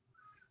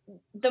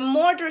the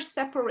more there's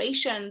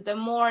separation, the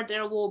more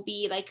there will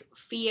be like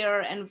fear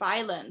and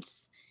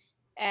violence.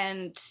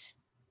 And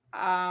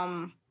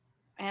um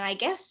and I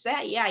guess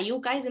that, yeah, you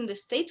guys in the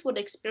States would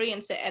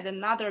experience it at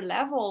another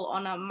level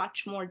on a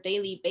much more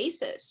daily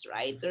basis,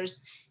 right?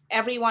 There's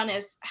everyone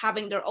is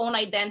having their own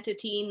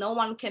identity. No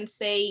one can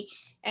say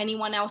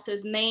anyone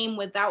else's name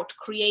without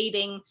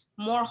creating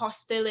more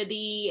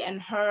hostility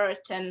and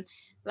hurt, and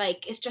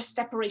like it's just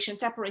separation,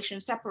 separation,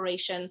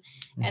 separation.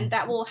 And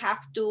that will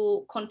have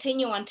to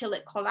continue until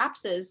it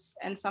collapses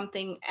and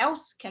something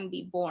else can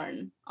be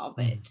born of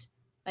it.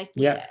 Like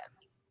we Yeah.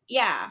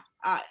 yeah,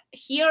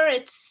 here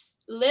it's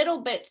a little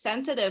bit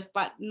sensitive,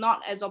 but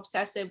not as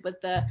obsessive with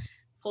the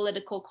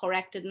political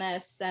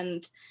correctness.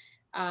 And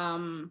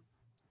um,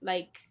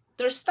 like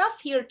there's stuff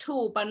here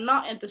too, but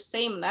not at the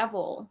same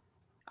level.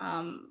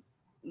 Um,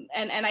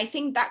 and I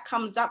think that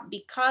comes up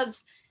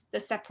because the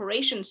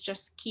separations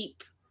just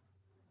keep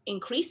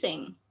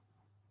increasing.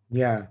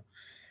 Yeah.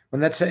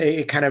 And that's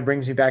it kind of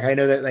brings me back. I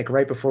know that like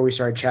right before we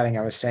started chatting,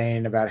 I was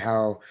saying about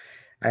how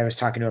I was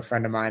talking to a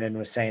friend of mine and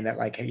was saying that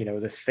like, you know,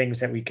 the things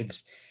that we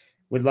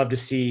would love to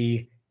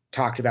see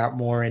talked about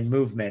more in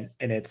movement.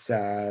 And it's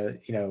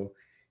you know,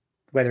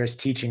 whether it's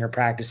teaching or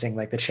practicing,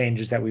 like the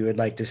changes that we would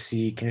like to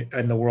see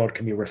in the world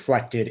can be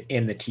reflected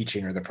in the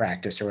teaching or the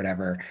practice or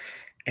whatever.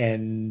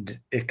 and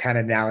it kind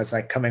of now is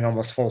like coming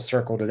almost full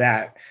circle to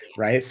that,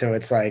 right? So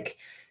it's like,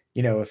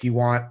 if you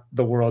want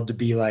the world to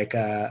be like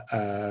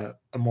a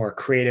more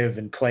creative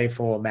and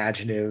playful,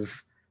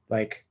 imaginative,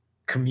 like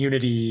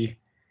community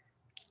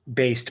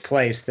based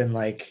place, then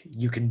like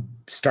you can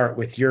start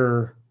with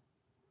your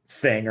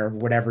thing or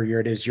whatever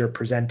it is you're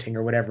presenting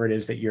or whatever it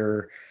is that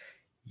you're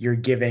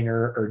giving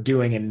or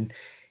doing,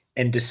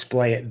 and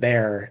display it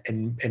there,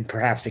 and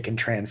perhaps it can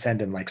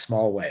transcend in like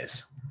small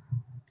ways.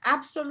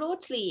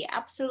 Absolutely,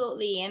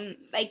 absolutely. And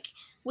like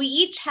we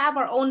each have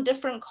our own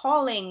different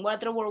calling,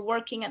 whether we're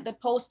working at the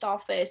post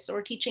office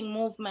or teaching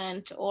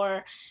movement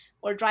or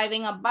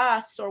driving a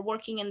bus or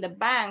working in the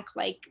bank.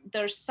 Like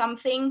there's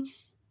something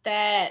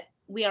that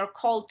we are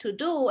called to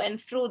do, and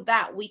through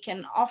that we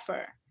can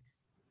offer.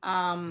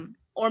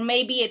 Or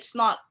maybe it's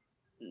not,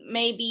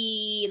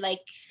 maybe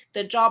like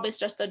the job is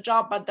just a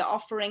job, but the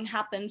offering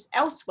happens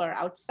elsewhere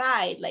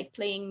outside, like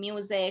playing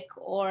music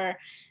or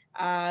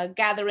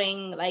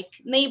gathering like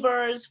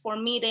neighbors for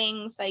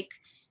meetings. Like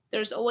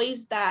there's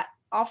always that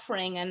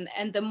offering,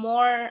 and the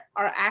more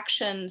our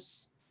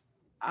actions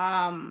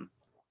um,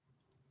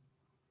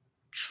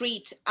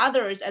 treat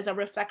others as a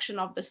reflection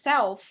of the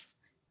self,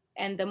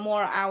 and the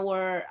more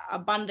our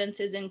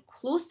abundance is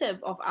inclusive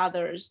of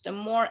others, the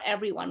more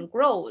everyone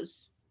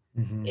grows.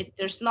 Mm-hmm.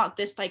 There's not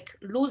this like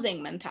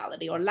losing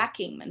mentality or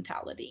lacking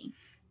mentality.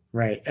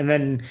 Right. And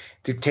then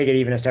to take it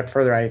even a step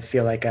further, I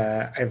feel like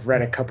I've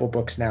read a couple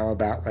books now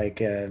about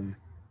like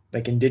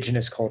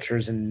indigenous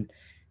cultures, and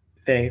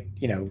they,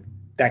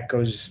 that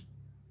goes,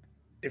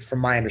 from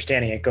my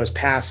understanding, it goes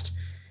past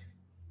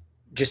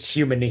just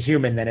human to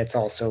human. Then it's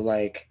also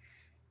like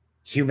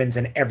humans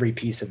and every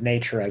piece of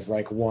nature as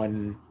like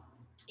one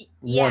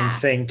Yeah,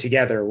 thing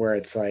together, where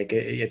it's like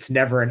it's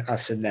never an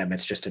us and them,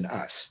 it's just an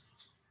us.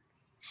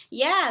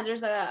 yeah,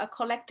 there's a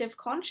collective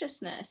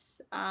consciousness.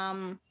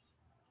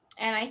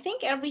 And I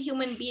think every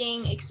human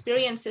being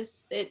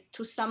experiences it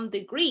to some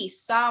degree,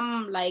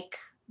 some like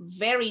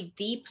very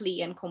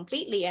deeply and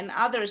completely, and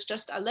others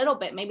just a little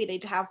bit. Maybe they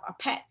have a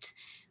pet,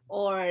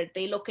 or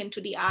they look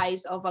into the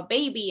eyes of a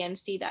baby and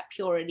see that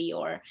purity,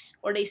 or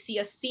they see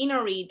a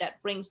scenery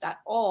that brings that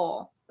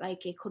awe.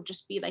 Like it could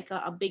just be like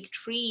a big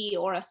tree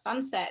or a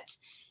sunset,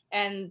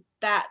 and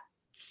that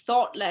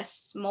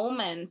thoughtless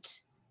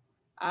moment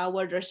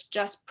where there's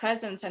just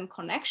presence and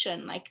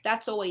connection, like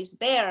that's always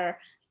there.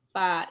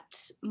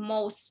 But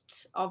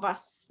most of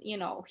us,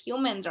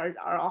 humans are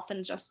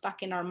often just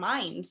stuck in our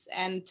minds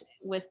and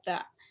with the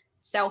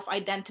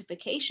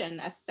self-identification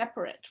as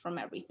separate from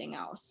everything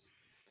else.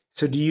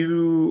 So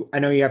I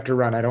know you have to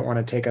run. I don't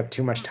want to take up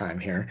too much time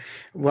here.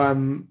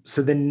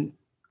 So then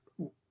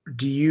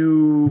do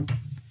you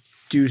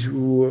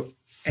do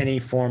any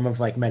form of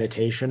like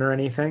meditation or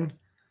anything?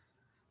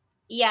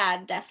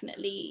 Yeah,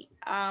 definitely.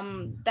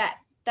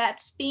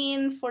 That's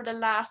been for the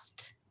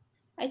last,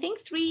 I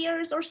think, 3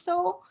 years or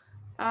so,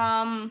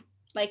 um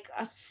like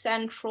a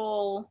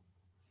central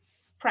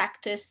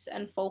practice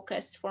and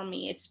focus for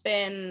me. It's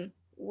been,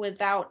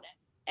 without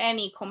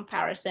any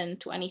comparison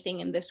to anything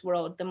in this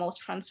world, the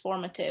most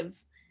transformative.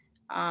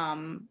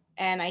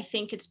 And I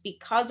think it's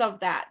because of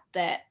that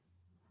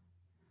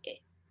it,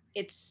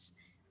 it's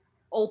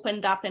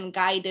opened up and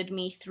guided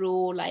me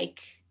through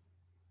like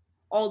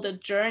all the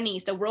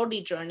journeys, the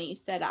worldly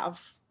journeys that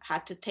I've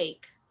had to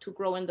take to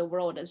grow in the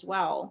world as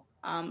well.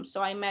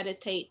 So I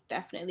meditate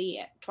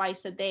definitely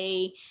twice a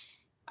day,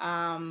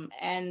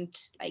 and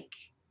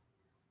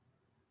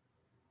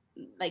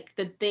like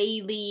the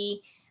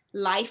daily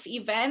life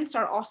events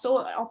are also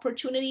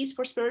opportunities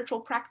for spiritual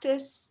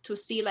practice, to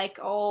see like,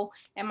 oh,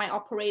 am I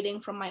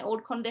operating from my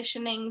old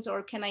conditionings,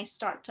 or can I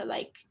start to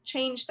like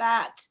change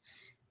that?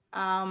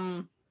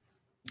 um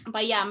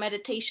but yeah,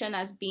 meditation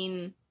has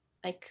been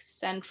like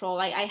central.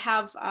 I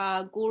have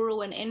a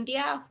guru in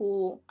India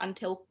who,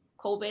 until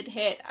COVID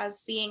hit, I was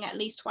seeing at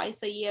least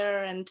twice a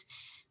year, and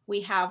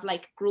we have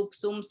like group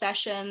Zoom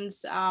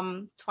sessions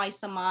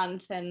twice a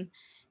month. And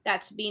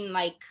that's been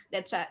like,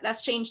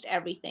 that's changed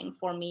everything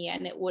for me.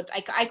 And it would,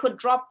 I could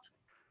drop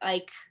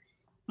like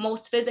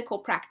most physical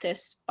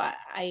practice, but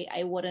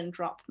I wouldn't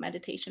drop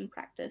meditation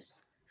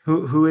practice.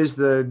 Who is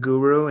the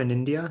guru in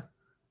India?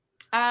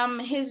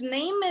 His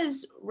name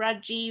is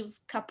Rajiv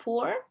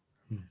Kapoor.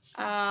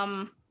 Hmm.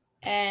 um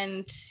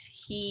and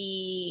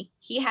he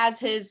has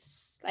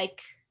his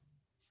like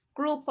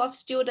group of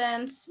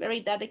students, very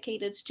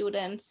dedicated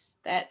students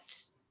that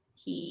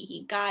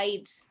he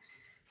guides.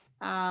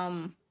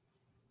 um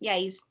yeah,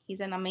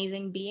 he's an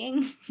amazing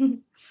being.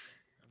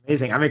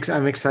 Amazing.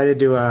 I'm excited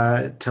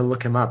to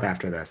look him up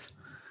after this.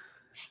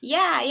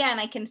 Yeah, and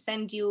I can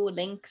send you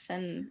links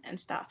and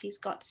stuff. He's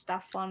got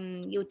stuff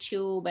on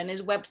YouTube, and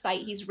his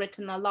website, he's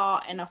written a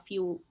lot, and a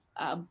few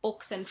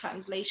books and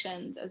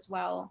translations as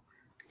well.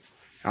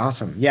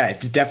 Awesome. Yeah,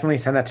 definitely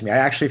send that to me. I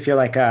actually feel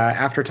like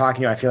after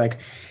talking to you, I feel like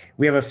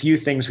we have a few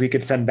things we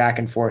could send back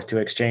and forth to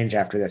exchange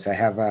after this.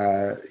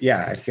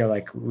 Yeah, I feel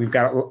like we've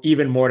got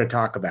even more to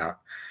talk about.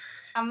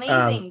 Um,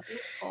 Amazing,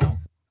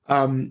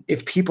 beautiful.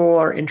 if people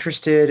are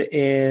interested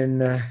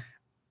in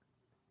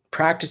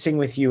practicing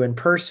with you in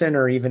person,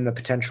 or even the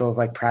potential of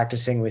like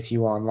practicing with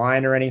you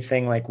online or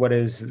anything? Like what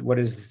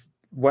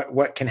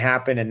can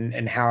happen,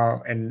 and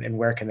how and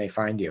where can they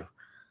find you?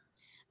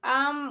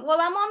 Well,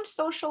 I'm on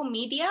social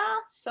media,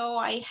 so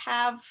I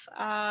have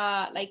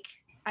like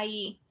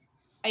I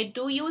I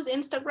do use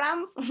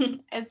Instagram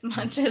as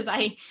much as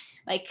I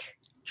like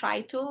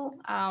try to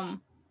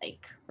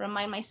like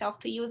remind myself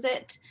to use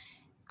it.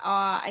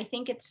 I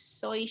think it's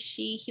Soy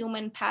She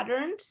Human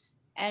Patterns,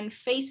 and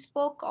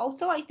Facebook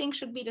also I think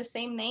should be the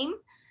same name.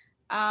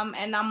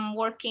 And I'm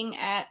working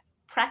at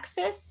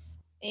Praxis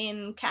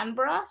in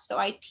Canberra, so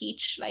I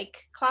teach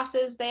like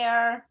classes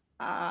there,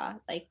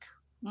 like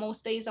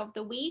most days of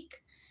the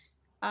week.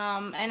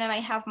 And then I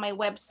have my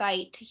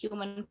website,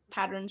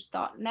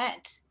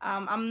 humanpatterns.net.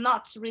 I'm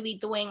not really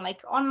doing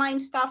like online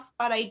stuff,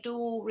 but I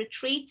do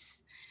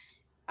retreats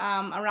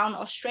around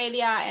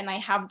Australia, and I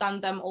have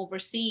done them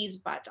overseas,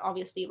 but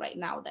obviously right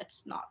now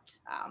that's not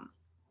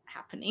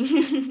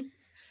happening.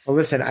 Well,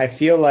 listen, I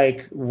feel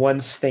like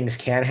once things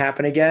can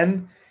happen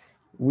again,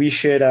 we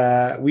should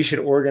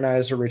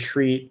organize a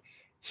retreat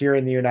here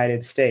in the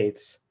United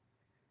States,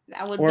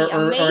 That would be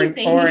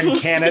amazing.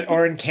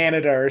 or in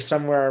Canada or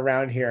somewhere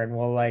around here, and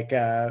we'll like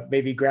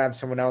maybe grab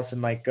someone else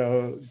and like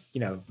go,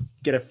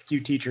 get a few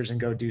teachers and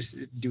go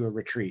do a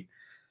retreat.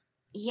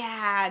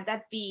 Yeah,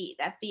 that'd be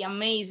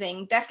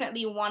amazing.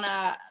 Definitely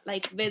wanna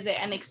like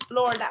visit and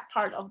explore that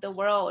part of the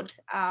world.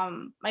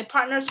 My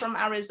partner's from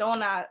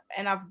Arizona,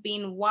 and I've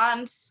been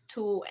once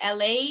to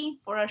LA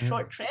for a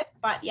short trip,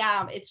 but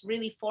yeah, it's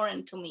really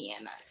foreign to me,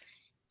 and it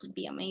would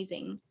be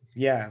amazing.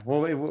 Yeah,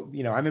 well,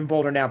 I'm in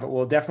Boulder now, but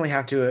we'll definitely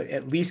have to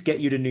at least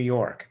get you to New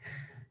York.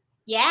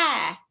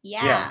 Yeah,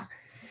 Yeah. yeah.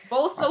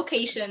 Both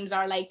locations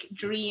are like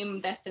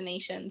dream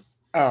destinations.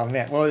 Oh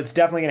man, well, it's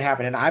definitely gonna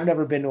happen, and I've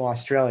never been to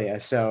Australia,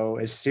 so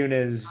as soon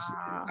as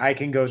I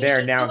can go You there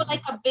should do now.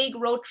 like a big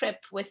road trip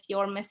with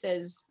your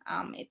missus.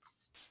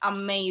 It's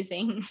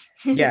amazing.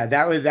 Yeah,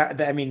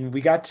 I mean,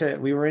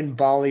 we were in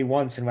Bali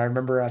once, and I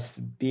remember us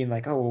being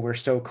like, oh, well, we're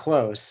so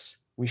close,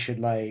 we should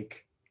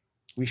make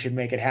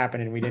it happen,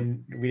 and we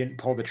didn't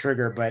pull the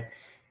trigger. But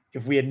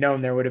if we had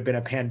known there would have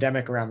been a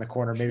pandemic around the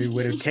corner, maybe we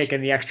would have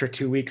taken the extra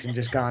 2 weeks and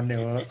just gone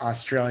to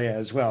Australia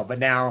as well. But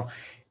now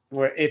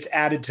it's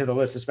added to the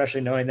list,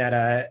 especially knowing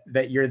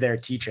that you're there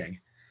teaching.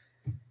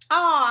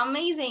 Oh,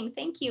 amazing.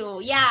 Thank you.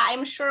 Yeah,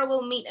 I'm sure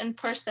we'll meet in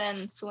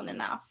person soon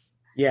enough.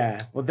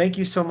 Yeah. Well, thank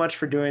you so much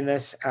for doing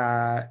this.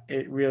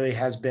 It really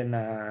has been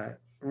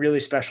really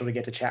special to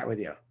get to chat with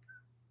you.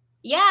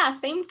 Yeah,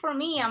 same for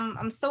me.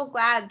 I'm so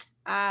glad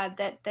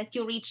that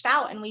you reached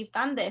out and we've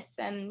done this.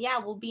 And yeah,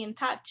 we'll be in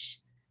touch.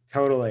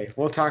 Totally.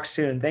 We'll talk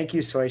soon. Thank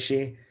you,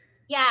 Soishi.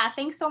 Yeah,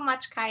 thanks so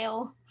much,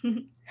 Kyle.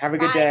 Have a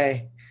good Bye.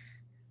 day.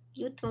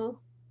 You too.